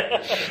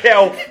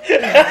 Shelf.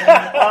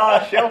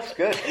 Shelf's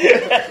good.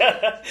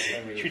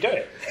 Should we do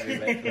it? so we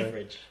went for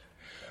Fridge.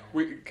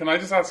 Can I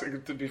just ask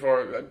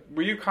before?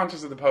 Were you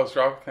conscious of the post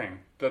rock thing,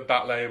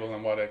 that label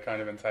and what it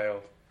kind of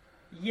entailed?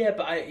 Yeah,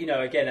 but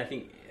again, I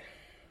think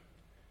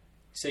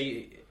so.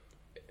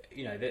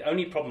 You know, the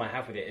only problem I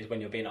have with it is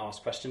when you're being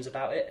asked questions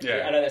about it.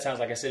 Yeah. I know that sounds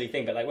like a silly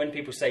thing, but like when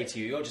people say to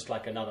you, "You're just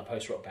like another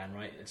post-rock band,"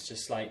 right? It's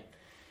just like,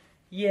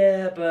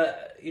 yeah,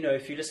 but you know,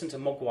 if you listen to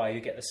Mogwai, you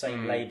get the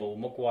same label.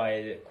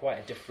 Mogwai is quite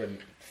a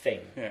different thing.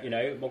 Yeah. You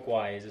know,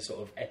 Mogwai is a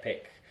sort of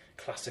epic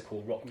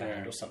classical rock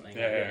band or something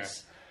Yeah, like yeah,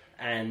 this.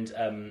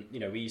 And you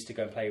know, we used to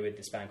go and play with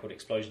this band called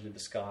Explosion in the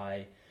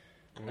Sky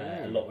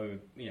a lot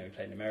when we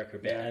played in America a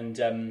bit, Yeah.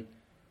 and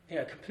you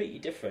know, completely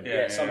different. Yeah,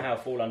 Yet yeah. somehow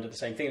fall under the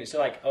same thing. It's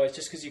like, oh, it's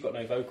just because you've got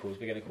no vocals,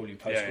 we're going to call you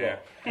post rock.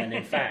 Yeah, And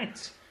in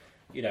fact,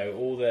 you know,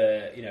 all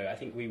the, you know, I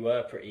think we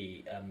were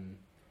pretty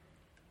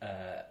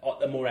at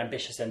the more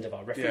ambitious end of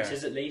our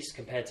references, at least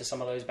compared to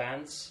some of those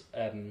bands.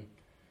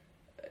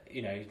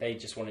 You know, they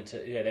just wanted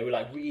to. You know, they were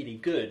like really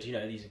good. You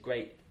know, these are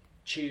great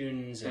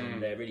tunes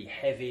and they're really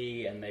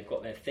heavy and they've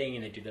got their thing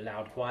and they do the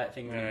loud, quiet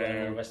thing really well and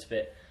all the rest of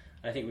it.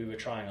 And I think we were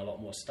trying a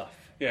lot more stuff.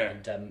 Yeah.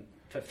 And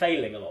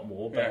failing a lot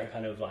more, but Yeah.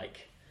 kind of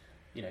like,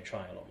 you know,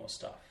 trying a lot more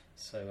stuff.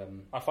 So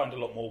I find a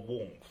lot more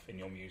warmth in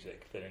your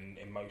music than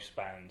in most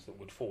bands that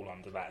would fall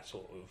under that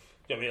sort of.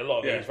 I mean, a lot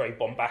of it is very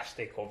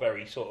bombastic or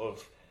very sort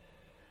of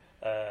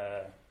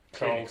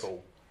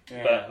clinical.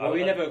 Yeah. But well,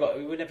 we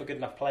were never good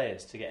enough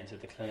players to get into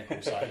the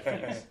clinical side of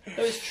things.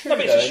 No, it's true. No,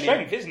 but it's though. a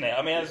strength, isn't it?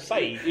 I mean, as I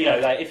say, You know,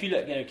 like if you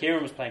look, you know,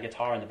 Kieran was playing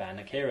guitar in the band.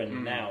 And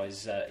Kieran now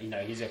is, you know,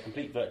 he's a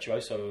complete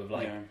virtuoso of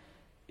like,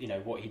 you know,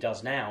 what he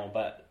does now,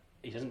 but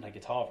he doesn't play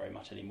guitar very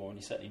much anymore, and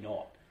he's certainly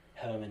not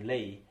Herman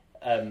Lee.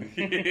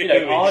 You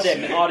know,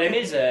 Artem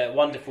is a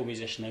wonderful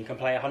musician and can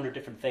play 100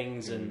 different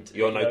things. And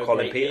You're no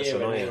Colin great ear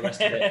Peterson, and are all you? the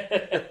rest of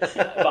it.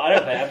 But I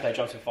haven't played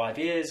drums for 5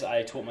 years.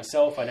 I taught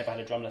myself. I never had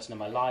a drum lesson in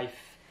my life.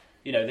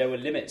 You know, there were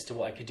limits to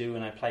what I could do,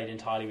 and I played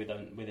entirely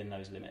within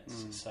those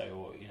limits. So,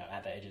 or, you know,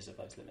 at the edges of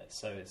those limits.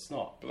 So it's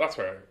not. But that's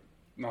where,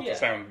 not Yeah. to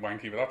sound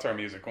wanky, but that's where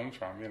music comes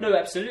from. You know? No,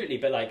 absolutely.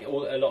 But like a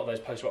lot of those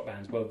post-rock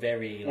bands were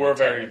very,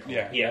 Very,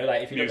 technical. You know,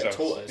 like if you look at Musos.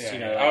 Tortoise, Yeah, you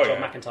know, yeah. like Oh,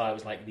 John yeah. McIntyre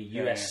was like the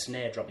US yeah.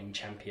 snare drumming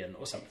champion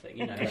or something.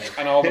 You know, like,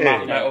 And all the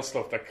Yeah. metal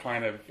stuff that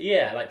kind of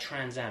yeah, like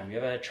Trans Am. You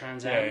ever heard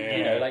Trans Am? Yeah, yeah,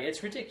 You know, yeah. like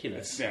it's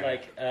ridiculous. Yeah.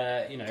 Like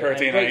you know,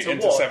 13 and great to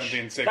into watch.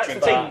 17 6 that's the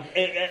into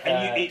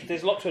thing.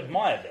 There's a lot to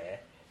admire there.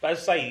 But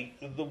as I say,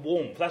 the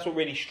warmth, that's what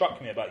really struck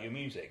me about your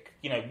music,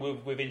 you know,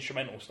 with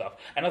instrumental stuff.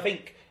 And I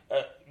think,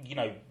 you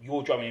know,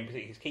 your drumming in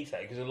particular is key to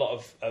that, because a lot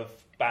of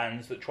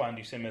bands that try and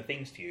do similar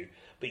things to you,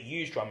 but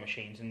use drum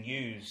machines and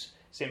use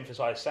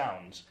synthesized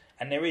sounds,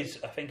 and there is,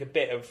 I think, a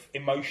bit of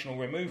emotional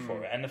remove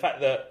for it. And the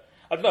fact that,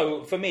 I don't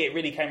know, for me it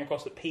really came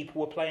across that people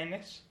were playing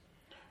this,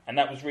 and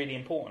that was really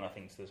important, I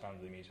think, to the sound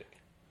of the music.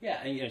 Yeah,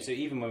 and you know, so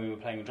even when we were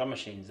playing with drum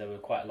machines, there were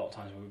quite a lot of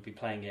times when we'd be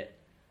playing it,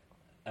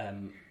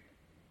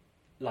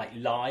 like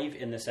live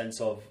in the sense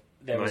of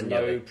there was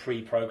Manually. no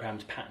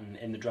pre-programmed pattern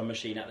in the drum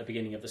machine at the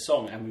beginning of the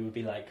song, and we would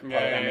be like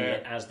programming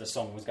it as the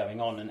song was going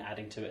on and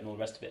adding to it and all the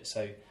rest of it.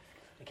 So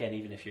again,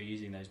 even if you're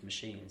using those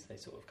machines, they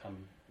sort of come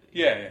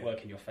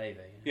work in your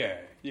favour. You know? Yeah,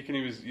 you can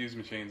use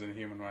machines in a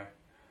human way.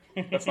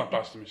 Let's not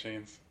bash the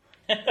machines.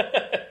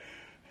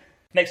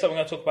 Next up, we're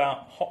going to talk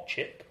about Hot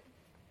Chip.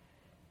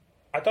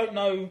 I don't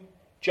know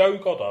Joe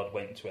Goddard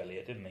went to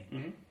Elliott, didn't he?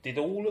 Mhm. Did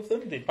all of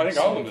them? I think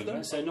all of them them?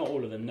 did. So not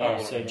all of them, no.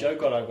 Oh, So okay. Joe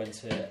Goddard went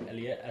to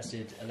Elliott, as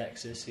did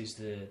Alexis, who's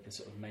the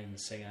sort of main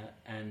singer,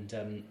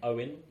 and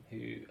Owen,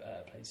 who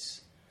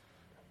plays...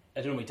 I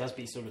don't know what he does,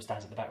 but he sort of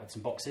stands at the back with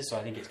some boxes, so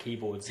I think it's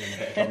keyboards and a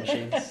bit of drum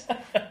machines.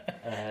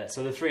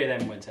 So the three of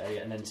them went to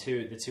Elliott, and then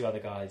the two other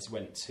guys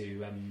went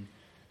to...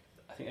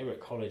 I think they were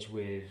at college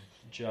with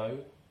Joe,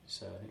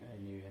 so I think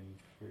they knew him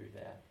through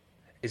there.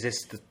 Is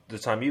this the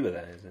time you were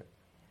there, is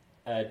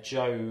it?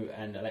 Joe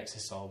and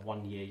Alexis are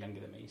 1 year younger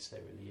than me, so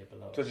they were in the year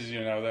below. So did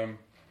you know them?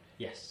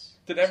 Yes.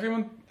 Did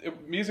everyone...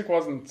 music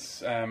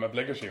wasn't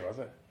obligatory, was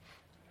it?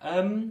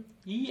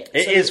 Yeah.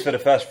 It is for the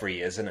first 3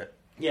 years, isn't it?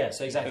 Yeah,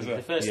 so exactly. Is it?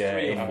 The first Yeah,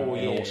 3 or in 4 all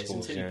years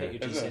schools, until you yeah.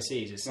 pick your Is it?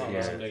 GCSEs, it's Oh,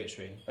 it's yeah.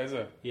 obligatory. Is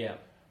it? Yeah.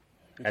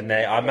 And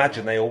I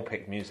imagine they all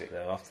picked music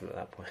though after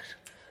that point.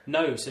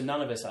 No, so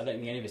none of us, I don't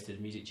think any of us did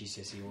music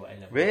GCSE or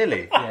A-level.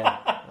 Really?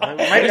 Yeah.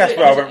 Maybe that's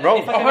where I went wrong.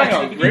 If I go Oh, back hang to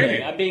on, the beginning,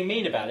 really? I'm being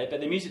mean about it,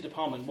 but the music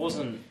department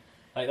wasn't...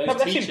 Like those No, but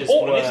that's teachers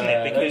important, were, isn't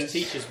it? those Because-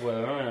 teachers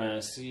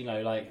were, you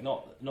know, like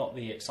not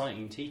the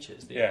exciting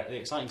teachers. The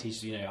exciting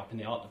teachers, you know, up in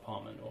the art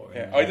department or.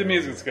 Yeah, I did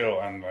music school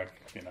and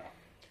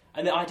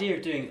And the idea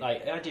of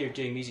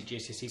doing music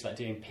GCSE is like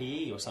doing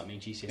PE or something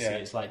GCSE. Yeah.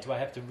 It's like, do I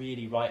have to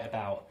really write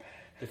about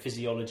the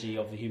physiology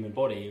of the human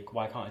body?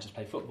 Why can't I just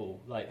play football?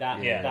 Like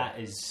that. Yeah. That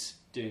is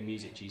doing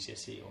music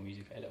GCSE or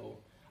music A-level.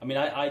 I mean,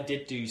 I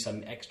did do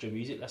some extra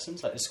music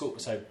lessons, like the school.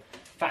 So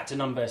factor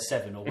number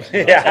 7 or whatever.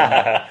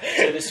 Yeah.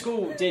 So the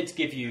school did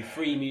give you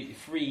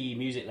free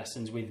music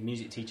lessons with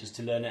music teachers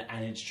to learn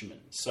an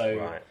instrument. So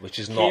Right, which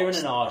is not Kieran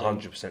and Arden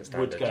 100% standard.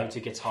 would go to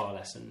guitar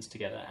lessons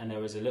together, and there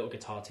was a little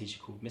guitar teacher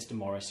called Mr.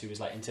 Morris who was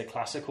like into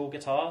classical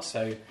guitar,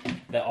 so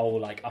they're all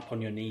like up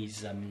on your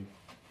knees,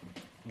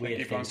 weird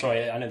Keep thing. on.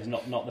 Sorry, I know there's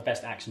not the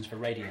best actions for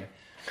radio.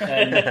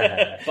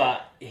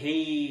 But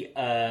he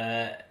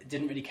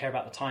didn't really care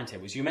about the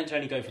timetables. You were meant to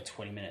only go for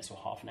 20 minutes or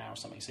half an hour or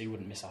something, so you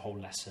wouldn't miss a whole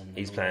lesson. and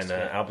He's all playing the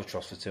rest of it.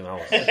 Albatross for 2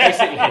 hours.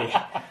 Basically,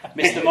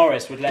 Mr.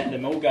 Morris would let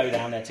them all go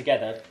down there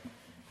together.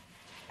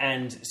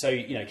 And so,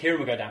 you know, Kieran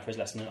would go down for his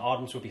lesson and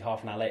Arden's would be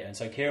half an hour later. And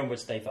so Kieran would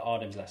stay for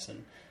Arden's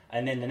lesson.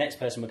 And then the next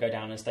person would go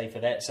down and stay for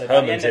their... So by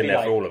the Herman's end, in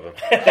there for all of them.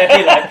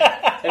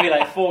 there'd be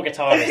like 4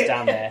 guitarists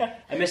down there.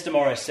 And Mr.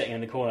 Morris sitting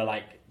in the corner,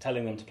 like,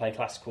 telling them to play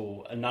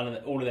classical and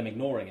all of them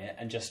ignoring it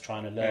and just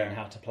trying to learn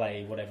how to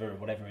play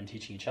whatever and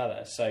teaching each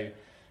other. So,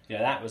 you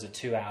know, that was a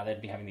 2-hour...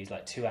 They'd be having these,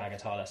 like, 2-hour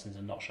guitar lessons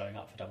and not showing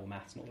up for double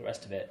maths and all the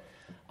rest of it.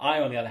 I,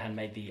 on the other hand,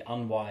 made the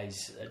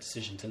unwise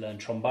decision to learn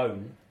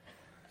trombone.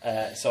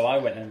 So I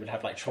went and would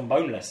have like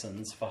trombone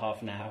lessons for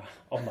half an hour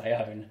on my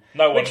own.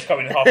 No one's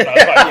coming in half an hour.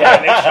 Like,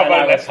 And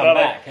I would let's come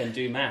back and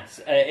do maths.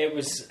 It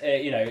was,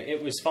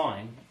 it was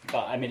fine,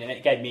 but I mean,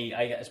 it gave me,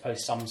 I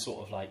suppose, some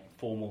sort of like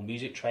formal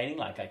music training.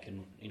 Like I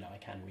can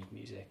read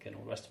music and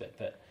all the rest of it.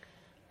 But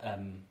I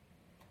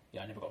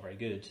never got very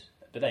good.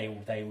 But they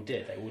all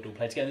did. They would all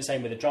play together. The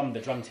same with the drum. The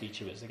drum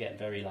teacher was again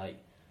very like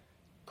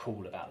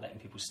cool about letting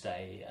people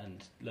stay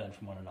and learn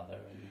from one another.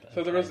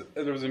 So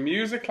there was a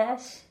music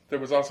class. There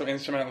was also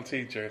instrumental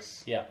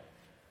teachers. Yeah.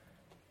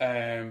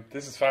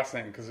 This is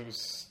fascinating because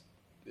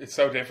it's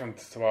so different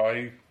to what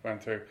I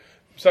went through.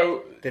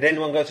 So Did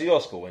anyone go to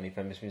your school, any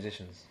famous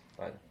musicians?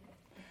 Like,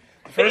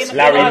 First,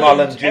 Larry Ireland,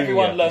 Mullen Jr.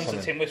 Everyone or learns the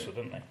something. tin whistle,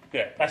 don't they?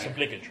 yeah, That's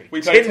obligatory.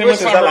 we played Tin Tim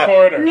whistle, Whistle is that like-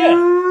 recorder.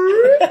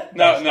 Yeah.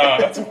 No,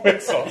 that's a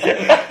whistle.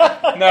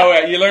 No,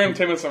 you learn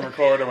Tim Whistle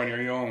recorder when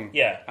you're young.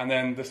 Yeah. And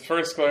then this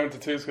first school, I went to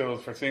 2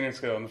 schools for senior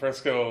school, and the first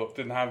school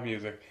didn't have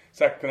music.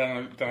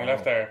 Then I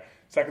left there.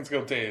 Second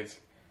school did,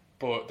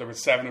 but there were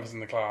 7 of us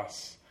in the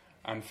class,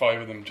 and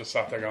 5 of them just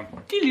sat there going.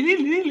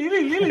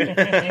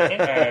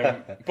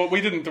 But we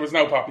didn't. There was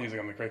no pop music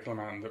on the curriculum.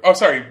 And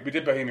we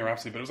did Bohemian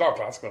Rhapsody, but it was all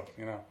classical.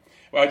 You know,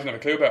 well, I didn't have a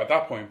clue about it at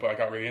that point, but I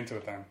got really into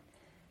it then,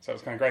 so it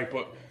was kind of great.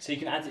 But So you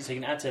can add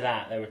to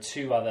that. There were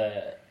 2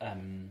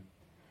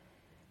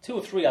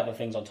 or 3 other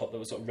things on top that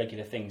were sort of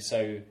regular things.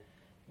 So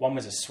one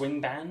was a swing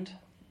band.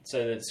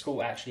 So the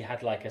school actually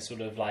had like a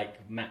sort of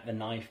like Matt the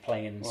Knife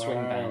playing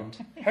swing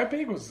band. How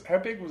big was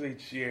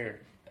each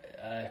year?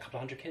 A couple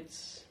of hundred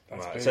kids.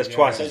 That's Right, big, so it's yeah.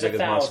 twice So as there's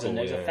big as my 1,000. school.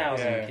 There's Yeah.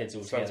 1,000 Yeah, kids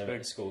sounds altogether big.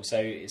 at the school. So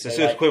It's the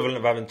like, equivalent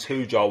of having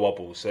 2 Jar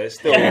Wobbles, so it's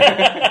still... so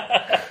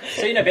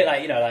a bit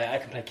like like I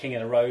can play King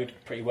of the Road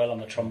pretty well on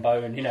the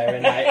trombone,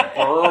 and like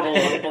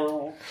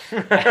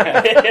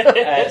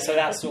so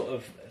that's sort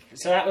of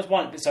that was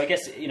one. So I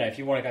guess if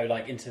you want to go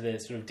like into the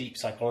sort of deep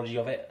psychology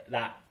of it,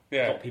 that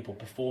got people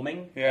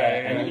performing,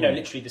 and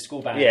literally the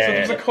school band. Yeah. So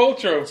there's a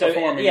culture of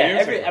performing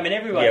music.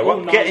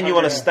 Everyone. getting you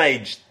on a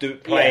stage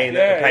playing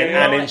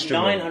an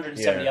instrument.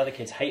 970 other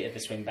kids hated the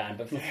swing band,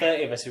 but for the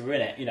 30 of us who were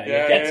in it, you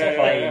get to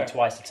play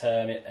twice a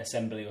term at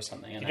assembly or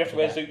something. Did you have to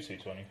wear zoot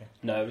suits or anything?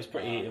 No, it was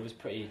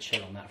pretty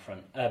chill on that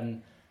front.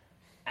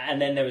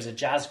 And then there was a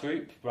jazz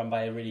group run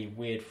by a really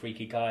weird,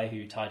 freaky guy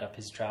who tied up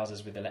his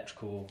trousers with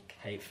electrical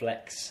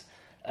flex.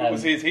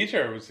 Was he a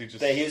teacher or was he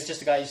just... He was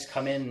just a guy who used to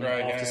come in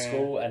after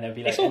school and there'd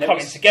be like... It's all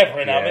coming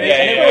together now.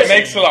 it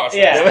makes a lot of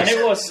sense. Yeah, and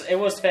it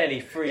was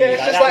fairly free. Yeah,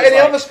 it's just that like was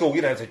any other school,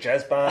 it's a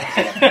jazz band.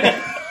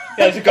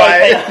 There's a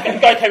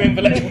guy came in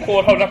with electrical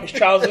cord holding up his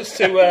trousers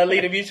to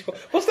lead a musical.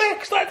 Was there?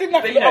 Because that didn't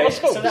happen at other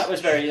schools. So that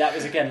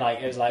was again like,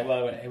 it was like,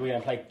 well, we're going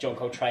to play John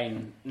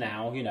Coltrane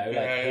now, you know,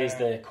 here's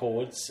the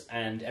chords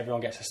and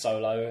everyone gets a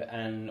solo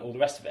and all the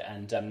rest of it.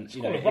 And,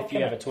 you know, if you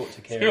ever talk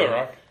to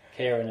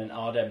Kieran and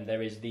Ardem,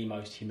 there is the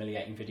most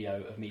humiliating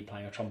video of me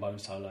playing a trombone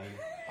solo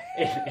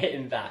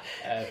in that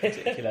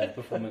particular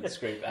performance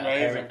group at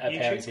a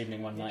parents'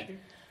 evening one night.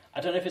 I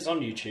don't know if it's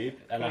on YouTube,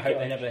 and I hope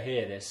they never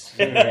hear this.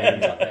 I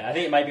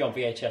think it may be on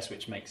VHS,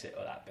 which makes it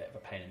that bit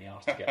of a pain in the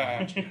arse to get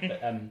on YouTube.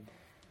 But,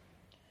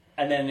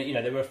 and then, you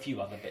know, there were a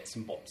few other bits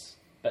and bobs,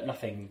 but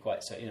nothing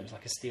quite so. You know, it was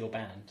like a steel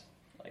band.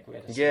 Like we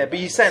had a but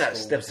you're saying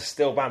that there was a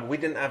steel band. We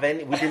didn't have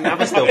any. We didn't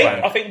have a steel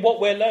band. I think what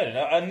we're learning,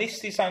 and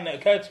this is something that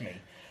occurred to me.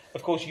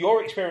 Of course,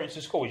 your experience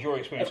at school is your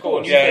experience at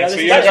school. Yeah, so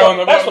you're going,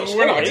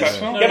 we're not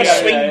exceptional. You have a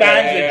swing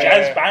band, a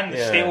jazz band,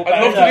 a steel band.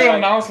 I'd love to do an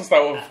analysis,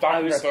 though, of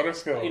that at other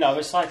schools. You know, I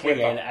was cycling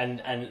in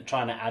and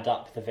trying to add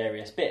up the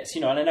various bits, you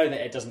know, and I know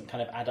that it doesn't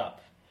kind of add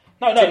up.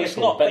 No, it's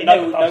not. But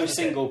no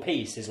single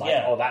piece is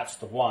like, oh, that's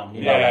the one.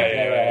 You know,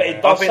 But it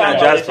does sound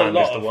like there's a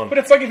lot of... But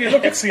it's like if you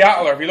look at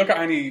Seattle, or if you look at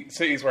any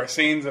cities where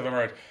scenes have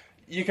emerged,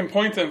 you can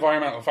point to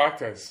environmental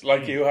factors,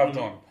 like you have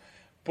done.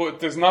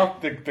 But there's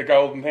not the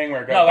golden thing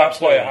where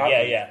that's why it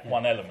happened.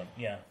 One element,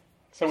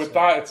 So with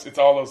that, it's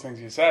all those things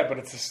you said, but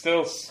it's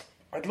still...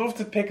 I'd love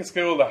to pick a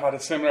school that had a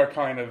similar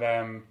kind of...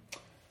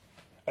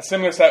 a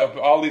similar set of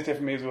all these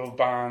different musical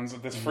bands,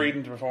 this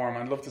freedom to perform.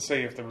 I'd love to see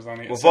if there was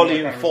any... Well,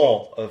 volume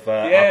 4 of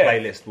our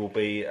playlist will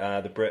be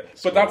the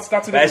Brit. But that's a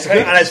different case.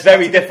 And it's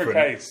very different,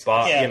 case.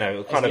 but, you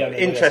know, kind of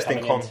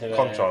interesting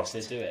contrast.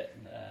 To do it.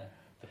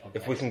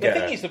 If we can get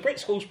the thing is, the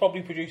Brit schools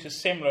probably produce a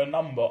similar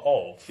number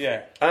of.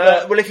 Yeah.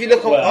 Well, if you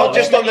look on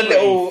just on the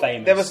little,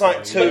 there was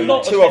like two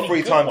or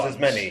three times as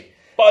many.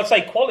 But I'd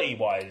say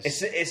quality-wise,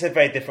 it's a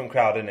very different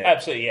crowd, isn't it?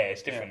 Absolutely,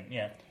 it's different.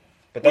 Yeah.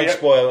 But don't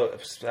spoil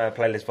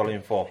playlist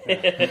volume 4.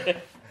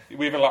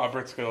 We have a lot of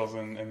Brit schools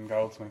in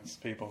Goldsmiths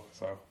people,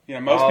 so you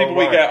know most people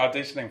we get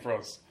auditioning for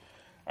us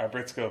are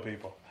Brit school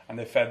people, and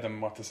they fed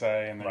them what to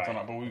say and they've done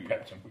it. But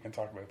we can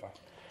talk about that.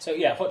 So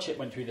yeah, Hot Chip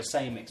went through the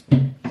same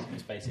experience.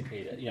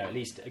 Basically, you know, at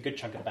least a good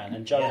chunk of the band,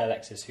 and Joe and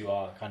Alexis, who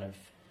are kind of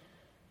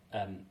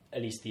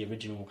at least the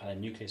original kind of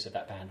nucleus of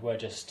that band, were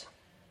just,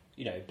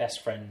 you know,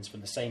 best friends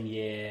from the same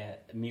year,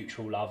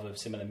 mutual love of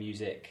similar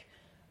music.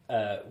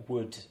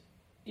 Would,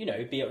 you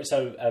know, be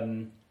so.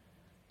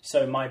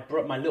 So my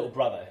little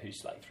brother,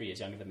 who's like 3 years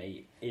younger than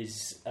me,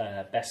 is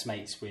best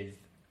mates with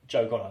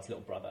Joe Goddard's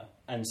little brother,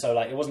 and so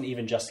like it wasn't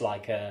even just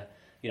like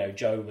you know,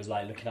 Joe was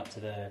like looking up to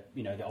the,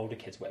 you know, the older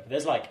kids, whatever.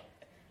 There's like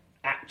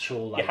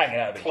actual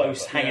like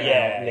close hanging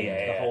out link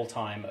the whole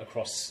time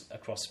across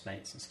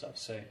mates and stuff.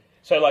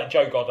 So like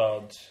Joe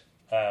Goddard,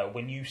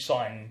 when you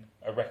sign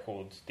a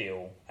record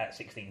deal at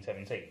 16,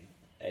 17,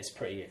 it's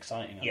pretty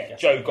exciting.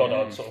 Joe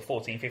Goddard, sort of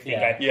 14, 15,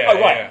 I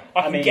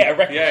can get a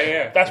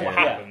record. That's what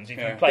happens if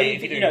you play.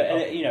 If you do,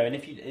 and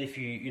if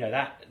you you know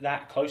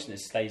that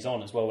closeness stays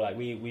on as well. Like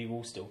we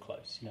all still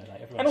close, you know.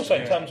 Like and also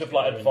in terms of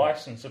like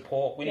advice and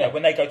support, you know,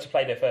 when they go to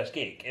play their first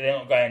gig, they're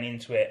not going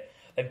into it.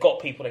 They've got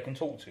people they can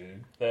talk to.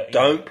 That,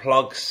 don't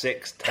plug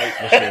 6 tape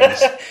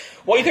machines.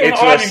 What are you doing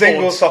into a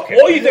single socket?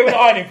 What are you doing with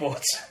ironing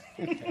boards?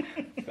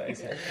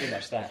 Pretty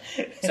much that.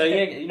 So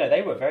yeah, you know,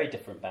 they were a very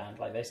different band.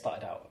 Like they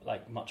started out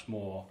like much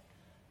more.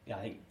 Yeah,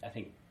 I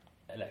think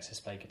Alexis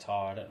played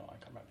guitar. I don't know.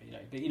 I can't remember. You know,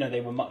 but you know,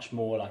 they were much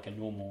more like a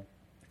normal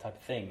type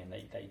of thing, and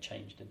they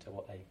changed into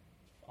what they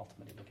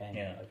ultimately became.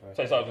 Yeah.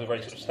 So it's like a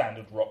very sort of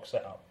standard rock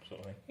setup, sort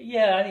of thing.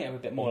 Yeah, I think it was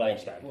a bit more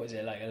like what was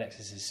it like?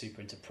 Alexis is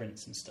super into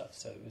Prince and stuff,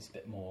 so it was a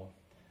bit more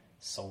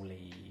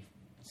soul-y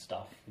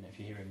stuff. You know, if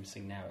you hear him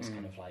sing now, it's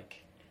kind of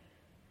like,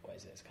 what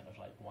is it? It's kind of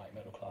like white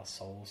middle class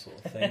soul sort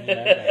of thing. You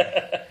know,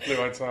 like,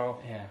 Blue-eyed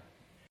soul. Yeah.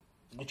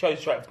 We chose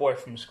the track "Boy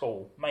from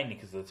School" mainly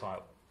because of the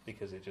title,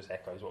 because it just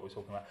echoes what we're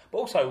talking about. But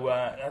also,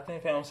 I don't know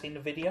if anyone's seen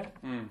the video.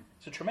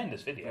 It's a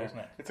tremendous video, isn't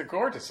it? It's a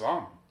gorgeous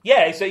song.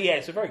 Yeah, it's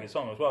a very good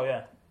song as well.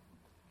 Yeah.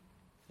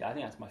 Yeah, I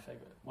think that's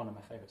one of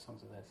my favourite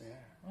songs of theirs.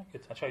 Yeah, oh,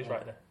 good. I chose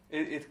right there.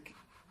 It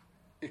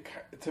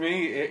to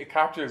me, it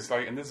captures,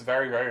 like, and this is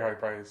very, very high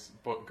praise,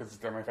 but because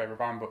they're my favourite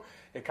band, but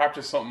it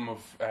captures something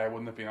of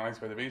 "Wouldn't It Be Nice"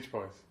 by the Beach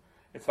Boys.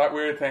 It's that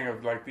weird thing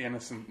of like the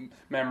innocent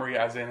memory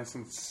as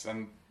innocence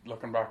and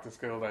looking back to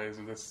school days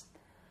and this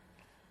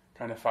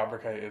kind of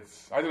fabricated.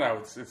 I don't know.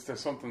 It's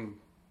there's something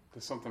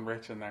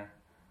rich in there.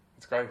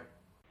 It's great.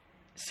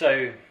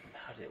 So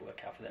how did it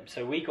work out for them?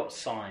 So we got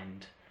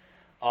signed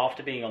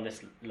after being on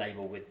this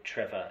label with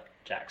Trevor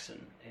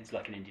Jackson. It's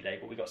like an indie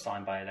label. We got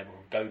signed by a label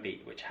called Go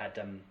Beat, which had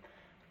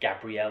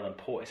Gabrielle and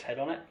Portishead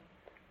on it,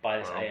 by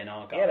this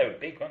A&R guy. Yeah, they were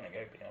big, weren't they,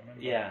 Go Beat? I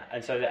remember. Yeah,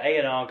 and so the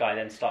A&R guy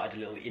then started a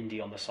little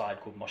indie on the side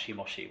called Moshi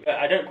Moshi.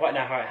 I don't quite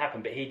know how it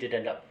happened, but he did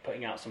end up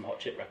putting out some Hot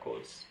Chip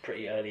records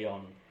pretty early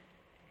on,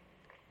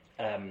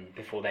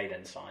 before they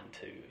then signed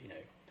to, you know,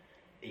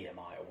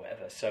 EMI or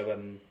whatever. So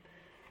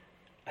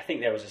I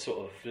think there was a sort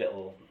of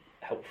little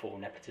helpful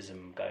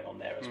nepotism going on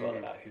there as well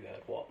about who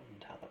heard what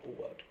and how that all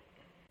worked.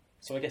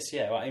 So I guess,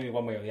 yeah, well, I mean,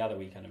 one way or the other,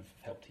 we kind of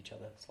helped each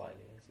other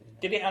slightly.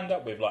 Did it end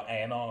up with like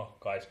A&R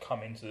guys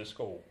come into the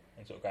school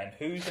and sort of going,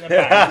 "Who's in a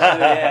band?"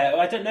 Yeah,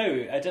 well, I don't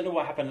know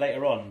what happened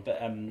later on, but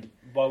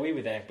while we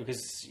were there,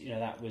 because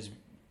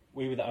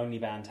we were the only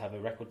band to have a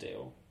record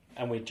deal,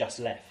 and we'd just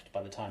left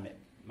by the time it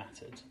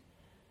mattered.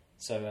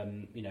 So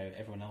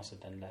everyone else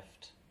had then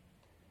left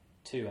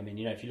too. I mean,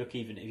 if you look,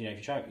 even if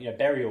you try,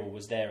 Burial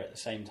was there at the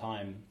same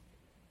time.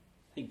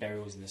 I think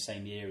Burial was in the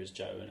same year as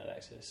Joe and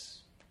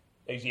Alexis.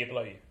 Who's the year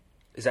below you?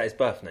 Is that his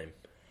birth name?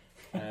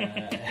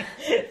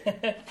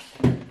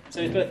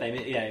 So his birth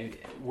name,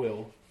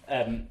 Will,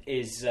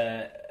 is.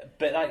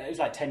 But it was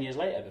like 10 years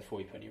later before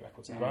he put any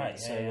records out. Right.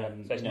 So,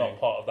 so it's not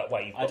part of that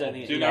wave. I don't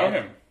think. Do you know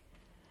him?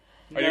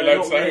 Are you No, allowed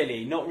not to say?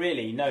 really, not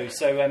really. No.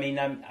 So I mean,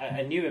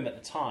 I knew him at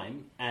the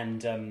time,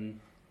 and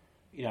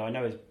I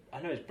know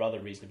his brother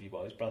reasonably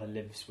well. His brother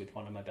lives with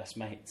one of my best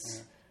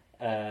mates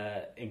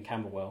in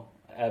Camberwell.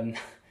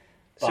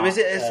 So is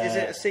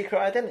it a secret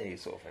identity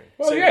sort of thing?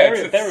 Well, so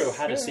yeah, Burial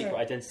had a secret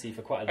identity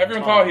for quite a long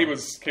Everyone time. thought he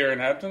was Kieran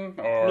Hebden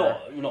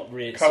or not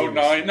really Code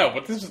seriously. 9. No,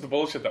 but this was the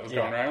bullshit that was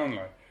going around.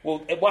 Like. Well,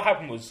 what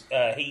happened was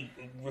he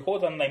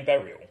recorded under the name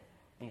Burial.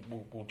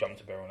 We'll jump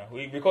to Burial now.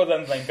 He recorded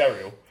under the name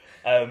Burial,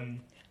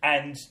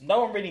 and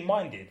no one really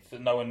minded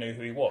that no one knew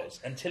who he was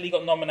until he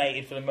got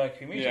nominated for the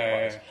Mercury Music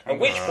Prize. Yeah. At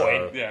which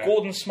point,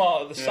 Gordon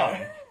Smart of the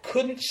Sun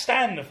couldn't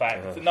stand the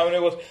fact that no one knew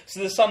who he was. So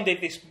the Sun did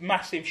this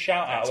massive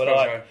shout out, where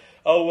like,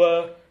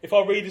 if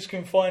our readers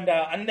can find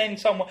out, and then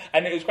someone,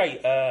 and it was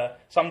great.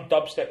 Some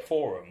dubstep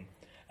forum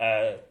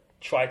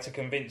tried to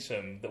convince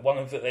them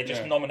that they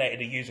just nominated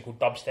a user called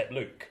Dubstep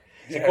Luke.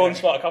 So Gordon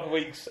Smart, a couple of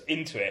weeks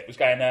into it, was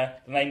going, the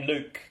name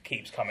Luke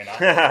keeps coming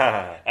up.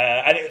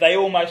 And they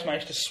almost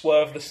managed to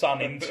swerve the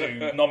Sun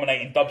into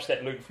nominating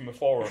Dubstep Luke from a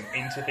forum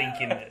into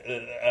thinking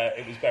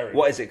it was Burial.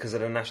 What is it, because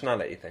of the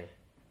nationality thing?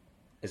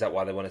 Is that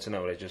why they wanted to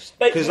know? Because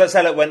They- let's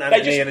say when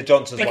Anthony and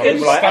Johnson's one, they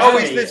were like, oh,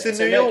 he lives in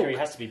so New Mercury York.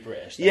 has to be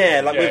British.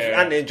 Yeah, with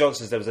Anthony and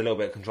Johnson's, there was a little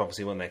bit of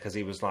controversy, wasn't there? Because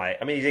he was like,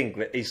 I mean, he's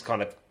English, he's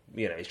kind of,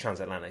 he's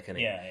transatlantic, isn't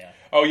he? Yeah.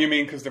 Oh, you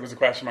mean because there was a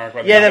question mark?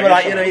 Whether Yeah, they were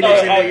like, he he No,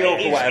 lives in New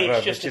York or whatever.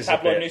 it's just which a is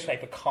tabloid bit-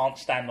 newspaper can't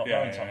stand not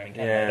knowing something.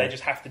 Can they? They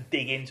just have to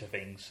dig into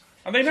things.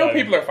 And they know So-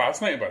 people are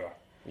fascinated by that.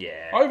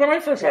 Yeah. When I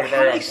first heard How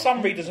about many it,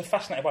 Sun readers are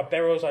fascinated by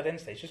Burial's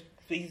identity? It's just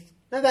these.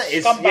 No, that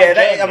is, scumbag I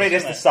journalists, mean, it's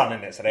isn't the it? Sun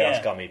in it, so they are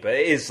Yeah. scummy. But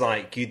it is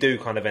like, you do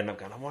kind of end up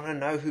going, I want to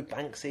know who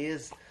Banksy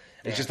is.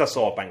 It's just I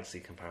saw a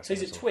Banksy comparison.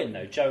 So is it twin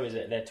though? Joe is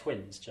it? They're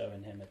twins. Joe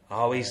and him.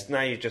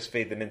 Now you're just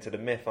feeding into the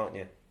myth, aren't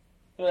you?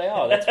 Well, they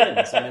are. They're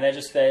twins. I mean, they're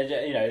just they're.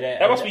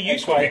 That must be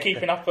useful for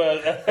keeping up.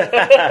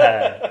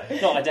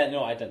 Not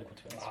identical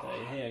twins.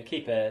 But,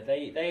 keep a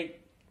they.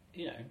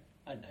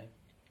 I don't know.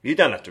 You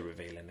don't have to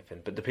reveal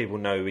anything, but the people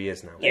know who he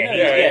is now. Yeah,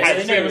 so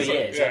it's they know who it's he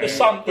like- is. yeah, The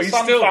Sun But he's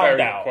found still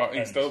very out. quiet, he's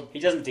and- still He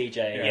doesn't DJ.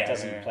 Yeah, he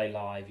doesn't yeah. play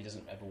live. He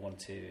doesn't ever want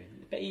to.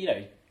 But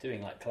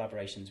doing like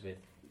collaborations with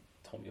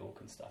Tom York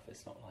and stuff.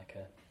 It's not like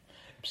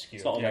obscure.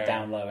 it's not on Yeah. the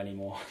down low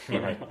anymore.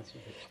 Well,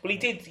 he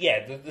did.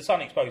 Yeah, the Sun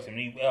exposed him.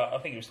 I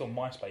think it was still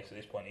MySpace at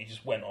this point. He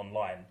just went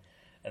online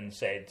and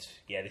said,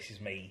 "Yeah, this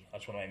is me. I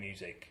just want to make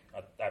music.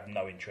 I have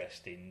no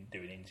interest in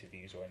doing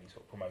interviews or any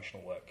sort of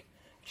promotional work,"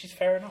 which is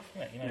fair enough,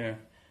 isn't it? Yeah.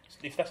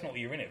 If that's not what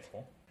you're in it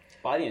for.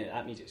 But I think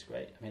that music's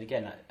great. I mean,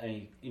 again,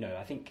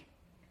 I think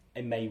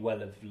I may well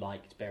have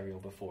liked Burial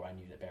before I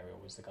knew that Burial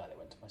was the guy that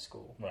went to my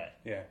school. Right.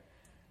 Yeah.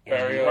 Yeah,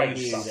 Burial, great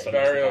stuff.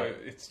 Burial,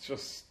 it's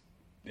just,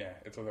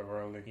 it's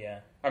otherworldly. Yeah.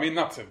 I mean,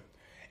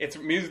 it's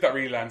music that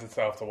really lends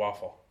itself to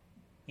waffle.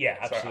 Yeah, So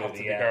I have absolutely.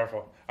 to be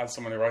careful. As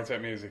someone who writes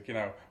about music,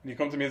 when you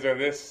come to music like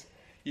this,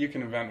 you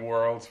can invent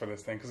worlds for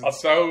this thing because it's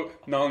so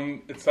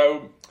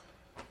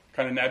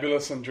kind of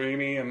nebulous and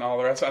dreamy and all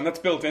the rest, and that's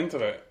built into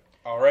it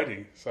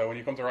already. So when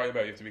you come to write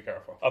about it, you have to be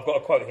careful. I've got a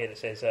quote here that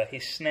says,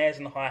 his snares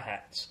and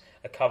hi-hats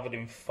are covered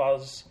in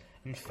fuzz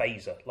and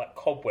phaser, like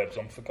cobwebs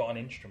on forgotten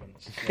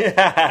instruments. And you're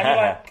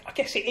like, I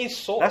guess it is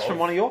sort That's of. from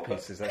one of your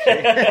pieces,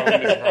 actually. I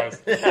wouldn't be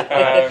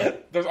surprised.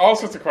 There's all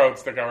sorts of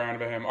quotes that go around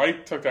about him. I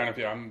took down a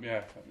few,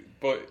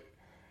 but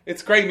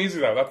it's great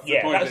music though. That's the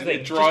point. That's the thing.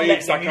 It Just let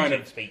drives the that kind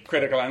music of speak.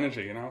 critical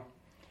energy,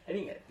 I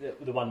think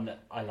the one that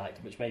I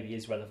liked, which maybe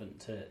is relevant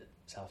to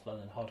South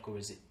London hardcore,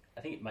 is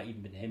I think it might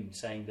even been him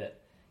saying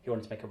that he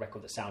wanted to make a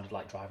record that sounded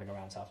like driving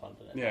around South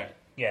London.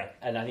 Yeah.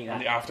 And I think that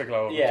And the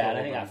afterglow. Of and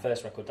I think that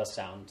first record does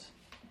sound.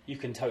 You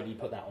can totally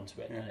put that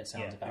onto it, Yeah. and it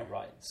sounds Yeah. about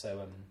right.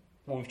 So,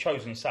 Well, we've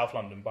chosen South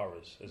London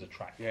boroughs as a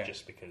track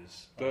just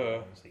because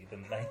obviously the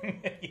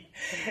name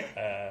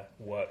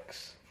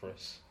works for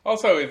us.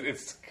 Also, it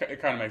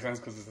kind of makes sense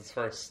because it's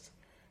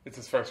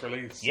his first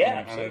release. Yeah, and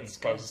absolutely. it's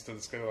closest to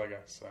the school, I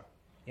guess. So.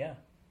 Yeah.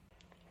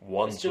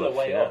 it's still a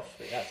way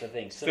off. That's the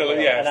thing. Still, a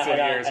way yeah, off. still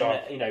years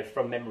off.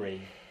 From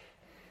memory,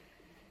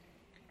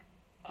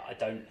 I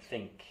don't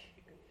think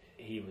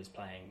he was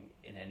playing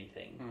in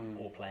anything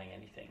or playing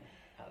anything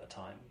at the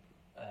time.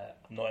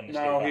 Not in the No,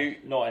 school band.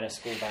 Not in a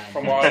school band.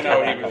 From what I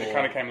know, it Or-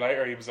 kind of came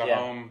later. He was at Yeah.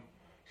 home,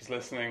 just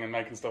listening and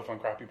making stuff on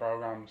crappy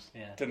programs.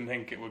 Yeah. Didn't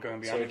think it was going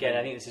to be So anything. again,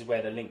 I think this is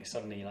where the link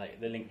suddenly,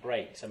 the link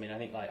breaks. I mean, I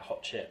think like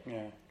Hot Chip,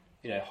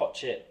 Yeah. Hot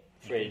Chip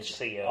Fridge,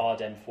 see it.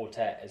 Arden,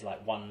 Fortet is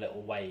like one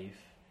little wave,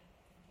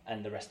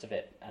 and the rest of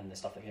it and the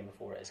stuff that came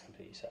before it is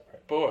completely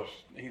separate. But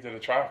he did a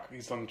track.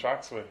 He's done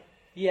tracks with.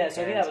 Yeah,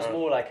 so I think that was so-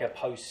 more like a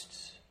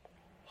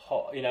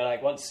post-hot,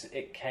 like once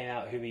it came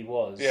out who he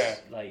was,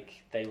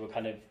 like they were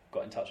kind of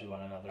got in touch with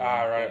one another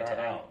and worked it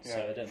out. Yeah.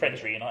 So I don't Friends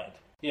think reunited.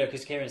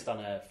 because Kieran's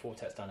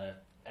Fortet's done a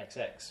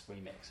XX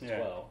remix as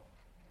well.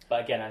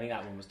 But again, I think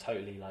that one was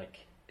totally like...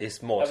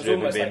 It's more That to was do with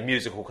almost being like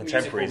musical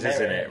contemporaries,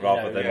 musical isn't merit, it?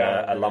 Rather than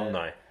yeah.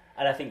 alumni.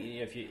 And I think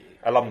if you...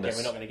 Alumnus. Again,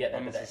 we're not going to get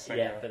there, but Alumnus is the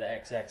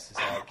XX is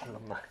like...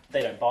 Alumni.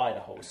 They don't buy the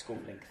whole school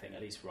link thing,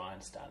 at least from what I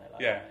understand it.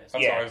 Like, Yeah, it's- that's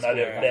what I Yeah, was- no, yeah,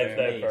 they're yeah.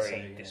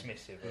 very Yeah.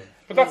 dismissive. Of,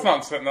 But that's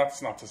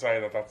not to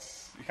say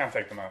that's you can't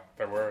take them at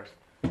their word.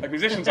 Like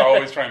musicians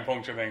always try and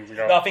puncture things and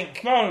go. No, I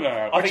think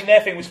No. I think their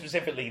thing was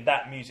specifically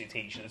that music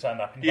teacher that turned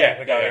up and Yeah,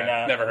 were going.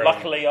 yeah, never heard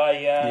luckily,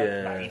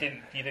 Yeah. no, you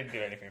didn't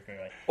do anything for me.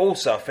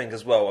 Also, I think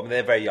as well, I mean,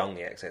 they're very young,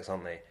 the XX,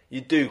 aren't they?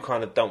 You do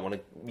kind of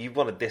you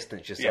want to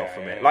distance yourself Yeah,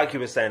 from yeah, it. yeah. Like you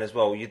were saying as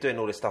well, you're doing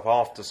all this stuff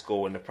after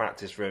school in the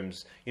practice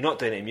rooms. You're not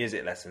doing it in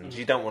music lessons.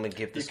 You don't want to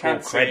give the You school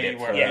can't see credit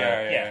where- for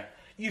yeah.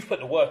 You've put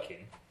the work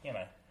in,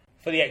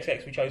 For the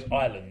XX, we chose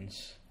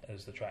Islands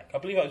as the track. I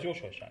believe that was your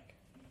choice, Jack.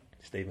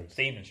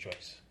 Stephen's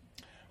choice.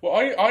 Well,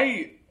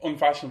 I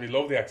unfashionably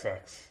love the XX.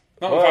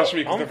 Not Well,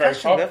 unfashionably because they're very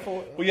unfashionabely, pop.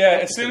 therefore- Well, yeah,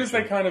 as soon as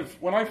they kind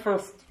of when I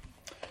first,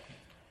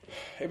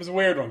 it was a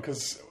weird one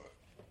because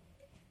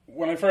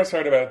when I first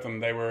heard about them,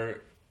 they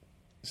were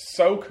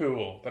so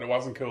cool that it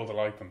wasn't cool to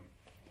like them.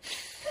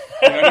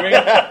 You know what I mean?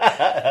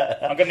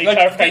 I'm going to need Like,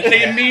 clarification.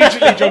 they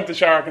immediately jumped the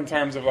shark in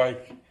terms of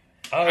like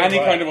any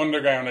right. kind of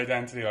underground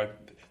identity, like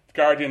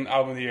Guardian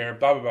album of the year,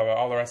 blah blah blah, blah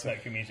all the rest of it.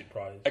 Mercury Music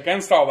Prize.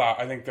 Against all that,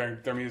 I think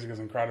their music is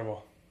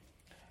incredible.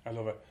 I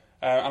love it,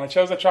 and I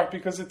chose that track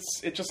because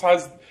it just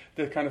has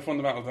the kind of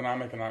fundamental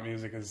dynamic in that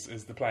music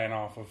is the playing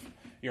off of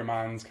your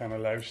man's kind of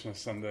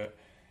loushness and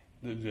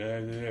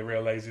the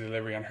real lazy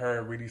delivery and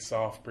her really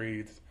soft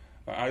breathe.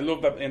 I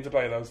love that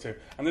interplay of those two.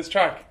 And this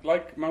track,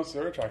 like most of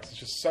the other tracks, is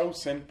just so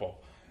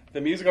simple. The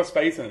musical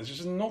space in it, there's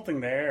just nothing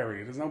there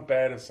really. There's no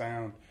bed of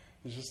sound.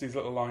 There's just these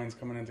little lines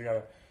coming in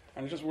together.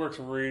 And it just works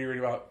really,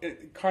 really well.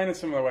 It kind of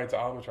similar way to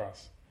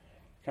Albatross.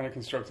 Kind of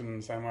constructed in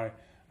the same way.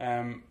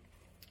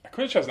 I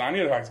could have chosen any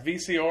of the tracks.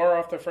 VCR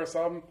off their first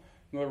album.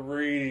 Another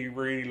really,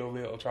 really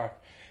lovely little track.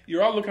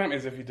 You're all looking at me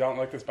as if you don't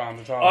like this band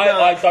at all.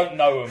 I don't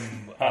know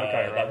them.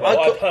 Okay, right.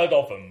 I've heard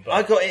of them.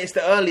 But It's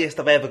the earliest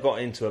I've ever got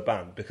into a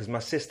band because my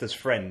sister's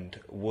friend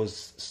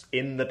was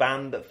in the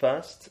band at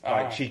first.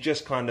 Like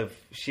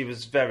she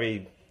was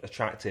very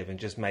attractive and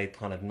just made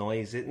kind of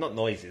noises, not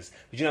noises,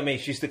 but you know what I mean?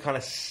 She used to kind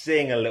of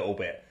sing a little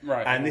bit.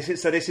 Right. And it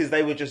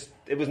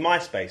was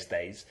MySpace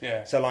days.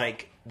 Yeah. So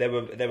like there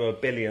were a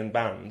billion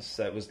bands,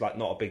 so it was like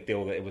not a big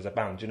deal that it was a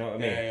band, do you know what I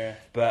mean? Yeah.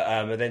 But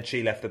and then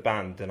she left the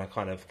band and I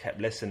kind of kept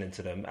listening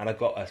to them and I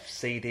got a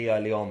CD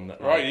early on that,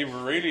 Right, you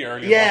were really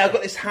early. yeah, I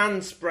got this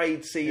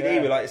hand-sprayed CD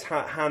Yeah. with like this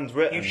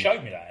handwritten. you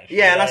showed me that. Actually.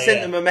 Yeah, and I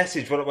sent them a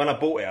message when I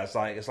bought it. I was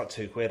like, it's like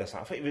 £2 or something.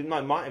 I think it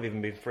might have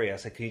even been free. I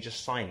said, can you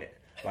just sign it?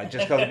 Like,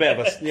 just because a bit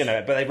of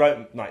a, but they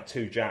wrote like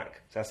to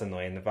Jack. So that's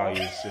annoying. The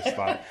value's just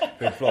like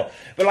good floor.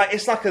 But like,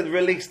 it's like a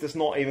release that's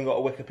not even got a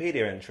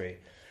Wikipedia entry.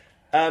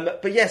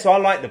 But yeah, so I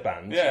like the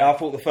band. Yeah. I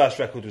thought the first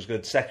record was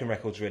good. Second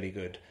record's really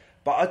good.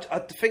 But I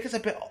think it's a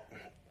bit.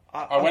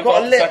 I went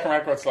off the second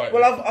record slightly.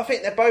 Well, I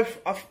think they're both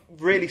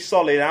really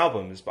solid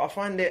albums, but I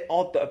find it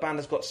odd that a band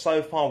has got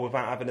so far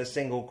without having a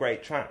single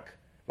great track.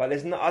 Like, I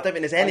don't think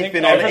there's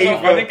anything on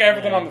either. I think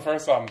everything on the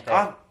first album is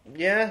great.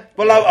 Yeah.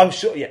 Well, I'm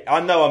sure. Yeah, I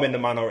know I'm in the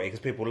minority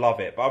because people love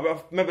it. But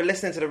I remember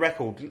listening to the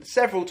record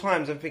several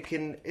times and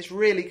thinking it's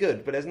really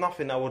good, but there's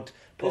nothing I would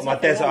put on my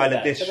Desert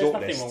Island Disc There's shortlist.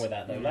 nothing wrong with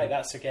that though. Like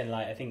that's again,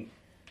 like I think.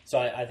 So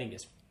I think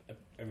it's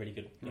a really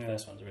good. The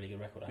first one's a really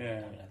good record. I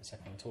haven't had the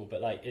second one at all, but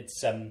like it's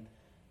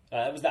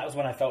that was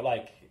when I felt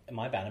like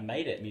my band had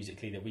made it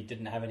musically that we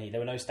didn't have any. There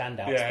were no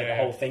standouts, but the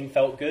whole thing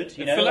felt good.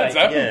 You know, the Led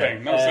Zeppelin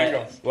thing, no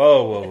singles.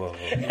 Whoa.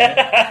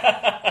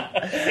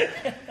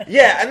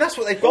 Yeah, and that's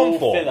what they've gone All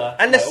for. filler.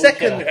 And the All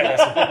second,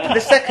 filler. the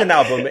second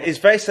album is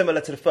very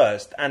similar to the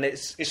first, and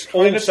it's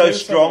kind of also too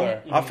strong.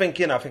 similar. I think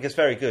it's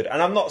very good.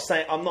 And I'm not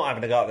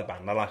having a go at the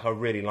band. I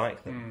really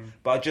like them,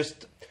 but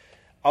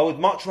I would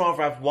much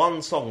rather have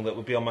one song that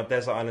would be on my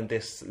Desert Island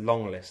Disc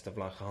long list of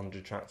like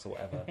 100 tracks or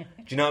whatever. Do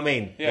you know what I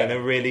mean? Yeah. Than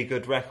a really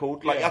good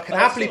record. Like I can I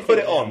happily still put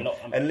think it on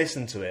I'm and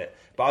listen to it,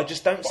 but I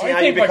just don't see I how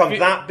you think, like, become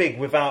that big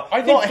without.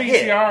 I think not a VCR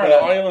hit, and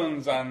but-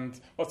 Islands and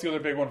what's the other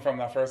big one from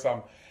that first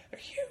album? They're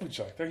huge,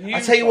 like they're huge.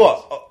 I tell you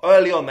songs. what,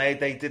 early on they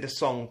did a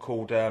song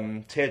called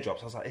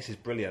Teardrops. I was like, this is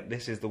brilliant.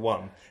 This is the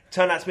one.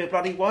 Turned out to be a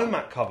bloody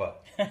Womack cover.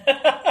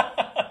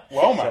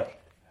 Womack.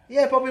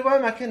 Yeah, Bobby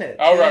Womack, innit?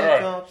 Oh, right.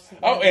 Teardrops.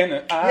 Oh, in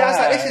it. Yeah, I was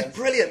like, this is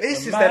brilliant.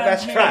 This is their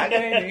best track.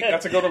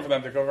 That's a good one for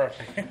them to cover,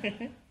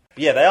 actually.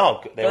 Yeah, they are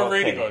good. They're are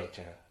really clearly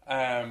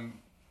good.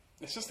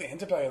 It's just the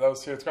interplay of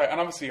those two. It's great. And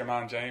obviously your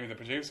man, Jamie, the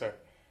producer,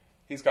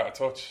 he's got a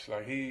touch.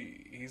 Like,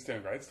 he's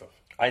doing great stuff.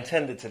 I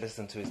intended to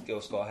listen to his Gil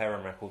Scott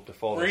Heron record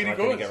before this, Really and I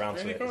good. didn't get around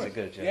Really to it. good. Is it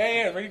good?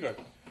 Yeah, really good.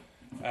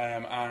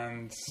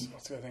 And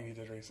what's the other thing he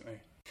did recently?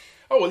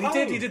 Oh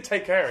well, he did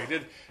Take Care. He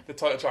did the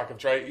title track of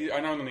Drake. I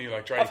know none of you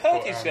like Drake. I've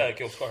heard but, his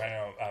Gil Scott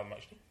album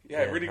actually.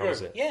 yeah, really how was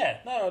good. it? Yeah,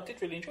 no, I did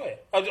really enjoy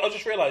it. I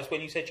just realised when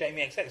you said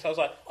Jamie XX, I was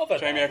like, I've heard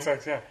Jamie that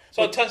album. XX, yeah.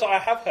 So it turns out I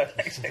have heard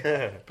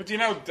XX. But do you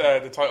know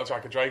the title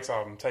track of Drake's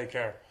album, Take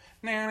Care?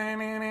 It's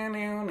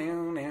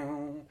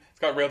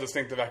got a real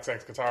distinctive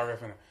XX guitar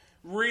riff in it.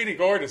 Really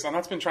gorgeous, and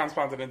that's been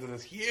transplanted into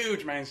this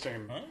huge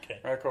mainstream Okay.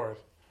 record.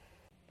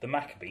 The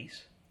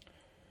Maccabees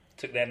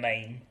took their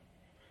name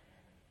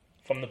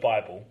from the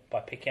Bible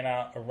by picking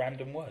out a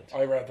random word.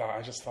 I read that,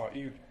 I just thought,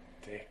 you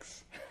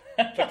dicks.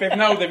 Like they've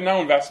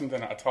no investment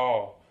in it at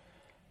all.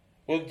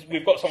 Well,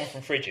 we've got someone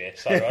from Phrygia,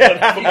 so I don't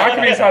know. But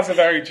Maccabees has a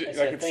very... It's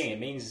like, a thing. It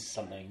means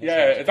something.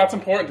 yeah, that's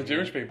important to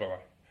Jewish people.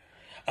 Like.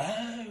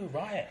 Oh,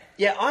 right.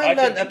 Yeah, I I didn't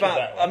learned think of about.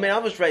 that I one. mean, I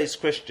was raised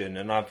Christian,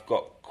 and I've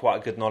got quite a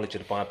good knowledge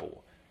of the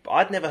Bible. But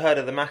I'd never heard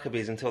of the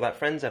Maccabees until that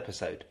Friends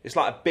episode. It's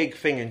like a big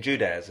thing in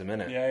Judaism,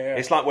 isn't it? Yeah, yeah.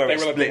 It's like where They it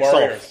were like the splits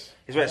warriors. off.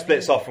 It's where it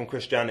splits off from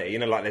Christianity. You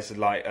know, like there's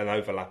like an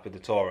overlap with the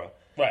Torah.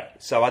 Right.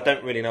 So I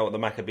don't really know what the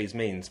Maccabees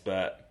means,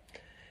 but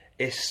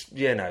it's,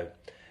 you know,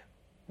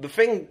 the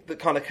thing that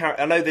kind of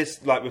I know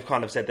this, like we've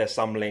kind of said, there's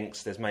some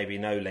links, there's maybe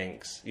no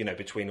links, you know,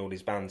 between all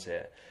these bands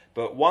here.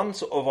 But one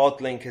sort of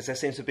odd link is there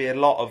seems to be a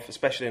lot of,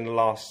 especially in the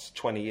last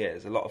 20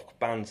 years, a lot of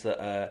bands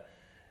that are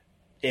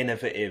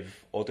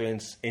innovative or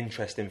doing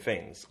interesting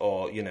things,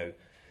 or, you know,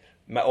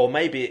 or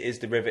maybe it is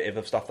derivative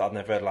of stuff that I've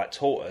never heard, like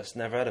Tortoise,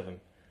 never heard of them.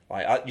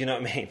 Like, you know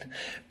what I mean?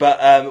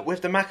 But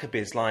with the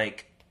Maccabees,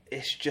 like,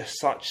 it's just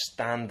such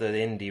standard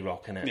indie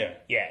rock, innit? Yeah.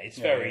 Yeah, it's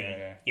Yeah, very...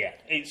 yeah. Yeah,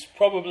 it's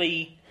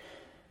probably...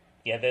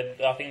 Yeah,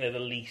 I think they're the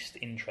least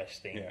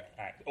interesting Yeah.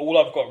 act. All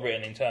I've got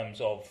written in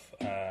terms of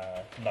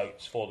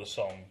notes for the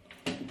song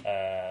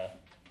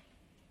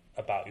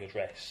About Your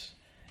Dress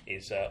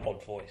is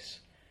Odd Voice.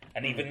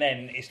 And even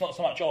then, it's not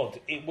so much odd.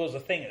 It was a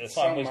thing at the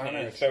So time, wasn't it?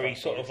 mannered, It's very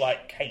that sort of voice.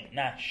 like Kate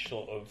Nash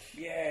sort of...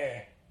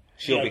 Yeah.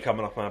 She'll You know- be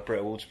coming up on our Brit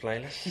Awards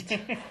playlist.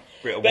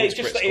 Brit Awards, But it's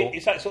just Brit School.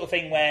 it's that sort of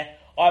thing where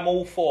I'm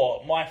all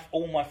for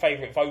all my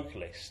favourite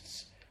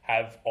vocalists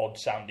have odd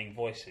sounding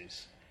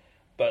voices,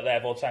 but they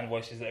have odd sounding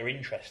voices that are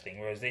interesting.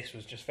 Whereas this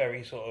was just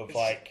very sort of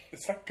like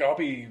It's that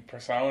gobby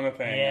persona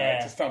thing. Yeah.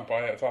 I just don't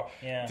buy it at all.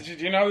 Yeah. Do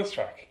you know this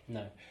track?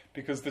 No.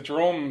 Because the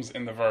drums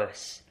in the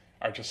verse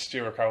are just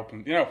Stuart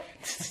Copeland. You know,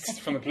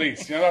 from the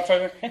Police. You know that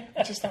type of thing?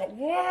 I just thought,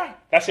 what?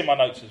 that's in my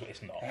notes as well.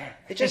 It's not.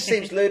 It just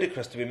seems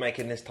ludicrous to be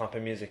making this type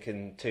of music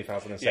in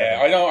 2007.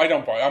 Yeah, I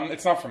don't buy it.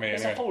 It's not for me.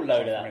 There's anyway. a whole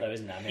load of It's not that, for though, me.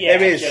 isn't there? I mean, Yeah,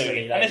 there is. generally,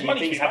 And like, there's money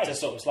to things be have made. to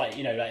sort of like,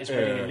 you know, like it's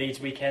Reading Yeah. in Leeds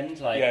weekend,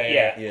 like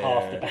Yeah.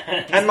 half the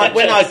band. And like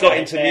when I got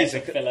into There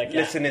music, to fill a gap.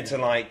 listening to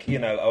like, you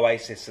know,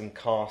 Oasis and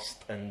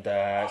Cast and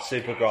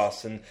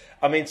Supergrass, and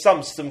I mean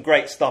some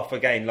great stuff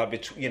again,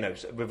 like you know,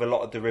 with a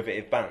lot of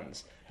derivative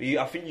bands. But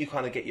I think you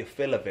kind of get your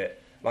fill of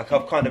it. Like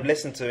I've kind of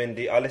listened to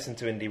indie. I listened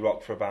to indie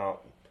rock for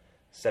about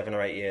 7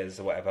 or 8 years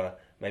or whatever.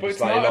 Maybe But it's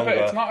slightly not, longer.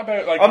 about, it's not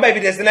about like... Or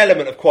maybe there's an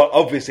element of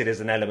obviously there's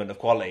an element of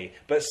quality,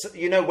 but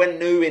you know when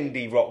new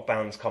indie rock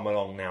bands come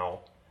along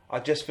now, I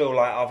just feel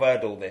like I've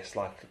heard all this.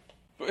 Like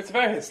But it's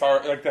about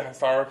the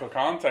historical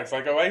context.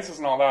 Like Oasis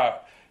and all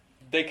that,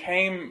 they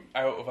came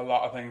out of a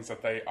lot of things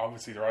that they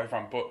obviously derive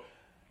from, but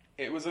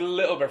it was a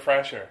little bit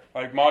fresher.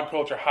 Like Mod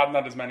Culture hadn't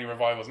had as many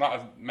revivals, not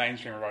as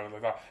mainstream revivals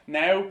like that.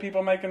 Now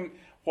people making,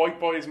 white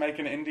boys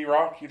making indie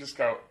rock, you just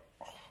go,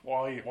 oh,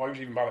 why would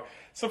you even bother?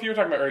 Stuff you were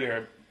talking about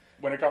earlier,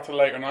 when it got to the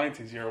later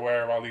 90s, you're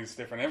aware of all these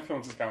different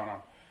influences going on.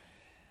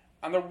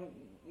 And there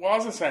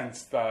was a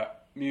sense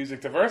that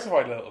music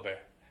diversified a little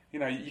bit. You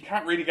know, you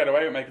can't really get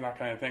away with making that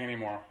kind of thing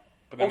anymore.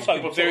 But then Also,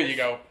 when people do sort it, of you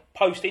go,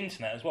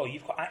 post-internet as well.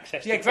 You've got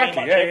access to Yeah, exactly.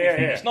 pretty much Yeah, yeah,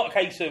 everything. yeah. It's not a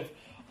case of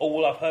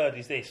all I've heard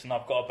is this, and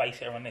I've got to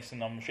base it around this,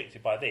 and I'm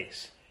restricted by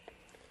this.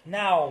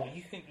 Now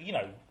you can, you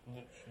know,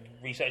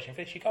 researching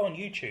for this, you go on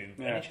YouTube,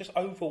 and Yeah. it's just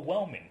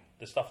overwhelming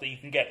the stuff that you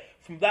can get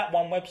from that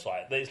one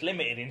website that is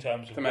limited in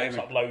terms of It's what's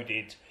amazing.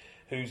 uploaded,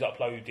 who's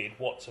uploaded,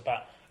 what's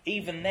about.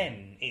 Even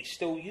then, it's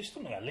still you're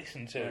still not going to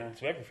listen to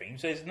everything.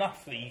 So there's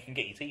enough that you can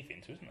get your teeth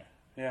into, isn't there?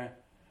 yeah.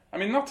 I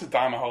mean, not to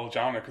damn a whole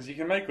genre, because you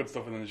can make good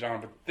stuff within the genre,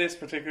 but this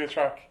particular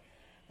track,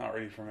 not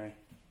really for me.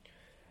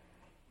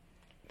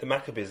 the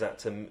Maccabees had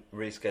to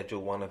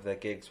reschedule one of their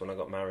gigs when I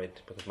got married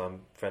because my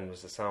friend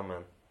was the sound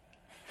man.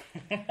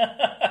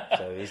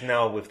 So he's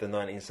now with the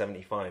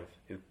 1975,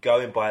 who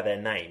going by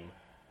their name,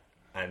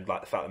 and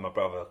like the fact that my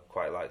brother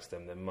quite likes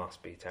them, they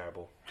must be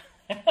terrible.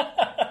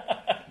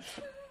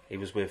 He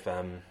was with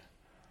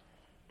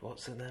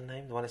what's their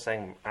name? The one that's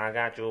saying "I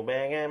got you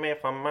begging me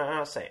for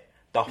mercy."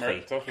 Duffy.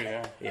 Murph Duffy,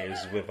 yeah. Yeah, he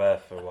was with her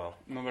for a while.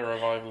 Another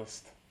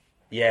revivalist,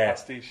 Yeah,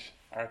 pastiche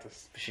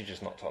artist. she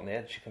just knocked on the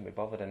edge. She couldn't be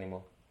bothered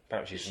anymore.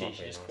 Apparently, she's not She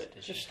very just nice. quit,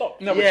 did she? Just stop.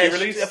 No, but Yeah, she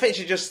released... I think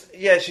she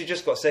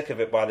just got sick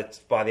of it by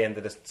the end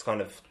of this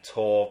kind of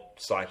tour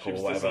cycle she or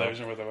was whatever.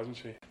 disillusioned with it, wasn't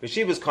she? But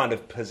she was kind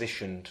of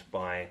positioned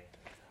by,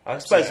 I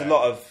suppose, a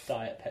lot of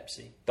Diet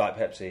Pepsi. Diet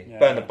Pepsi. Yeah.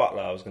 Bernard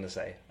Butler, I was going to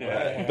say.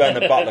 Yeah.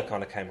 Bernard Butler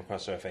kind of came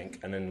across her, I think,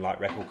 and then like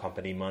record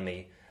company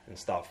money and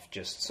stuff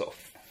just sort of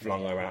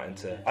flung her out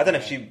into. I don't know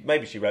if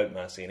maybe she wrote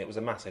Mercy, and it was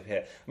a massive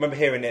hit. I remember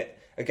hearing it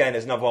again.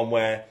 There's another one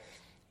where,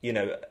 you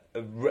know,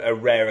 a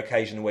rare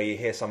occasion where you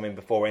hear something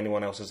before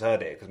anyone else has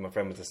heard it, because my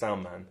friend was a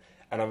sound man,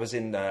 and I was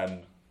in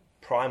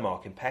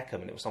Primark in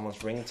Peckham, and it was someone's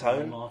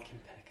ringtone. Primark in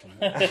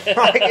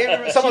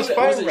Peckham. Someone's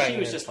phone rang. She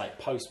was just like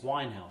post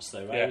Winehouse,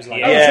 though, right? Yeah. It was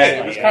like,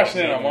 It was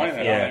cashing in on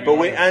Winehouse. Yeah, I mean,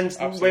 but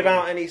absolutely.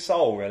 without any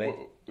soul, really.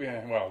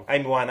 Yeah, well,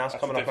 Amy Winehouse that's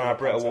coming a up on our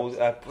Brit different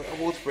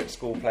Awards Brit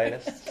School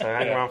playlist, so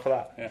hang Yeah. around for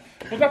that. yeah.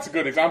 Well, that's a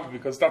good example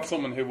because that's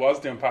someone who was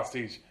doing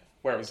pastiche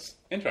where it was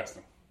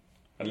interesting,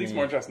 at least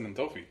more interesting than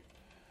Duffy.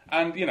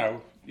 And you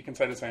know, you can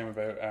say the same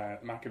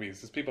about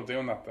Maccabees. There's people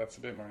doing that that's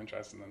a bit more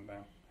interesting than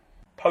them.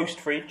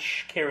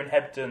 Post-Fridge, Kieran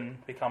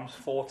Hebden becomes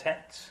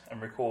Fortet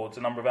and records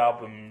a number of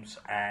albums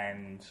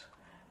and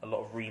a lot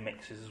of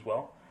remixes as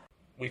well.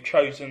 We've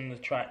chosen the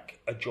track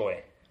A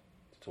Joy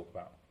to talk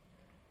about.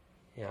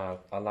 Yeah,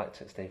 I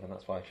liked it, Stephen.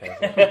 That's why I chose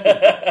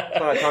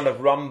it. kind of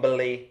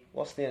rumbly.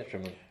 What's the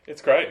instrument?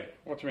 It's great.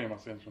 What do you mean?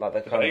 What's the instrument?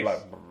 Like the kind of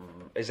bass. like.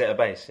 Is it a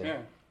bass?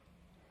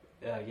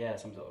 Yeah. yeah,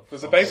 some sort of.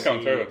 There's a bass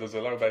going through it. There's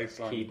a low bass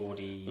line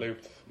keyboardy,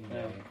 looped. you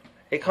know,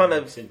 It kind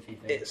of. synthy thing.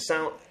 It's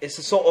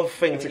the sort of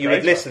thing It's a that you great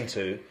would listen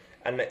to,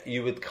 and that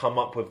you would come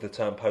up with the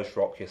term post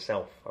rock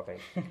yourself. I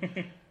think.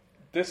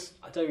 This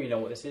I don't really know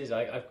what this is.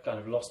 I've kind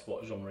of lost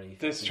what genre. you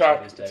this think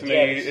track these days. to me,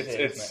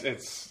 Yeah, this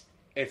is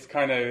it's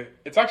kind of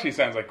it actually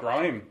sounds like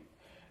grime.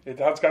 It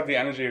has got the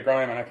energy of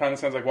grime, and it kind of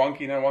sounds like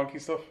wonky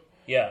stuff.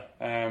 Yeah.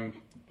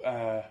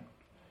 Well,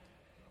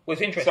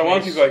 it's interesting. So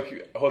Wonky's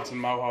like Hudson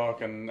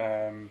Mohawk and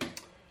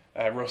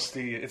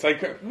Rusty. It's like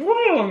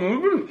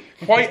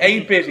quite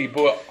 8-bitty,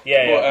 but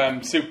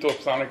souped up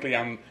sonically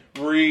and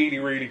really,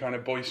 really kind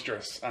of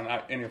boisterous and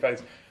in your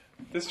face.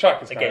 This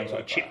track is kind Again, of sort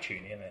like of chip that.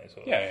 tune, isn't it?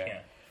 Sort of,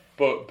 Yeah.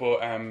 But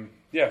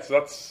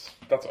so that's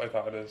what I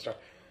thought of this track.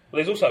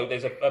 Well,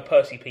 there's a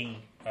Percy P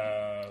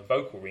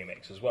vocal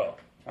remix as well,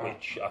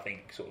 which I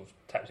think sort of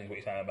taps into what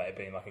you're saying about it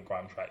being like a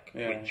grime track,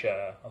 which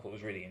I thought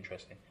was really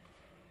interesting.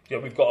 Yeah,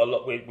 we've got a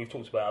lot. We've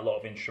talked about a lot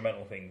of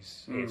instrumental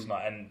things here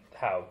tonight, and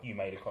how you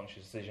made a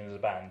conscious decision as a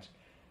band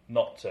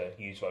not to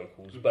use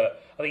vocals.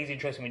 But I think it's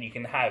interesting when you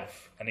can have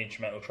an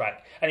instrumental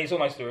track, and it's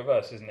almost the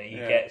reverse, isn't it? You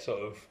get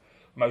sort of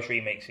most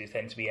remixes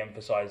tend to be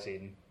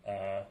emphasising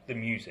the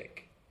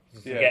music.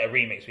 So you get a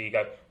remix where you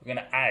go, we're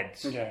going to add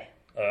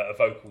a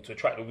vocal to a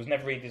track that was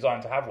never really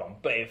designed to have one,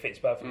 but it fits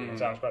perfectly. It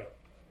sounds great.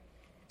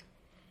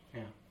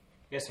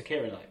 Yeah, so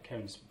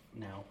Kieran's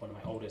now one of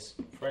my oldest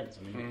friends.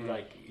 I mean,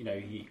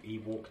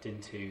 he walked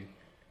into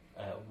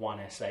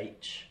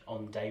 1SH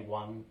on day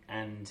one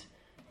and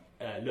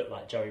looked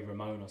like Joey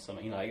Ramone or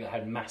something. You know, he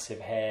had massive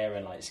hair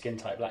and like skin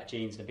tight black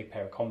jeans and a big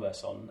pair of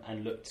Converse on,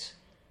 and looked.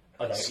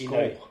 I don't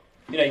know,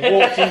 he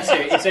walked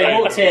into.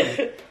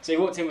 So he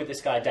walked in with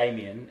this guy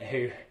Damien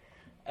who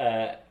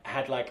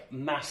had like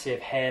massive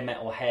hair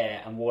metal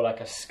hair and wore like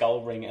a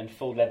skull ring and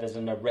full leathers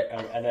and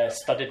a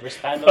studded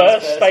wristband.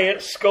 First day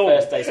at school.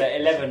 First day, so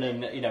 11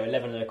 and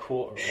a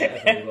quarter, or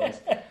whatever it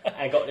was,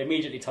 and got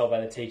immediately told by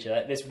the teacher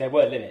that there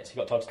were limits. He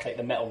got told to take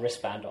the metal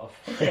wristband off.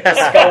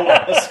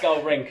 The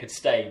skull ring could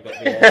stay, but the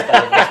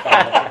studded wristband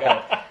had to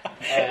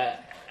go.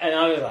 And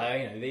I was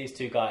like, these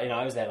two guys.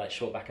 I was there like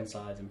short back and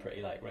sides and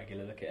pretty like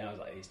regular looking. And I was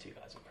like, these two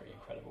guys are pretty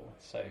incredible.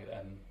 So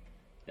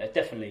it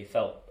definitely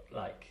felt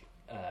like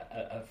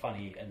a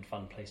funny and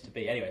fun place to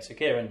be. Anyway, so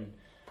Kieran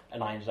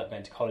and I ended up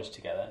going to college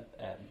together.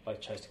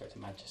 Both chose to go to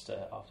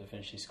Manchester after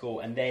finishing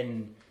school, and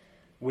then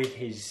with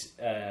his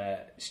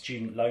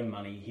student loan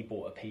money, he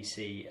bought a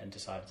PC and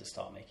decided to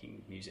start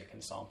making music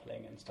and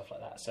sampling and stuff like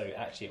that. So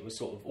actually, it was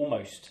sort of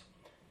almost,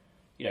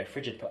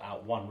 Frigid put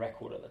out one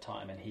record at the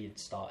time, and he had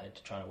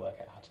started trying to work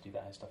out how to do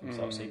that and stuff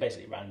himself. So he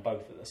basically ran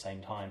both at the same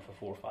time for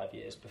 4 or 5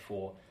 years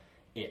before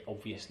it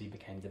obviously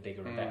became the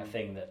bigger and better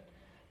thing that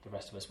the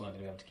rest of us weren't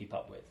going to be able to keep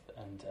up with,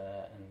 and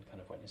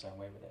kind of went his own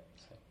way with it.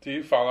 So. Do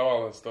you follow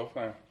all his stuff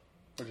now?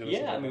 Would you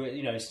listen to I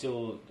mean,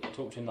 still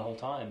talk to him the whole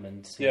time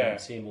and see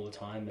him all the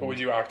time. But would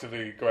you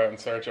actively go out and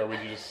search, or would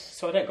you just?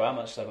 So I don't go out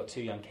much because I've got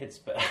 2 young kids,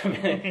 but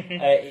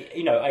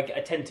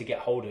I tend to get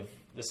hold of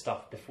the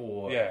stuff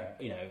before,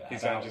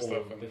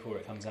 before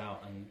it comes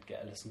out, and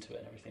get a listen to it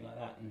and everything like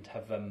that, and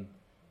have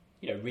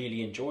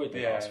really enjoyed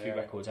the last few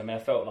records. I mean, I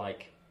felt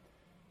like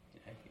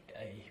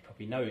he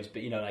probably knows,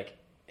 but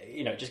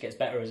it just gets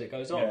better as it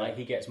goes on. Like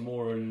he gets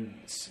more and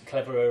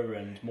cleverer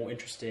and more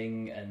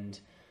interesting, and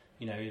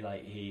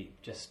he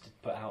just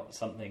put out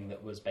something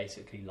that was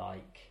basically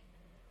like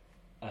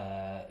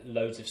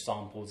loads of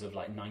samples of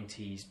like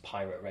 90s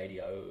pirate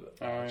radio,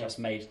 just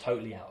made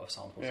totally out of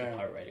samples of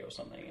pirate radio or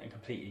something, and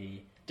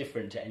completely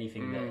different to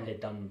anything that he'd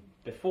done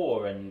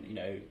before. And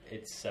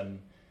it's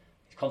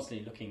he's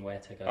constantly looking where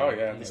to go. Oh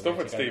yeah, the stuff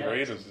with Steve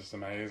Reed is just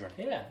amazing.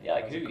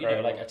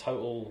 Like a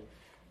total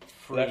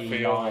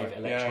free live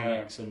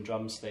electronics and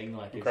drums thing,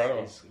 like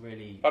incredible. It's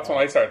really. That's when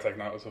I started taking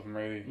notice of him.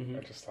 Really,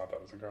 I just thought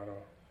that was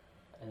incredible.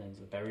 And then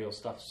the Burial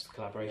stuff,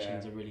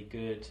 collaborations are really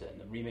good,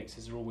 and the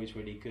remixes are always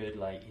really good.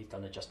 Like he's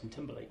done a Justin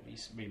Timberlake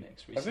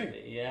remix recently. Has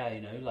he? Yeah,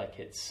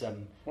 it's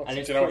and do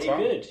it's you know pretty what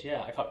song? good.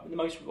 Yeah, I can't.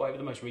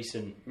 The most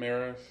recent.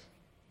 Mirrors,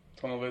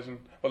 Tunnel Vision.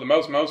 Well, the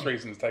most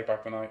recent is Take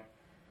Back the Night.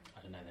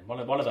 I don't know.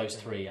 Then one of those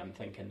 3, I'm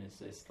thinking is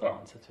the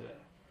answer to it.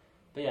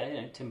 But yeah,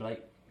 you know,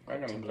 Timberlake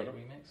I'm gonna remix. look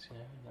You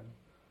know,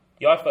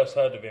 Yeah, I first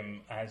heard of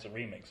him as a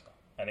remixer,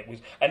 and it was.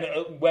 And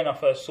when I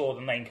first saw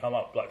the name come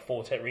up, like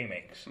Fortet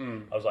Remix,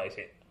 I was like, is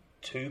it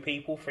 2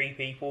 people, 3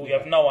 people? You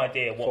have no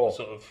idea what 4.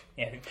 sort of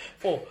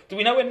 4. Do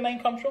we know where the name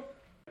comes from?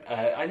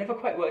 I never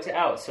quite worked it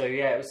out. So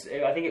yeah,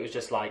 I think it was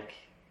just like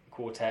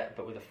quartet,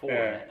 but with a 4 in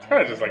Yeah, it. it's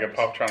kind of just like a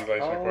pop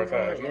translation of quartet,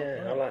 right, isn't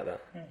it? yeah, I like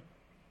that.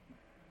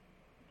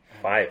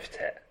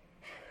 5-tet.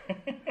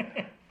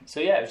 So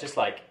yeah, it was just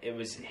like it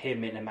was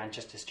him in a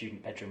Manchester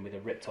student bedroom with a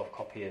ripped-off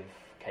copy of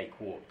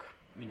Cakewalk,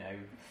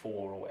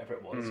 4 or whatever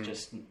it was,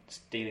 just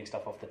stealing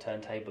stuff off the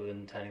turntable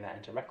and turning that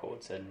into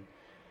records. And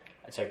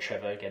so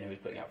Trevor, again, who was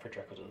putting out Fridge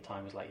Records at the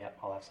time, was like, "Yep,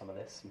 I'll have some of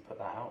this," and put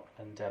that out.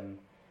 And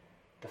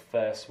the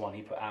first one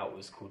he put out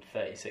was called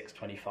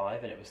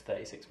 3625, and it was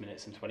 36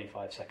 minutes and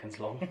 25 seconds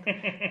long.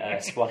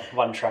 It's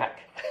one track,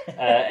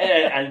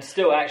 and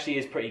still actually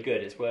is pretty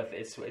good. It's worth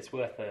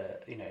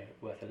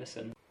a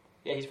listen.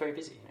 Yeah, he's very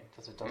busy.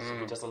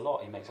 He does a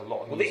lot. He makes a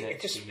lot of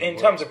music. Just in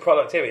terms of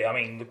productivity, I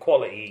mean, the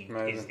quality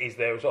is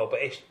there as well,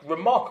 but it's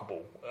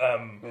remarkable.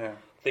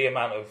 The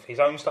amount of his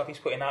own stuff he's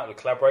putting out, the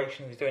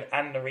collaborations he's doing,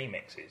 and the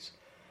remixes.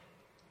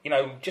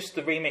 Just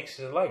the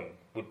remixes alone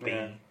would be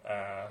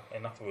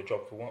enough of a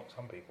job for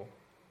some people.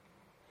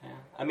 Yeah,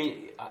 I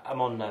mean,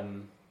 I'm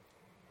on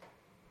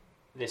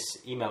this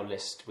email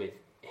list with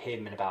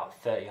him and about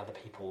 30 other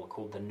people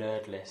called the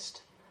Nerd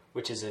List,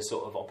 which is a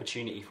sort of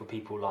opportunity for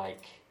people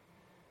like,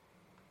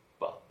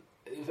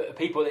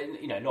 people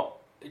not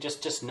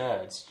just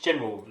nerds,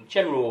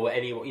 general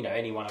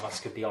any one of us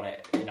could be on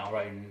it in our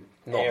own.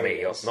 Not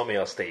me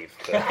or Steve.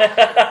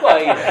 Well,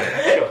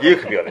 sure. You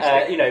could be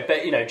honest.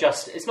 But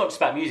just it's not just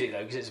about music though,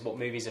 because it's what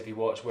movies have you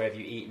watched, where have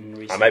you eaten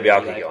recently, maybe I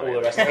could get on all it.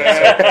 the rest of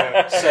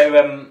it.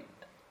 So,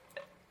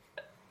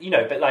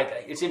 but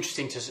like it's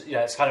interesting to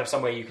it's kind of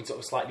somewhere you can sort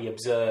of slightly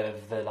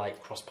observe the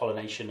like cross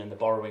pollination and the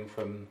borrowing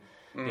from.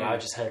 I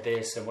just heard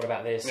this, and what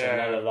about this, and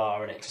la la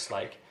la, and it's just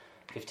like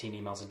 15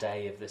 emails a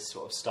day of this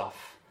sort of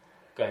stuff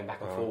going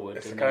back and forward.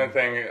 It's the kind of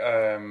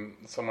thing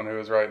someone who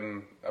was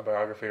writing a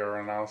biography or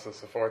an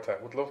analysis of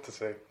Fortet would love to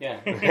see. Yeah.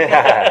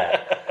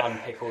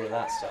 Unpick all of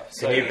that stuff.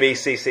 So, Can you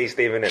BCC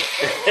Stephen in?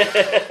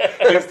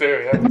 Please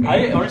do,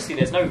 yeah. Honestly,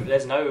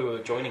 there's no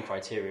joining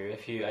criteria.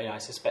 If I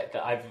suspect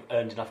that I've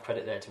earned enough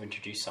credit there to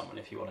introduce someone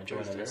if you want to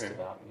join a list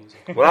about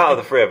music. Well, out of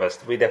the 3 of us,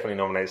 we definitely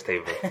nominate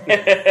Steve.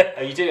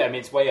 Oh, you do? I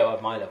mean, it's way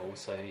above my level,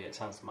 so it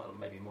sounds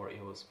maybe more at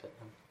yours, but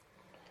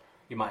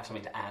you might have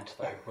something to add,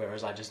 though,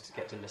 whereas I just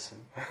get to listen.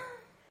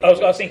 I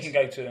was thinking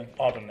go to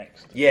Arden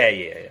next. Yeah.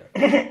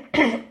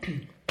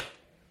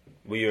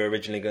 Were you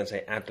originally going to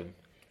say Adam?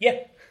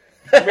 Yeah.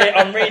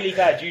 I'm really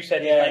glad you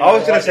said his name. I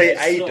was going to say it's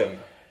Adam.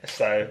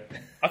 So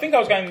I think I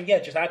was going,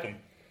 just Adam.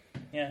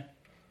 Yeah.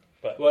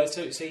 But well,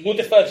 so we'll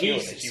defer to you on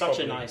he's this, you such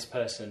probably. a nice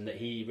person that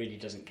he really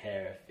doesn't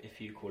care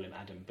if you call him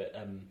Adam, but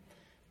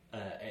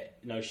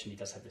Notion, he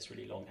does have this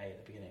really long A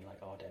at the beginning,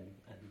 like Ardem,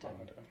 and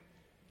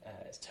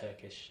it's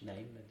Turkish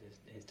name, and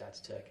his dad's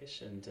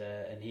Turkish, and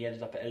he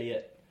ended up at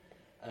Elliott,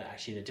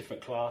 actually in a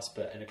different class,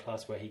 but in a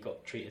class where he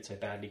got treated so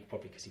badly,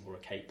 probably because he wore a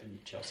cape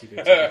and Chelsea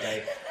boots every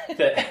day,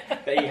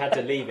 that he had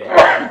to leave it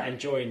and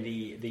join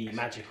the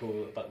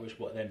magical, but which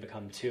what then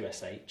become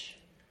 2SH.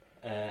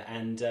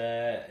 And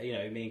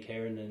me and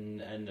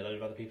Kieran and a load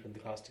of other people in the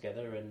class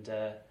together,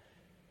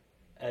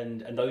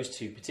 and those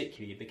two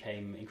particularly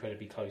became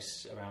incredibly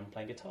close around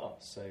playing guitar.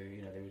 So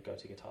they would go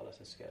to guitar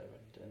lessons together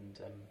and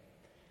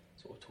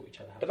sort of taught each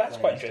other how. But to that's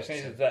play quite and interesting,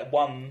 stuff. isn't it? That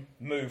one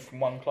move from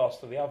one class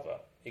to the other.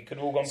 It could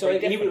have all gone So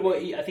pretty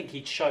differently. I think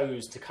he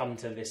chose to come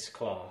to this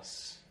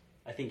class.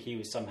 I think he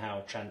was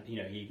somehow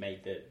he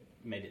made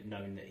it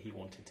known that he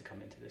wanted to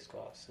come into this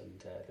class, and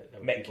that there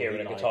were Met people Kieran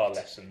he at liked. guitar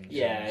lessons.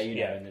 Yeah, and,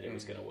 and that it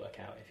was going to work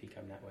out if he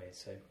came that way.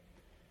 So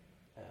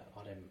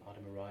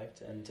Arden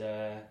arrived, and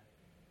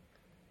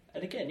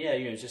again,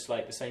 it was just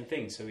like the same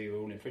thing. So we were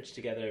all in Fridge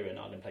together, and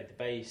Arden played the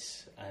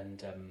bass,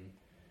 and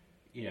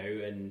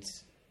and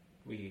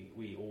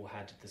we all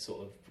had the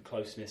sort of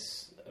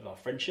closeness of our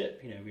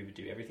friendship. We would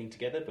do everything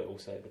together, but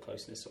also the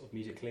closeness sort of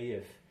musically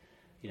of,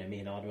 me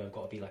and Arden have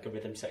got to be like a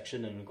rhythm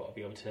section, and we've got to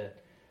be able to,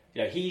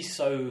 he's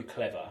so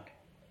clever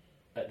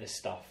at this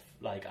stuff.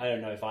 Like, I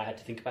don't know if I had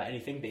to think about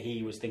anything, but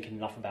he was thinking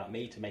enough about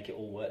me to make it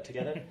all work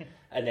together.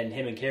 And then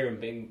him and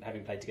Kieran,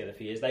 having played together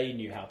for years, they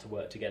knew how to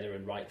work together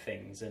and write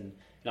things. And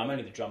I'm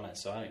only the drummer,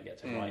 so I don't get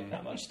to write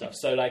that much stuff.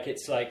 So, like,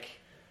 it's like,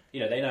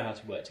 they know how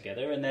to work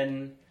together. And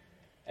then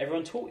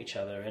everyone taught each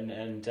other. And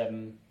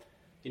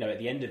at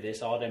the end of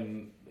this,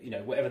 Arden,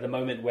 whatever the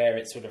moment where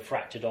it sort of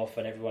fractured off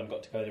and everyone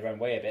got to go their own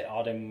way a bit,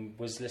 Arden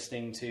was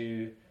listening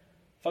to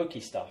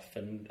folky stuff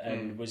and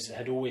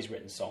had always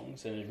written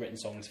songs and had written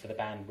songs for the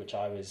band which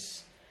I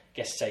was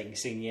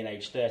singing in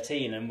age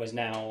 13, and was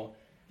now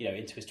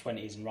into his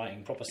 20s and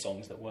writing proper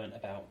songs that weren't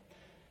about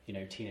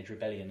teenage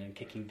rebellion and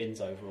kicking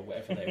bins over or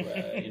whatever they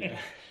were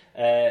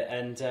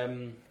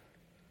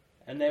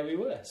and there we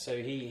were. So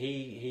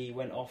he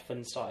went off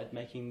and started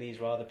making these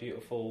rather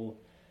beautiful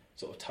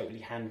sort of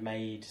totally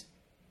handmade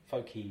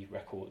folky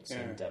records,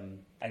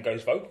 and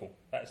goes vocal.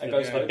 That's and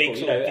goes vocal, big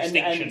sort of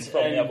distinction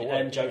from the other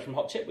world. And Joe from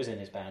Hot Chip was in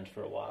his band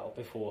for a while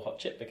before Hot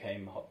Chip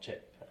became Hot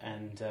Chip,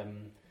 and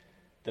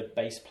the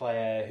bass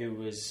player who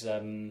was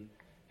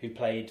who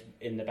played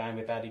in the band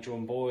with Badly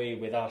Drawn Boy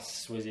with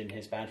us was in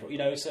his band for,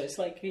 so it's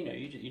like you know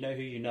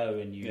who you know,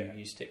 and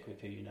you stick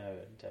with who you know,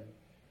 and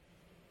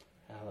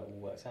how that all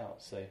works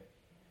out. So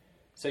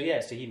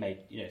he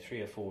made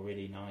 3 or 4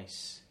 really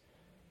nice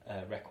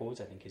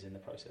records. I think he's in the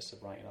process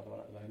of writing another one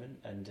at the moment,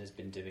 and has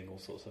been doing all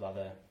sorts of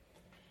other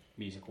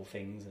musical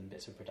things and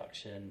bits of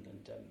production,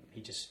 and he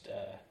just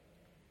I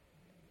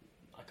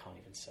can't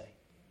even say,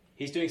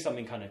 he's doing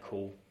something kind of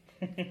cool.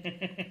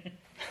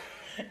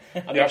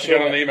 I'm you have to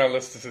get on the email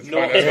list to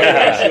not find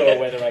out. sure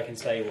whether I can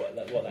say what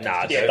that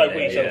Nah, is. Yeah, don't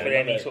put yourself in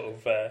any sort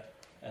of.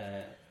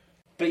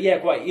 But yeah,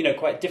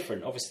 quite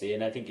different, obviously.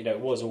 And I think it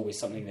was always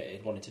something that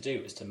it wanted to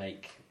do, was to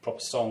make proper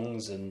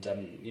songs and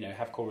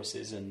have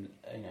choruses and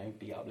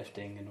be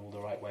uplifting in all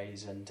the right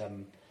ways, and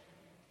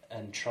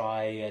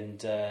try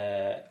and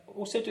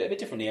also do it a bit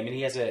differently. I mean,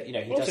 he has a he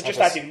also does just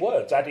have adding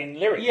words, adding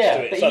lyrics yeah,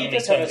 to it. but he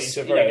does have turns it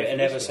into a very an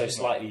different ever so musical,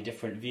 doesn't slightly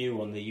different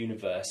view on the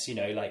universe.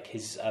 Like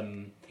his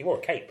He wore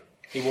a cape.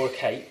 He wore a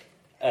cape.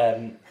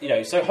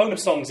 So Home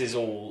Songs is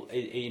all,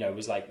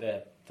 was like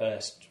the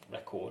first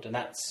record, and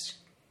that's,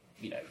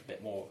 a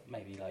bit more,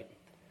 maybe like,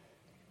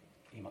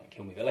 you might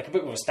kill me, but like a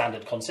bit more of a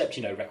standard concept,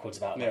 records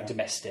about like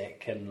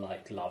domestic and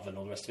like love and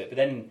all the rest of it. But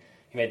then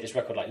he made this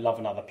record like Love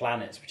and Other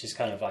Planets, which is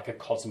kind of like a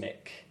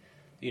cosmic,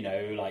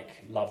 like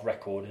love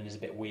record, and is a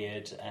bit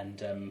weird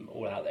and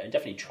all out there, and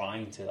definitely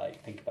trying to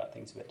like think about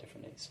things a bit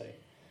differently. So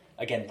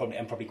again,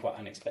 probably quite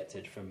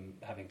unexpected from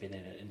having been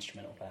in an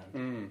instrumental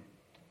band.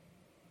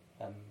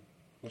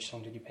 Which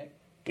song did you pick?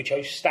 We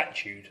chose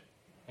Statued.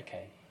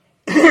 Okay.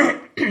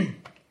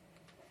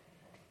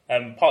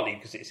 Partly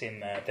because it's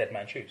in Dead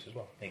Man Shoes as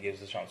well. It gives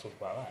us a chance to talk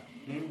about that.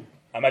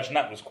 I imagine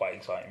that was quite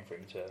exciting for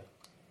him to.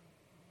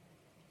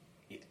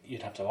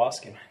 You'd have to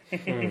ask him.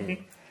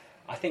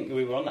 I think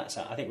we were on that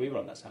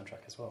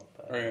soundtrack as well.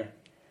 But I've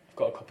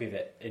got a copy of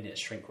it in its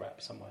shrink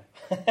wrap somewhere.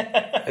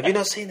 Have you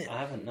not seen it? I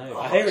haven't. No,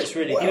 I hear it's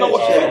really good.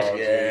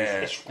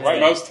 It's great. the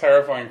most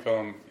terrifying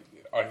film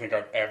I think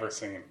I've ever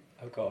seen.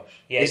 Oh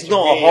gosh. Yeah, it's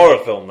not a horror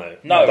film though.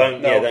 No,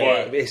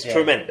 it's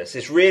tremendous.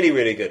 It's really,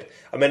 really good.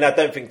 I mean, I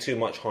don't think too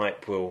much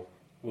hype will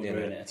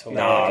ruin it at all.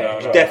 No,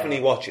 definitely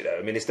watch it though.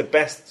 I mean, it's the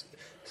best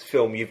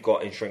film you've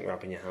got in shrink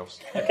wrap in your house.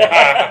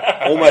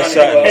 Almost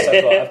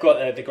certainly. I've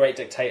got The Great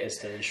Dictator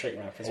still in shrink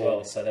wrap as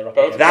well, so they're up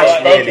Both, against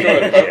that's both really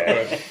good.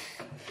 good.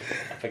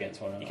 up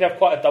against one another. You could have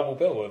quite a double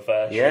bill of.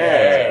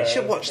 You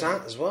should watch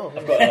that as well.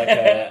 I've got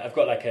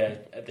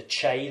the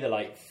Che, the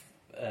like.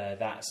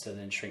 That's still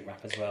in shrink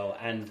wrap as well,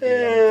 and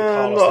the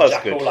Carlos the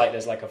Jackal. Like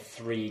there's like a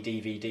 3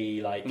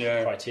 DVD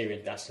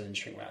Criterion that's still in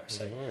shrink wrap.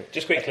 So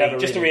just quickly,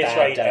 just to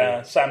reiterate,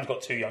 Sam's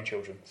got 2 young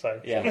children.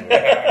 So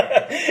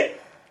I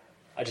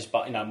just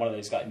buy. I'm one of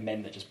those like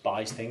men that just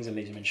buys things and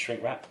leaves them in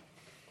shrink wrap.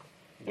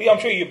 I'm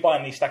sure you're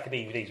buying these stack of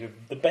DVDs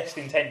with the best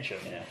intention,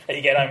 and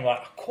you get home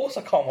like, of course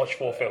I can't watch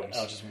 4 films.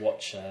 I'll just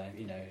watch,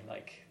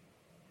 like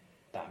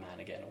Batman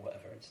again or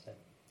whatever instead.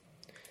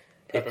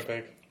 Peppa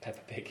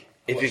Pig.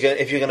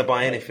 If you're going to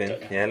buy anything,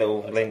 a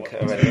little link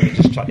already. Let me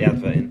just chuck the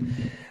advert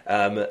in.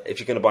 If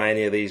you're going to buy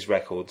any of these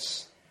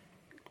records,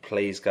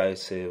 please go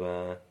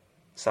to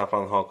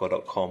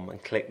southlondonhardcore.com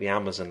and click the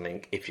Amazon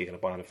link if you're going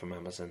to buy them from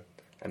Amazon,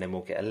 and then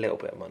we'll get a little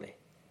bit of money.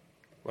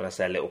 When I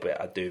say a little bit,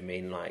 I do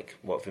mean like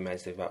what we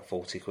managed to do, about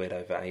 40 quid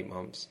over 8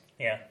 months.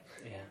 Yeah.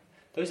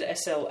 Those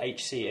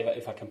SLHC,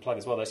 if I can plug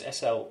as well, those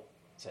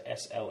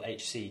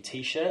SLHC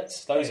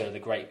T-shirts. Those are the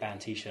great band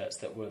T-shirts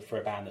that were for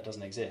a band that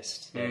doesn't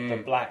exist. The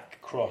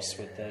black cross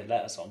with the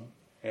letters on.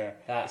 Yeah,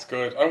 that's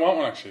good. I want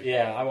one actually.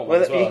 Yeah, I want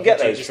one as well. You can get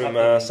those from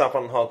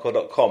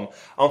southlondonhardcore.com.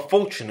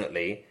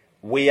 Unfortunately,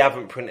 we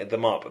haven't printed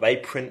them up. They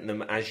print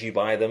them as you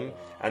buy them,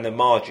 and the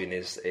margin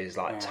is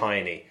like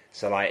tiny.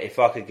 So like, if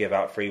I could give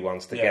out free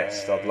ones to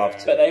guests, I'd love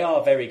to. But they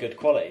are very good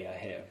quality, I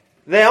hear.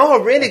 They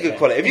are really good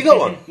quality. Have you got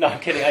one? No, I'm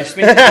kidding. I just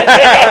mean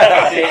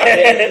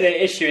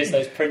the issue is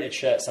those printed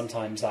shirts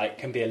sometimes like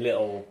can be a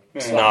little.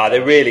 Nah,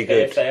 they're really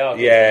good. If they are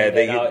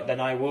good, then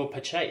I will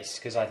purchase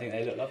because I think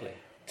they look lovely.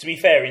 To be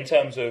fair, in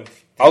terms of,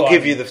 I'll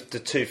give you the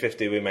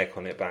 $2.50 we make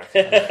on it back.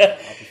 I'll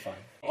be fine.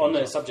 On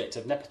the subject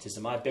of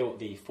nepotism, I built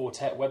the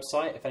Fortet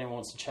website. If anyone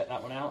wants to check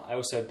that one out, I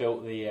also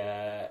built the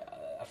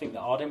I think the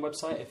Arden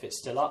website if it's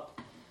still up.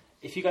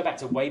 If you go back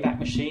to Wayback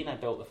Machine, I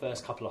built the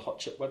first couple of Hot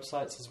Chip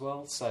websites as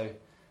well. So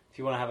if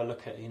you want to have a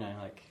look at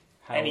like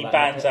how any that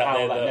bands out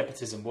there that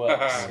nepotism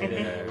works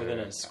within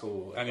a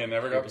school, and you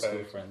never got school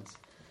paid. friends.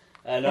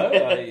 No,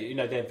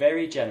 they're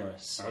very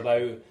generous,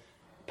 although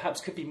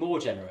perhaps could be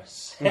more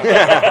generous. To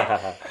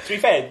be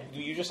fair,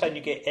 you just said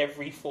you get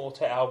every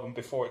Fortet album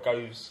before it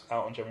goes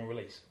out on general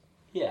release.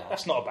 Yeah,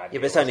 that's not a bad deal. Yeah,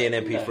 but it's only an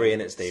MP3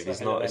 in it, Steve.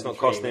 It's not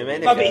costing him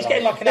anything. No, but he's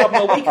getting like an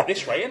album a week at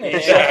this rate, isn't he?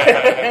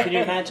 Can you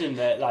imagine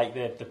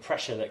the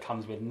pressure that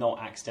comes with not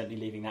accidentally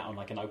leaving that on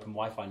like an open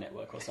Wi-Fi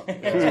network or something?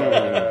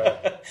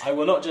 I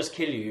will not just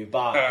kill you,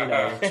 but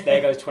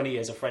there goes 20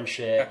 years of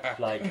friendship.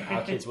 Like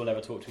our kids will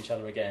never talk to each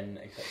other again,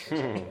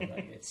 etc.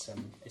 Like, it's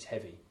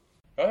heavy.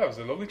 Oh, that was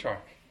a lovely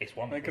track. It's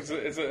wonderful.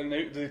 Like, is it an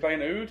oud? Does he play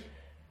an oud?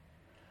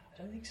 I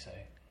don't think so.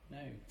 No.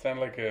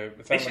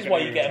 This is why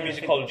you get a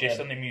musicologist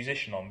and a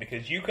musician on,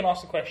 because you can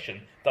ask the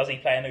question, does he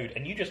play an oud?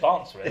 And you just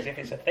answer it as if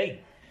it's a thing.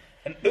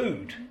 An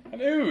oud.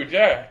 An oud,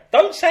 yeah.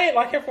 Don't say it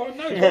like everyone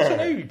knows. What's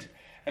an oud?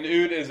 An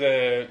oud is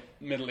a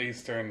Middle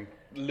Eastern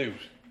lute.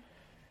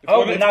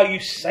 Now you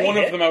say one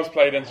of the most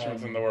played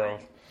instruments in the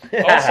world.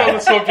 Also the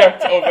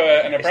subject of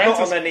a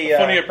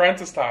funny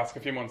apprentice task a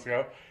few months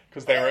ago,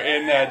 because they were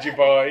in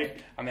Dubai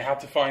and they had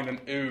to find an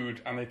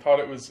oud, and they thought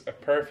it was a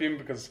perfume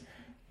because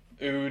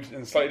oud,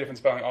 in a slightly different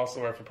spelling,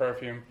 also word for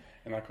perfume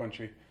in that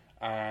country,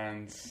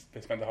 and they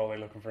spent the whole day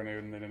looking for an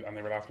oud, and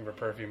they were asking for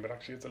perfume, but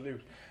actually it's a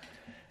lute.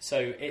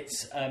 So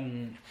it's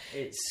I'm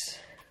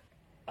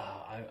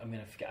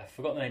going to forget. I've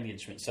forgotten the name of the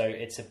instrument. So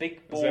it's a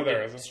big board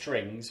of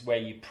strings where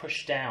you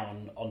push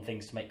down on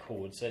things to make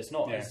chords. So it's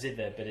not a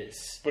zither, but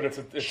it's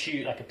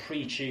like a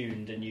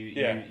pre-tuned, and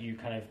you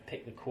kind of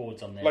pick the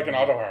chords on there. Like an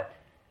auto harp.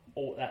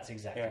 Oh, that's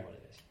exactly what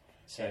it is.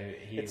 So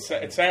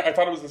I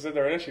thought it was the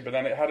zither initially, but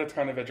then it had a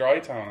kind of a dry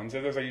tone, and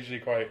zithers are usually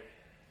quite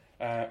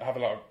have a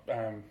lot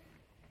of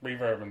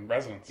reverb and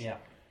resonance. Yeah.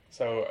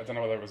 So I don't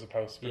know whether it was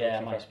supposed to be. Yeah,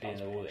 it might be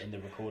in the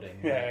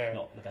recording.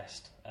 Not the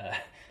best.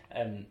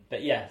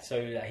 But yeah,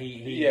 so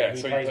he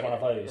plays one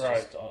of those. Right.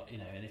 Just,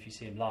 and if you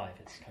see him live,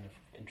 it's kind of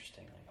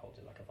interesting. He holds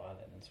it like a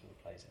violin and sort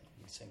of plays it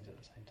and sings at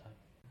the same time.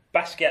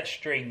 Basquiat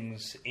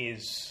Strings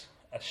is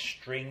a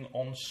string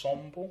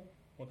ensemble.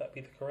 Would that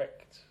be the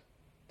correct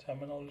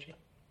terminology?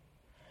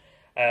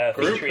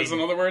 Group is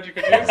another word you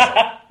could use.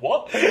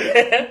 What?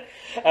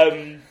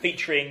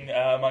 Featuring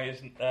among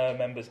his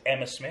members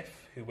Emma Smith,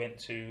 who went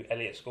to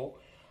Elliott School.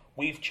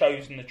 We've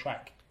chosen the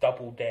track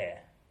Double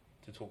Dare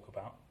to talk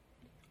about.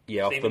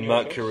 Yeah, off the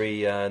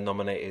Mercury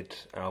nominated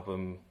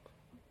album,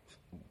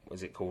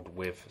 was it called,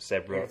 with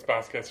Seb Rochford? It's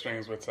Basquiat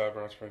Strings with Seb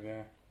Rochford,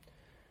 yeah.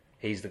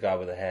 He's the guy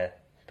with the hair.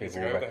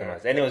 People will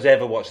recognise. Anyone who's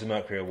ever watched the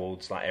Mercury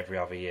Awards, like every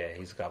other year,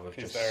 he's the guy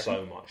with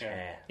so much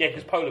hair. Yeah,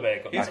 because Polar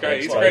Bear got He's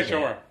great. He's a great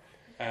drummer.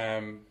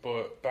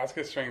 But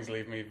Basquiat Strings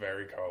leave me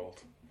very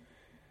cold.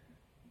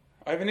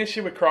 I have an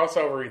issue with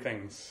crossover-y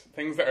things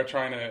that are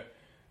trying to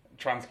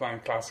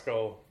transplant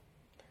classical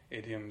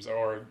idioms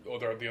or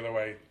other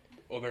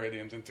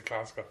idioms into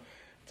classical.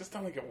 I just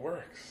don't think it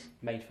works.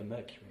 Made for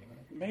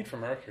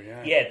Mercury,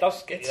 yeah. Yeah, it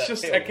does get it's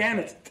just, again,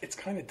 it's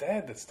kind of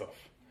dead, this stuff.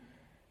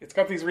 It's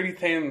got these really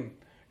thin,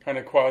 kind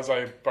of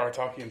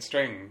quasi-Bartokian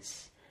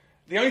strings.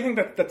 The only thing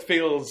that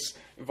feels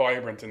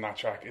vibrant in that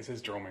track is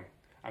his drumming.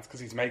 That's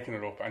because he's making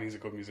it up and he's a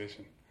good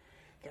musician.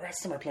 The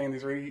rest of them are playing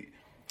these really,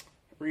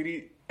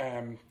 really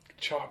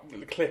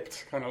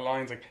clipped kind of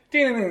lines, like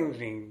ding ding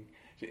ding.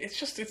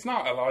 It's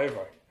not alive.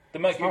 Like the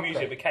Mercury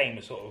music became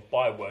a sort of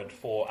byword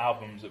for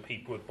albums that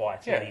people would buy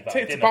to leave at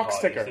it's a box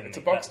ticker. It's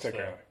a box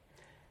ticker.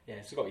 Yeah,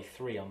 it's got to be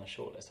 3 on the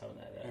shortlist, haven't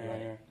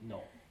there?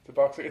 No.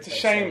 It's a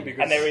shame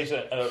because... And there is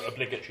an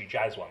obligatory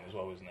jazz one as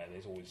well, isn't there?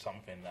 There's always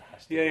something that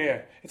has to...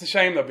 Yeah. It's a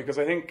shame, though, because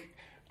I think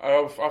I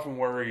often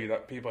worry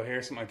that people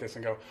hear something like this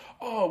and go,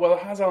 oh, well, it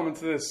has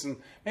elements of this, and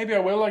maybe I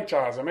will like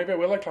jazz, or maybe I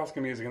will like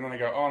classical music, and then they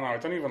go, oh, no, I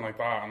don't even like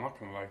that, I'm not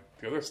going to like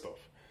the other stuff.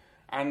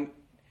 And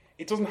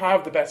it doesn't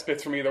have the best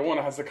bits from either one,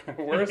 it has the kind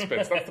of worst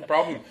bits. That's the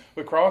problem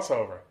with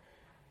crossover.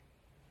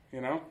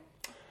 You know?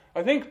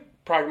 I think,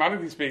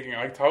 pragmatically speaking,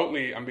 I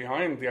totally am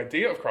behind the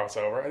idea of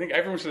crossover. I think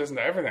everyone should listen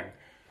to everything.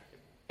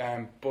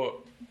 But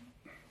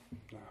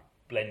no.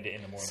 Blend it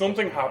in a more...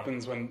 Something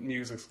happens when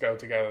musics go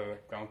together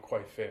that don't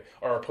quite fit,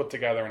 or are put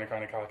together in a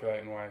kind of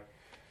calculating way.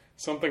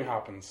 Something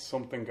happens.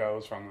 Something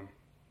goes from them.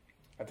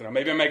 I don't know.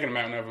 Maybe I'm making a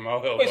mountain over a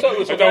molehill.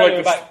 Well, it's like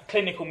about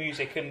clinical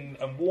music and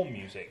warm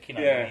music. You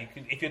know,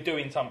 if you're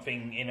doing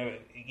something,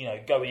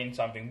 going in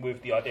something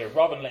with the idea,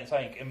 rather than letting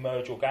something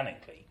emerge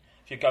organically.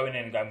 If you're going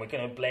in and going, we're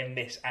going to blend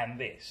this and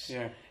this.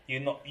 Yeah.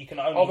 You can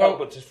only hope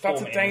but to form it.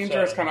 That's a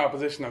dangerous kind of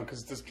opposition, though,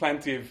 because there's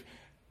plenty of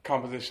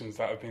compositions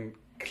that have been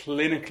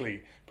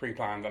clinically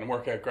pre-planned and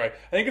work out great.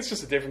 I think it's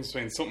just a difference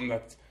between something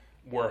that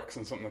works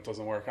and something that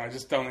doesn't work, and I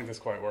just don't think this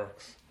quite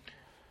works.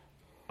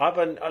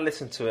 I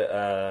listened to it,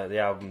 the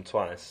album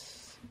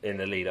twice in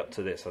the lead up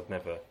to this. I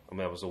remember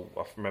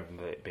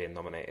it being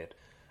nominated,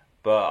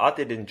 but I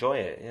did enjoy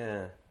it.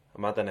 Yeah,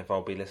 I don't know if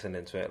I'll be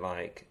listening to it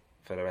like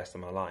for the rest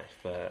of my life,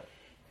 but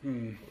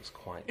it was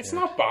quite. It's good.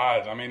 Not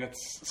bad. I mean,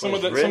 it's some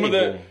of the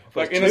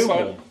like in a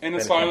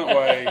silent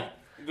way.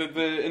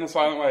 In a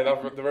silent way,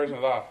 the version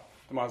of that,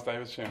 the Miles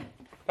Davis tune,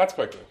 that's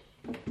quite good.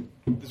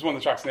 This is one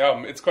of the tracks in the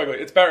album. It's quite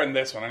good. It's better than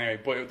this one anyway,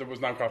 but there was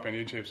no copy on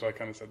YouTube, so I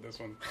kind of said this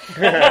one.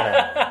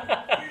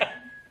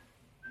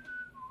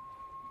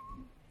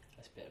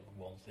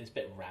 It's a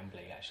bit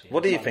rambling, actually.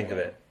 What do you think of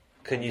it?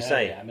 Can you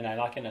say? Yeah, I mean, I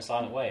like it in a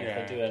silent way.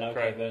 If they do an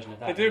okay version of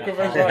that. They do a good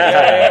version of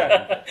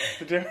that,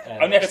 They do.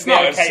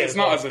 It's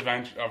not as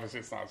adventurous, obviously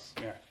it's not as,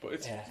 but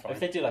it's fine. If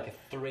they do like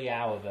a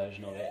 3-hour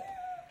version of it,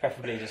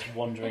 preferably just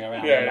wandering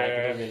around Yeah, with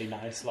yeah. a really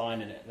nice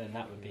line in it, then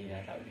that would be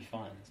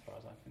fine as far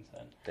as I'm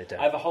concerned. They don't.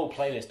 I have a whole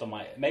playlist on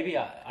my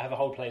I have a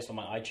whole playlist on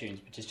my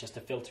iTunes, which is just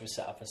a filter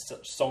set up for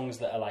such songs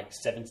that are like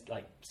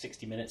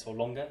 60 minutes or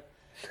longer.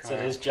 So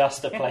there's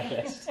just a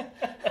playlist.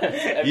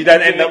 You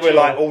don't end up with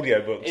like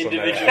audiobooks.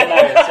 Individual on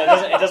there. notes.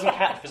 So it doesn't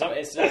catch. For some,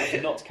 it's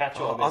not catch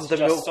all. Under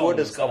Milk Wood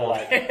has come on.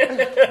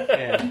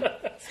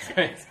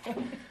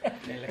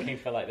 You're looking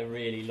for like the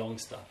really long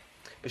stuff.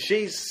 But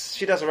she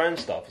does her own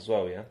stuff as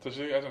well, yeah. Does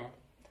she? I don't know.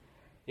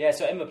 Yeah,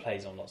 so Emma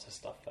plays on lots of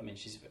stuff. I mean,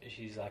 she's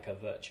like a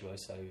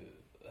virtuoso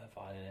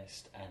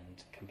violinist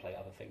and can play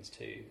other things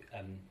too.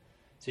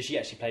 So she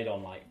actually played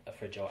on like a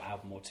Fridge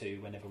album or two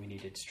whenever we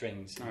needed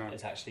strings.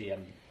 It's actually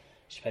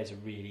she plays a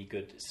really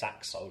good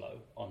sax solo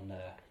on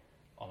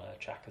a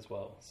track as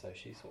well. So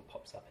she sort of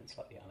pops up in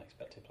slightly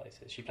unexpected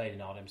places. She played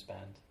in Ardem's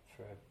band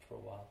for a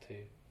while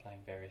too, playing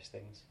various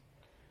things.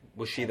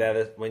 Was she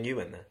there when you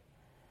went there?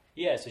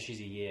 Yeah, so she's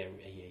a year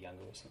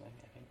younger or something,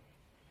 I think.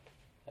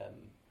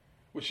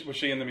 Was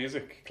she in the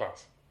music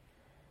class?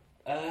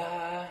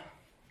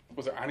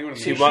 Was there anyone in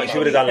the She music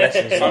would have done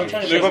lessons. I'm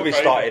trying to She lose probably the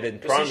started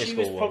in So primary she school.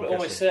 was probably I'm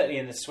almost guessing. certainly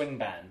in the swing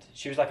band.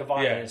 She was like a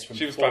violinist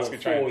she was from classically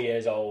 4 trained.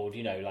 years old,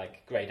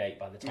 like grade 8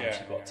 by the time Yeah,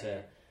 she got yeah,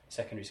 to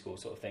secondary school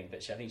sort of thing.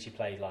 But I think she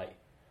played like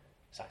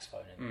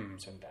saxophone in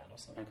swing band or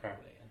something. Okay.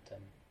 Probably.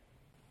 And,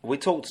 We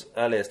talked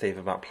earlier, Steve,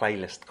 about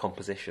playlist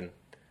composition.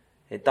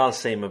 It does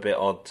seem a bit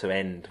odd to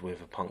end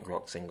with a punk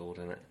rock single,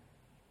 doesn't it?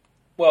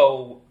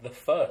 Well, the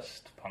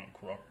first punk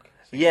rock.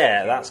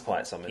 Yeah, that's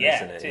quite something, Yeah,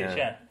 isn't it? it is,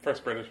 yeah.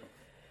 First British one.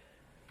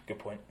 Good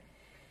point.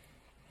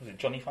 Was it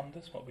Johnny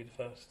Thunders? What would be the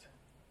first?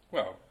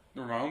 Well,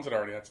 the Ramones had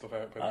already had stuff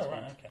out by this Oh,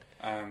 point. right, okay.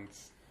 And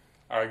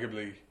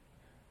arguably,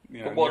 you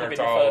know, But what New would York be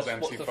Dolls,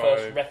 what's the MC5,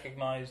 first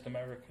recognised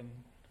American?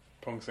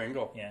 punk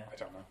single. Yeah. I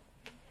don't know.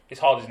 It's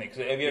hard, isn't it?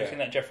 Because have you ever Yeah. seen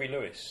that Jeffrey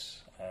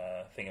Lewis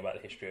thing about the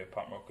history of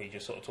punk rock? He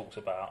just sort of talks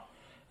about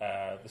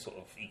the sort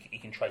of he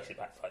can trace it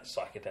back to like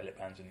psychedelic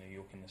bands in New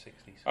York in the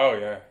 60s. Oh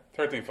yeah,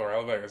 13th Floor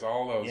Elevators,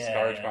 all those Yeah,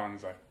 garage yeah.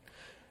 bands. Like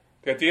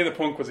the idea that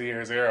punk was a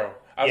year zero,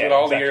 as Yeah, with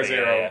all exactly, the year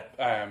zero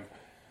yeah.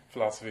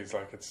 philosophies,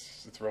 like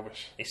it's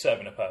rubbish. It's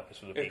serving a purpose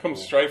for the It people.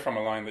 comes straight from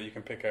a line that you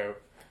can pick out,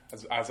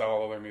 as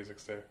all other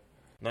musics do.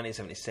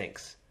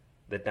 1976,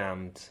 The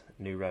Damned,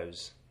 New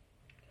Rose.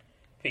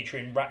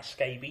 Featuring Rat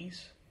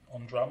Scabies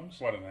on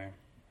drums. What a name!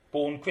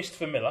 Born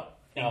Christopher Miller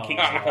in Oh.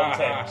 Kingston upon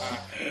Thames.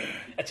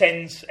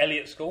 Attends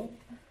Elliott School.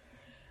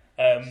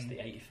 it's the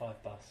 85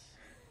 bus.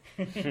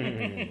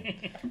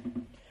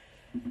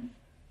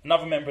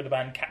 Another member of the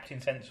band,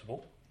 Captain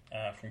Sensible,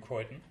 from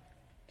Croydon.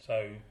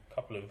 So a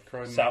couple of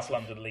Croydon South massive.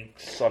 London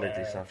links.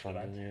 Solidly South for the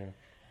band. London,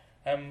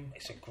 yeah.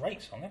 It's a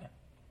great song, isn't it?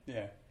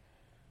 Yeah,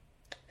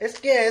 It's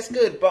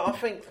good, but I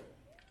think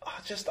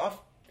I'm just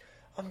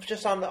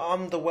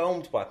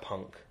underwhelmed by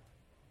punk.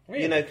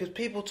 Really? You know, because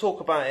people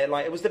talk about it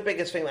like it was the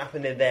biggest thing that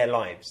happened in their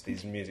lives.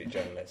 These music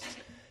journalists,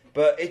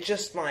 but it's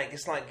just like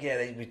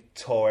they would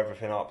tore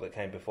everything up that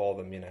came before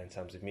them. You know, in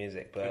terms of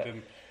music, they but.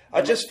 didn't.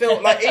 I just feel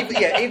like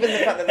even the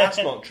fact that that's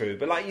not true.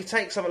 But like you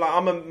take something like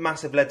I'm a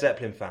massive Led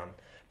Zeppelin fan,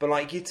 but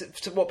like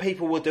to what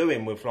people were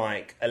doing with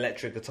like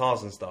electric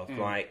guitars and stuff,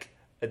 like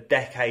a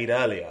decade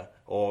earlier,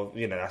 or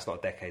you know that's not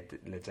a decade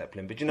Led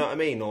Zeppelin, but you know what I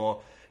mean,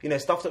 or you know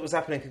stuff that was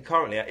happening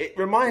concurrently. It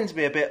reminds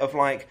me a bit of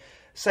like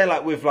say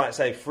like with like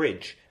say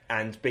Fridge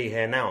and Be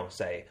Here Now,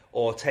 say,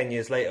 or 10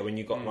 years later when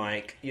you got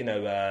like you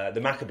know the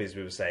Maccabees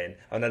we were saying.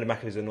 I know the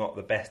Maccabees are not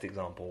the best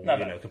example, No.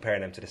 you know,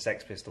 comparing them to the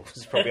Sex Pistols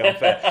is probably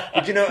unfair.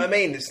 But you know what I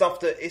mean? It's stuff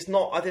that it's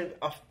not. You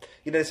know,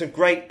 there's some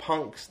great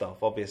punk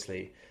stuff,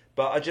 obviously,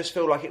 but I just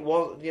feel like it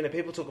was. You know,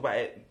 people talk about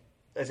it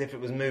as if it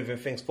was moving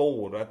things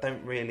forward. I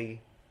don't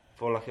really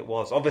feel like it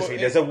was. Obviously,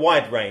 Well, there's a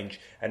wide range,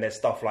 and there's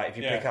stuff like if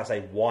you Yeah. pick out say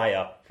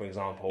Wire, for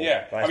example.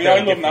 Yeah, that's I mean, very I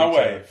love different Now to-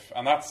 Wave,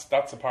 and that's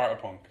a part of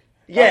punk.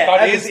 Yeah,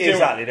 that is is doing-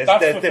 exactly. There's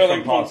that's different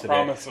fulfilling parts Punk's of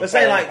promise it. of But say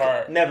falling like,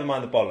 apart. never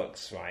mind the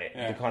bollocks, right?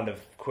 Yeah. The kind of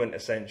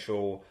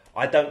quintessential.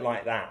 I don't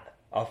like that.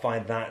 I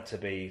find that to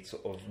be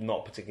sort of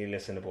not particularly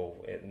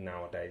listenable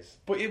nowadays.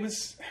 But it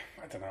was,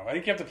 I don't know, I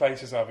think you have to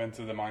place yourself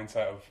into the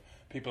mindset of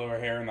people who are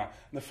hearing that.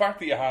 And the fact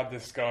that you had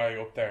this guy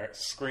up there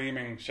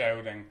screaming,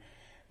 shouting,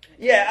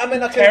 Yeah, I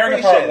mean, I can tearing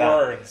appreciate apart that.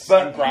 words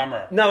but and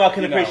grammar. No, I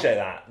can you know. appreciate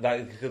that.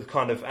 That the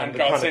kind of And the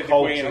God kind Save of the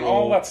Queen cultural and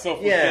all that stuff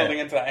was building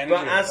into that energy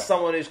But of as that.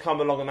 someone who's come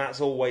along and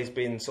that's always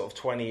been sort of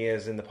 20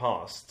 years in the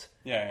past.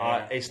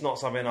 Yeah. It's not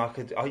something I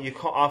could. You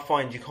can't. I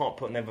find you can't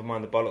put Never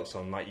Mind the Bollocks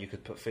on like you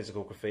could put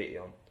Physical Graffiti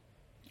on.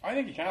 I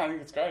think you can. I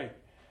think it's great.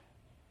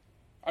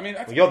 I mean,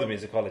 Well, you're the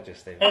musicologist,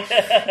 Steve. No,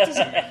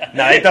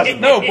 it doesn't.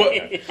 no, but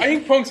I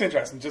think punk's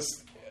interesting.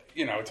 Just,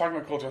 you know, talking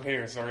about cultural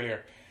theories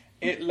earlier,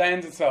 it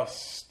lends itself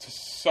to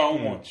so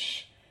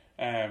much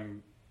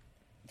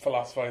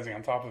philosophizing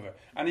on top of it.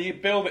 And you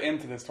build it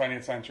into this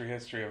 20th century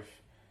history of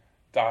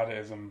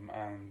Dadaism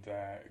and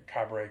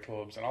cabaret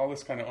clubs and all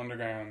this kind of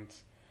underground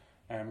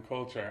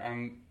culture.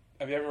 And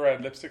have you ever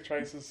read Lipstick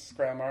Traces,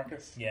 Grail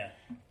Marcus? Yeah.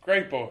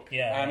 Great book.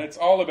 Yeah. And it's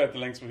all about the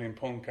links between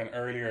punk and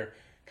earlier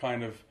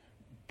kind of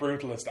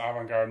brutalist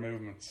avant-garde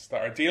movements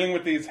that are dealing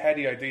with these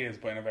heady ideas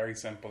but in a very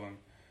simple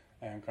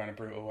kind of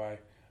brutal way.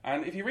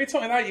 And if you read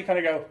something like that, you kind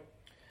of go,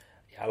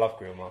 Yeah, I love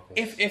Greer Marcus.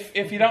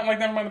 if you don't like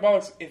Nevermind the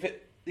Bollocks,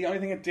 the only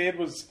thing it did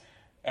was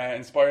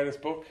inspire this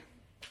book.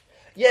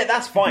 Yeah,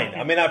 that's fine.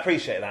 I mean, I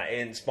appreciate that. It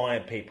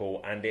inspired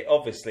people, and it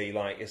obviously,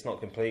 like, it's not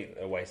complete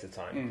a waste of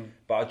time.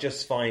 But I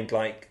just find,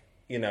 like,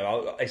 you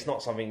know, it's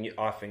not something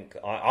I think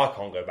I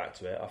can't go back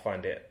to it. I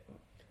find it.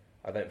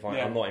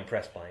 I'm not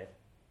impressed by it.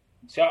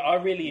 So I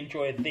really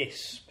enjoyed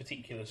this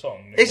particular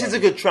song. This is a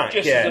good track.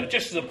 Just Yeah.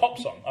 as a pop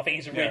song. I think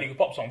it's a really good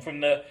pop song.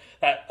 From that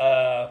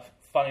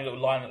funny little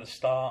line at the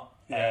start,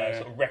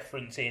 sort of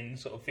referencing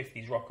sort of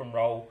 50s rock and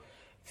roll,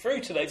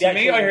 through to the To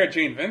me, I hear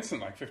Gene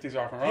Vincent, like 50s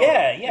rock and roll.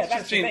 Yeah, It's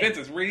that's just Gene the thing.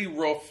 Vincent. It's really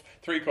rough,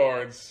 3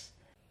 chords.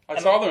 I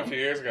saw them a few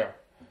years ago.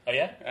 Oh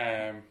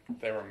yeah.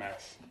 They were a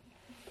mess.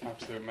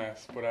 Absolute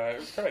mess. But it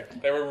was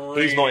great. They were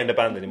really... He's not in the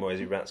band anymore, is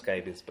he? Rat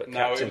Scabies, but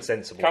Captain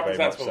Sensible. Captain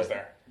very Sensible much was so.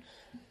 there.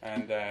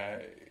 And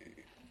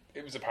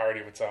it was a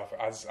parody of itself,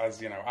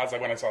 as you know,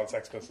 when I saw the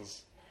Sex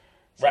Pistols.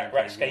 Rat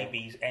Same thing,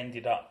 Scabies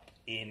ended up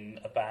in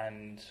a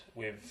band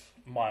with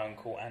my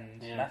uncle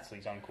and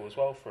Natalie's uncle as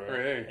well for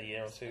a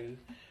year or two.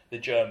 The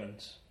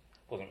Germans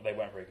they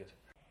weren't very good.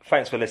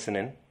 Thanks for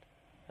listening.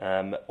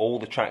 All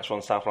the tracks are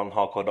on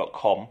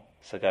southlondonhardcore.com,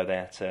 so go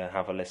there to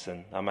have a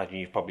listen. I imagine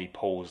you've probably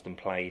paused and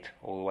played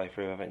all the way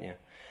through, haven't you?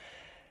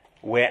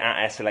 We're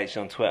at SLH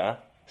on Twitter.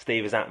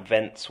 Steve is at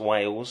Vents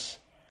Wales.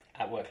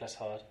 At Work Less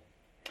Hard.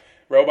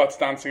 Robots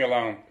Dancing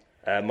Alone.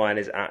 Mine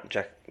is at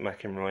Jack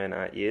McEnroy and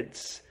at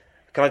Yids.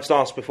 Can I just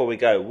ask before we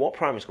go, what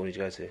primary school did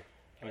you go to?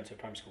 I went to a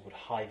primary school called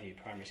Highview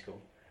Primary School.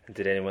 And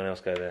did anyone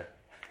else go there?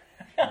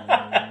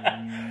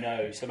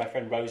 No, so my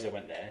friend Rosa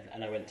went there,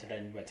 and I went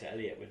to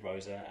Elliot with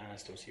Rosa, and I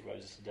still see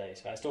Rosa today.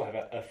 So I still have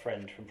a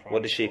friend from primary.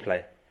 What did she school.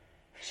 play?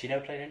 She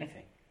never played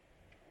anything.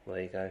 Well,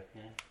 there you go.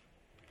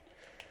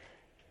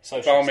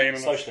 Yeah. all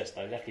meaningless. Socialist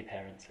though, lefty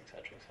parents,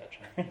 etc.,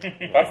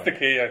 etc. That's the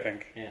key, I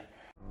think. Yeah.